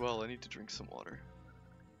go as well. I need to drink some water.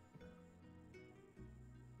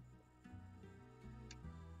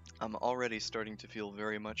 I'm already starting to feel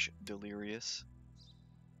very much delirious.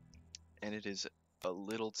 And it is a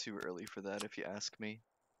little too early for that, if you ask me.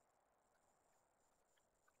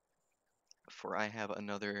 For I have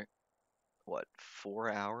another, what,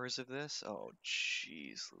 4 hours of this? Oh,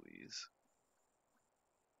 jeez Louise.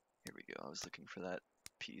 Here we go. I was looking for that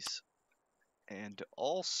piece. And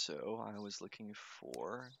also, I was looking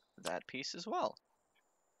for that piece as well.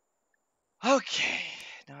 Okay,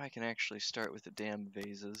 now I can actually start with the damn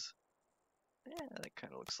vases. Yeah, that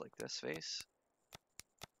kind of looks like this vase.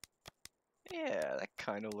 Yeah, that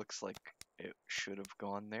kind of looks like it should have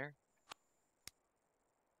gone there.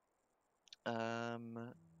 There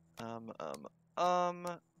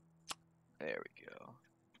we go.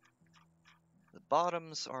 The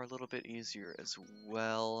bottoms are a little bit easier as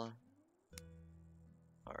well.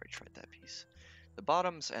 Alright, tried that piece. The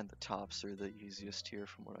bottoms and the tops are the easiest here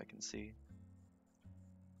from what I can see.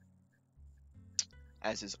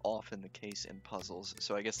 As is often the case in puzzles,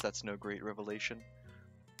 so I guess that's no great revelation.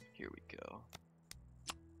 Here we go.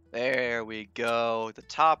 There we go. The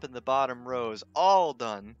top and the bottom rows all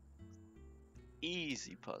done.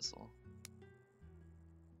 Easy puzzle.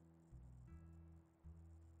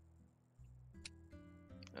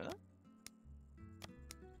 Huh?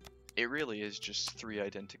 It really is just 3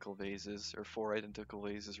 identical vases, or 4 identical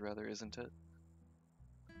vases rather, isn't it?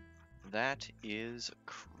 That is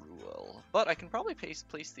cruel. But I can probably place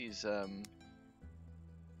these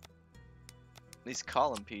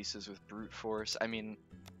column pieces with brute force. I mean,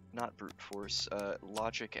 not brute force,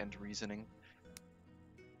 logic and reasoning.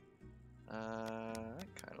 That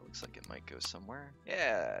kind of looks like it might go somewhere.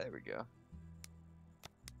 Yeah, there we go.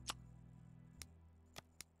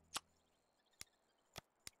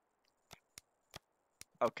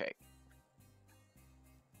 Okay.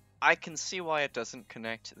 I can see why it doesn't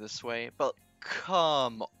connect this way, but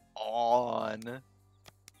come on.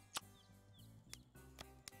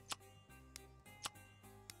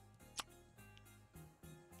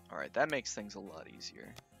 Alright, that makes things a lot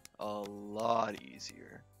easier. A lot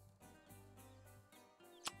easier.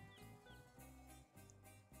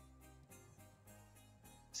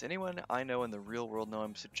 Does anyone I know in the real world know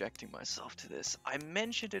I'm subjecting myself to this? I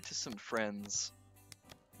mentioned it to some friends,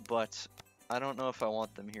 but I don't know if I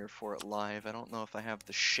want them here for it live. I don't know if I have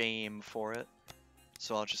the shame for it.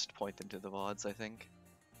 So I'll just point them to the VODs, I think.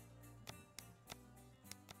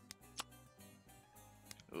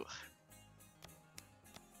 Ugh.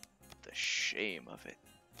 The shame of it.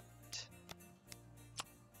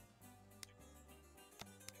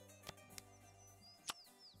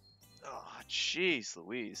 Oh, jeez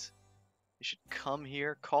Louise. You should come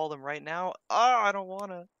here, call them right now. Oh, I don't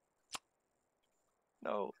wanna.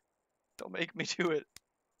 No. Don't make me do it.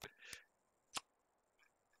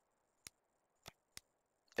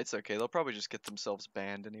 It's okay, they'll probably just get themselves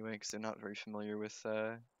banned anyway, because they're not very familiar with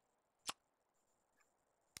the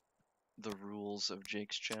rules of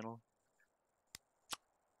Jake's channel.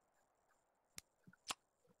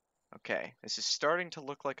 Okay, this is starting to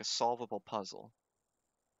look like a solvable puzzle.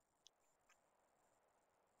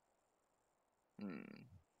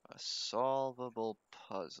 A solvable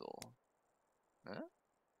puzzle. Huh?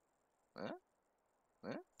 Huh?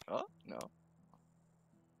 Huh? Oh, no.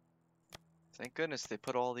 Thank goodness they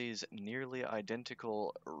put all these nearly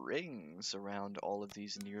identical rings around all of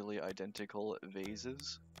these nearly identical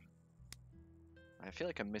vases. I feel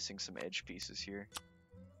like I'm missing some edge pieces here.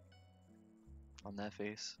 On that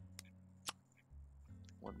vase.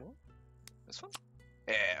 One more? This one?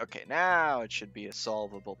 Yeah, okay, now it should be a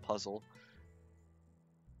solvable puzzle.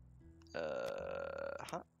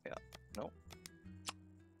 Yeah, no.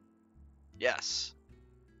 Yes.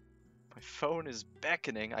 My phone is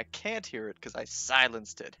beckoning. I can't hear it because I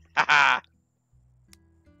silenced it. Haha!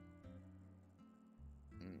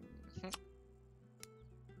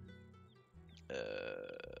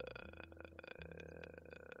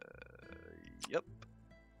 Yep.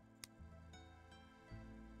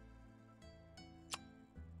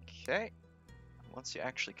 Okay. Once you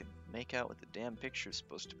actually can make out what the damn picture is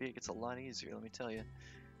supposed to be, it gets a lot easier, let me tell you.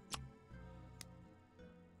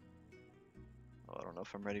 Oh, I don't know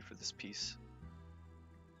if I'm ready for this piece.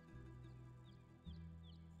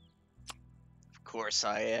 Of course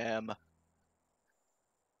I am.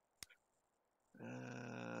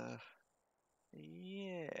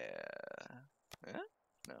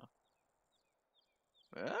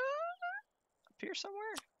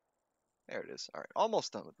 There it is. All right,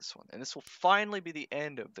 almost done with this one. And this will finally be the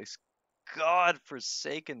end of this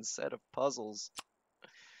godforsaken set of puzzles.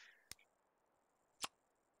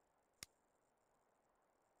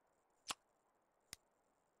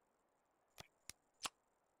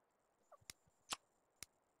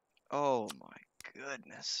 Oh my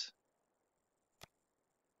goodness.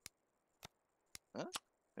 Huh?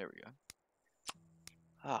 There we go.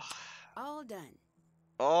 Ah. All done.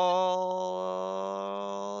 All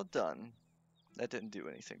done. That didn't do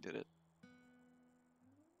anything, did it?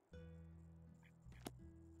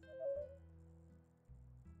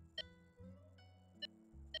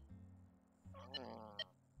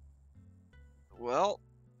 Well,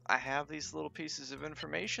 I have these little pieces of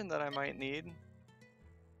information that I might need.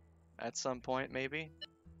 At some point, maybe.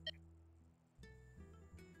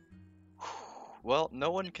 Well, no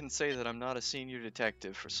one can say that I'm not a senior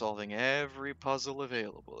detective for solving every puzzle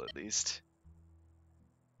available, at least.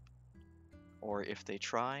 Or if they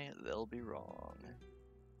try, they'll be wrong.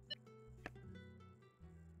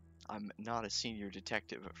 I'm not a senior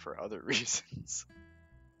detective for other reasons.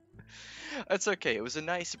 That's okay, it was a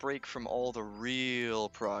nice break from all the real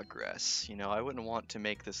progress. You know, I wouldn't want to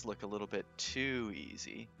make this look a little bit too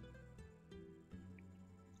easy.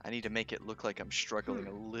 I need to make it look like I'm struggling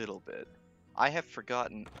a little bit. I have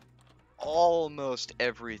forgotten almost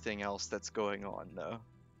everything else that's going on, though.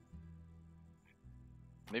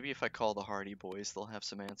 Maybe if I call the Hardy Boys, they'll have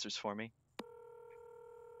some answers for me.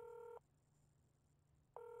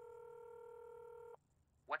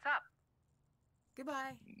 What's up?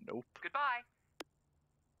 Goodbye. Nope. Goodbye.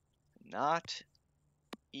 Not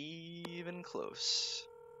even close.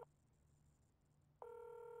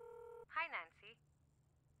 Hi, Nancy.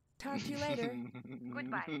 Talk to you later.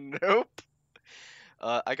 Goodbye. Nope.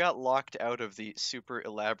 I got locked out of the super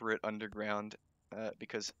elaborate underground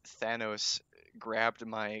because Thanos grabbed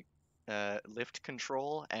my lift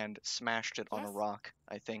control and smashed it on a Yes? rock,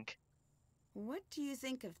 I think. What do you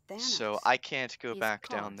think of Thanos? So I can't go He's back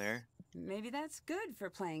down close. there. Maybe that's good for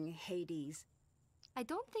playing Hades. I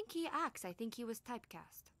don't think he acts. I think he was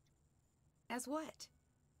typecast. As what?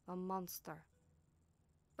 A monster.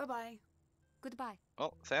 Bye-bye. Goodbye.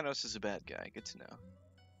 Well, Thanos is a bad guy. Good to know.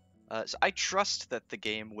 So I trust that the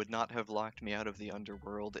game would not have locked me out of the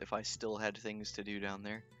underworld if I still had things to do down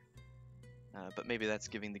there. But maybe that's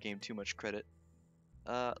giving the game too much credit.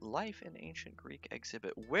 Life in Ancient Greek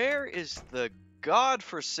exhibit. Where is the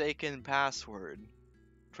godforsaken password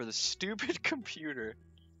for the stupid computer?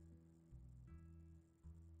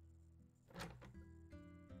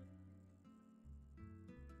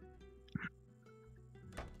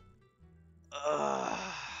 Ugh.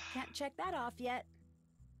 Can't check that off yet.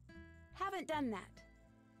 Haven't done that.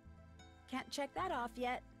 Can't check that off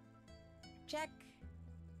yet. Check.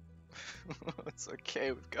 It's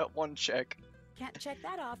okay, we've got one check. Can't check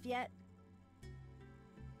that off yet.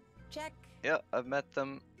 Check. Yeah, I've met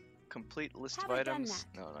them. Complete list of Haven't done items.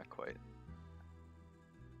 that. No, not quite.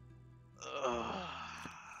 Ugh.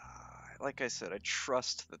 Like I said, I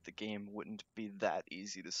trust that the game wouldn't be that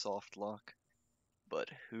easy to soft lock. But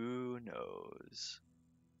who knows?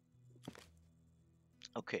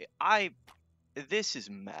 Okay, this is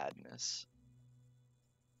madness.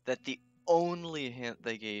 That the only hint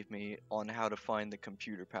they gave me on how to find the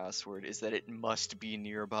computer password is that it must be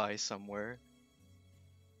nearby somewhere.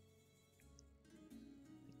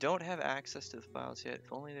 Don't have access to the files yet.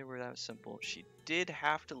 If only they were that simple. She did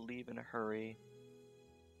have to leave in a hurry.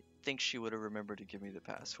 I think she would have remembered to give me the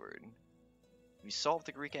password. Have you solved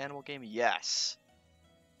the Greek animal game? Yes.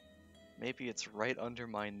 Maybe it's right under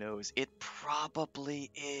my nose. It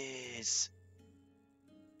probably is.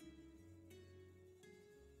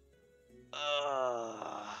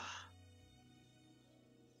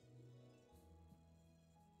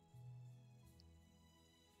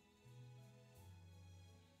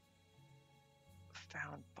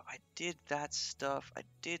 Found, but I did that stuff. I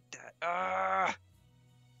did that.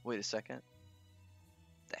 Wait a second.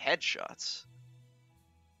 The headshots.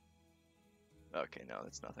 Okay, no,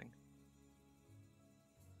 that's nothing.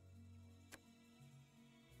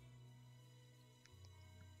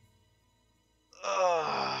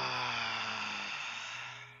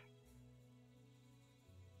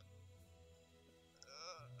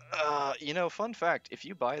 You know, fun fact, if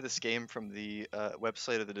you buy this game from the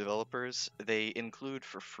website of the developers, they include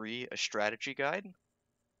for free a strategy guide.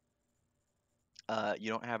 You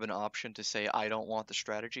don't have an option to say, I don't want the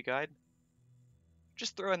strategy guide.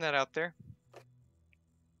 Just throwing that out there.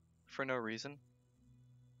 For no reason.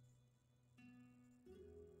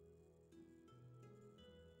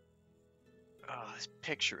 Oh, this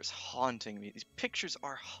picture is haunting me. These pictures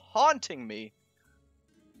are haunting me.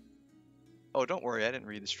 Oh, don't worry, I didn't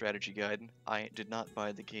read the strategy guide. I did not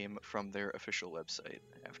buy the game from their official website,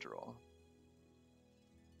 after all.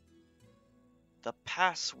 The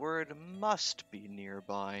password must be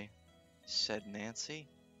nearby, said Nancy.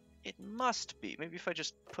 It must be. Maybe if I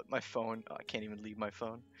just put my phone... Oh, I can't even leave my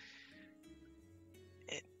phone.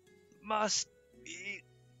 It must be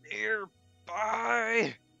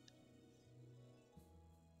nearby.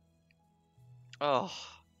 Oh.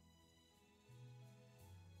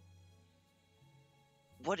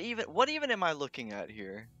 What even am I looking at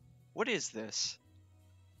here? What is this?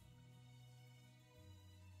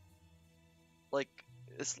 Like,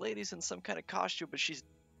 this lady's in some kind of costume, but she's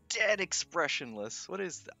dead expressionless. What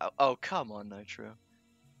is that? Oh, come on, Nitro.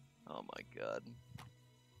 Oh my god.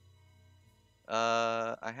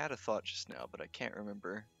 I had a thought just now, but I can't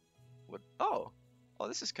remember what... Oh,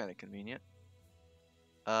 this is kind of convenient.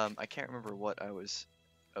 I can't remember what I was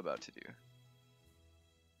about to do.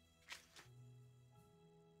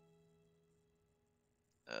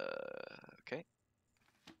 Okay.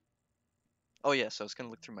 Oh yes, I was gonna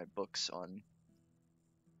look through my books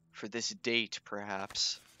for this date,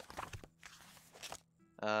 perhaps.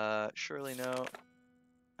 Surely no.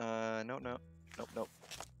 Nope.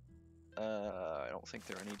 I don't think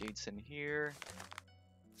there are any dates in here.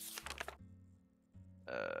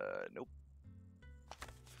 Nope.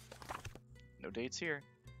 No dates here.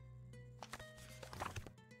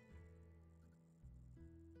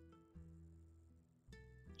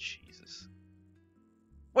 Jesus.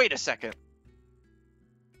 Wait a second!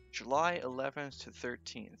 July 11th to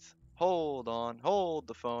 13th. Hold on, hold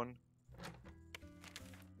the phone.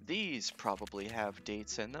 These probably have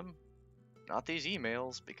dates in them. Not these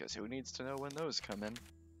emails, because who needs to know when those come in?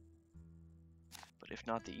 But if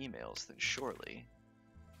not the emails, then surely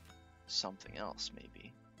something else,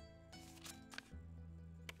 maybe.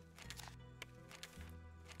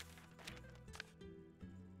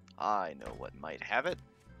 I know what might have it.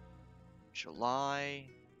 July.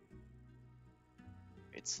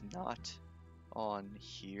 It's not on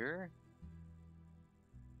here.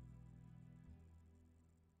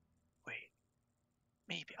 Wait.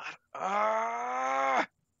 Maybe I don't... Ah!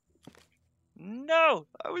 No!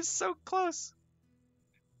 I was so close!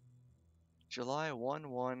 July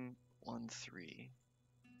 1113.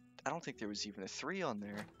 I don't think there was even a 3 on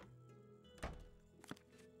there.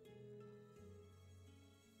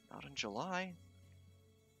 Not in July.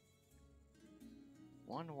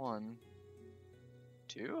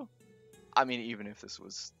 112? I mean, even if this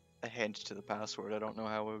was a hint to the password, I don't know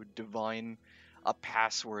how I would divine a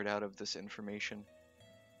password out of this information.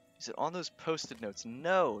 Is it on those post-it notes?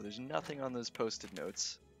 No, there's nothing on those post-it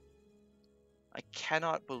notes. I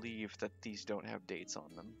cannot believe that these don't have dates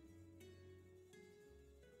on them.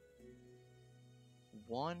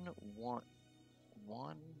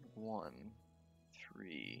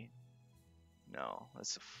 1113. No,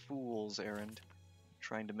 that's a fool's errand.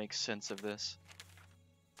 Trying to make sense of this.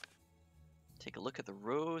 Take a look at the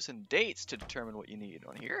rows and dates to determine what you need.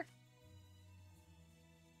 On here?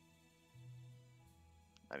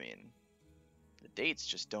 I mean, the dates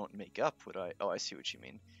just don't make up what I... Oh, I see what you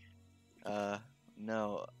mean.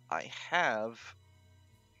 No, I have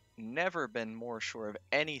never been more sure of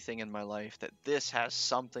anything in my life that this has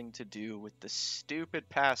something to do with the stupid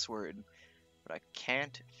password, but I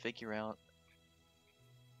can't figure out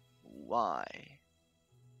why.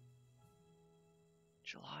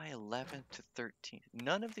 July 11th to 13th.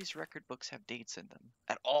 None of these record books have dates in them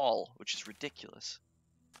at all, which is ridiculous.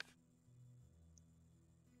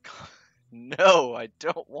 No, I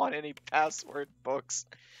don't want any password books.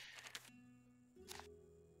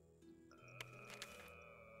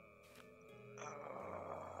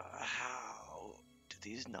 How do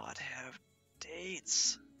these not have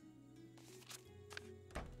dates?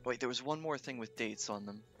 Wait, there was one more thing with dates on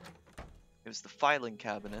them. It was the filing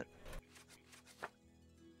cabinet.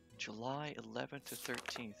 July 11th to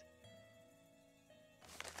 13th.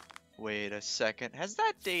 Wait a second. Has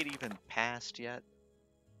that date even passed yet?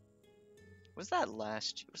 Was that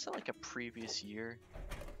last... Was that like a previous year?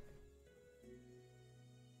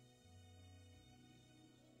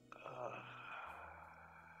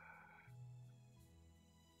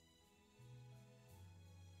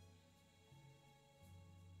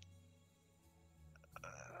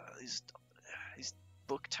 These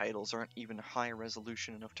book titles aren't even high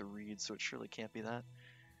resolution enough to read, so it surely can't be that.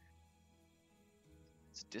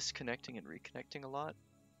 It's disconnecting and reconnecting a lot.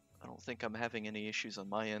 I don't think I'm having any issues on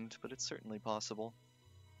my end, but it's certainly possible.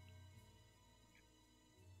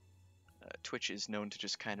 Twitch is known to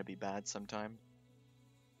just kind of be bad sometime.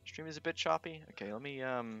 Stream is a bit choppy. Okay,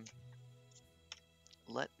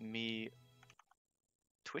 let me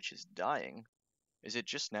Twitch is dying. Is it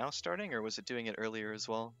just now starting, or was it doing it earlier as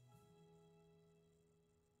well?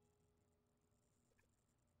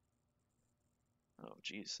 Oh,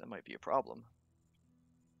 geez, that might be a problem.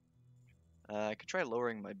 I could try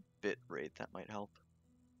lowering my bit rate, that might help.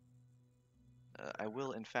 I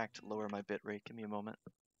will, in fact, lower my bit rate. Give me a moment.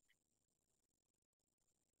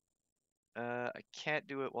 I can't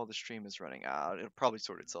do it while the stream is running. It'll probably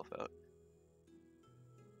sort itself out.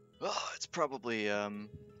 Oh, it's probably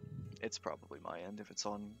my end if it's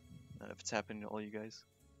on, if it's happening to all you guys.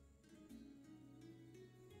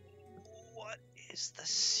 What is the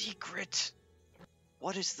secret?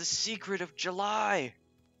 What is the secret of July?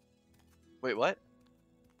 Wait, what?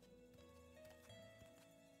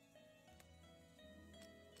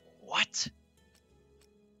 What?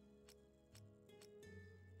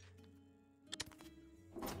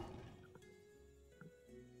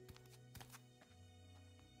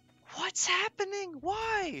 What's happening?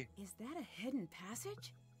 Why? Is that a hidden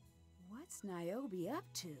passage? What's Niobe up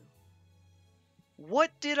to?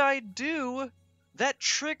 What did I do that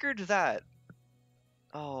triggered that?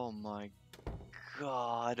 Oh my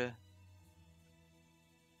god.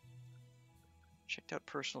 Checked out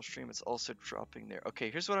personal stream, it's also dropping there.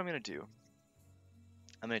 Okay, here's what I'm gonna do.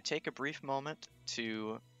 I'm gonna take a brief moment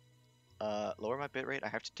to lower my bitrate. I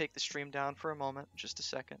have to take the stream down for a moment, just a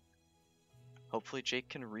second. Hopefully Jake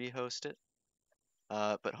can rehost it.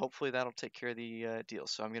 But hopefully that'll take care of the deal.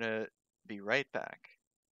 So I'm gonna be right back.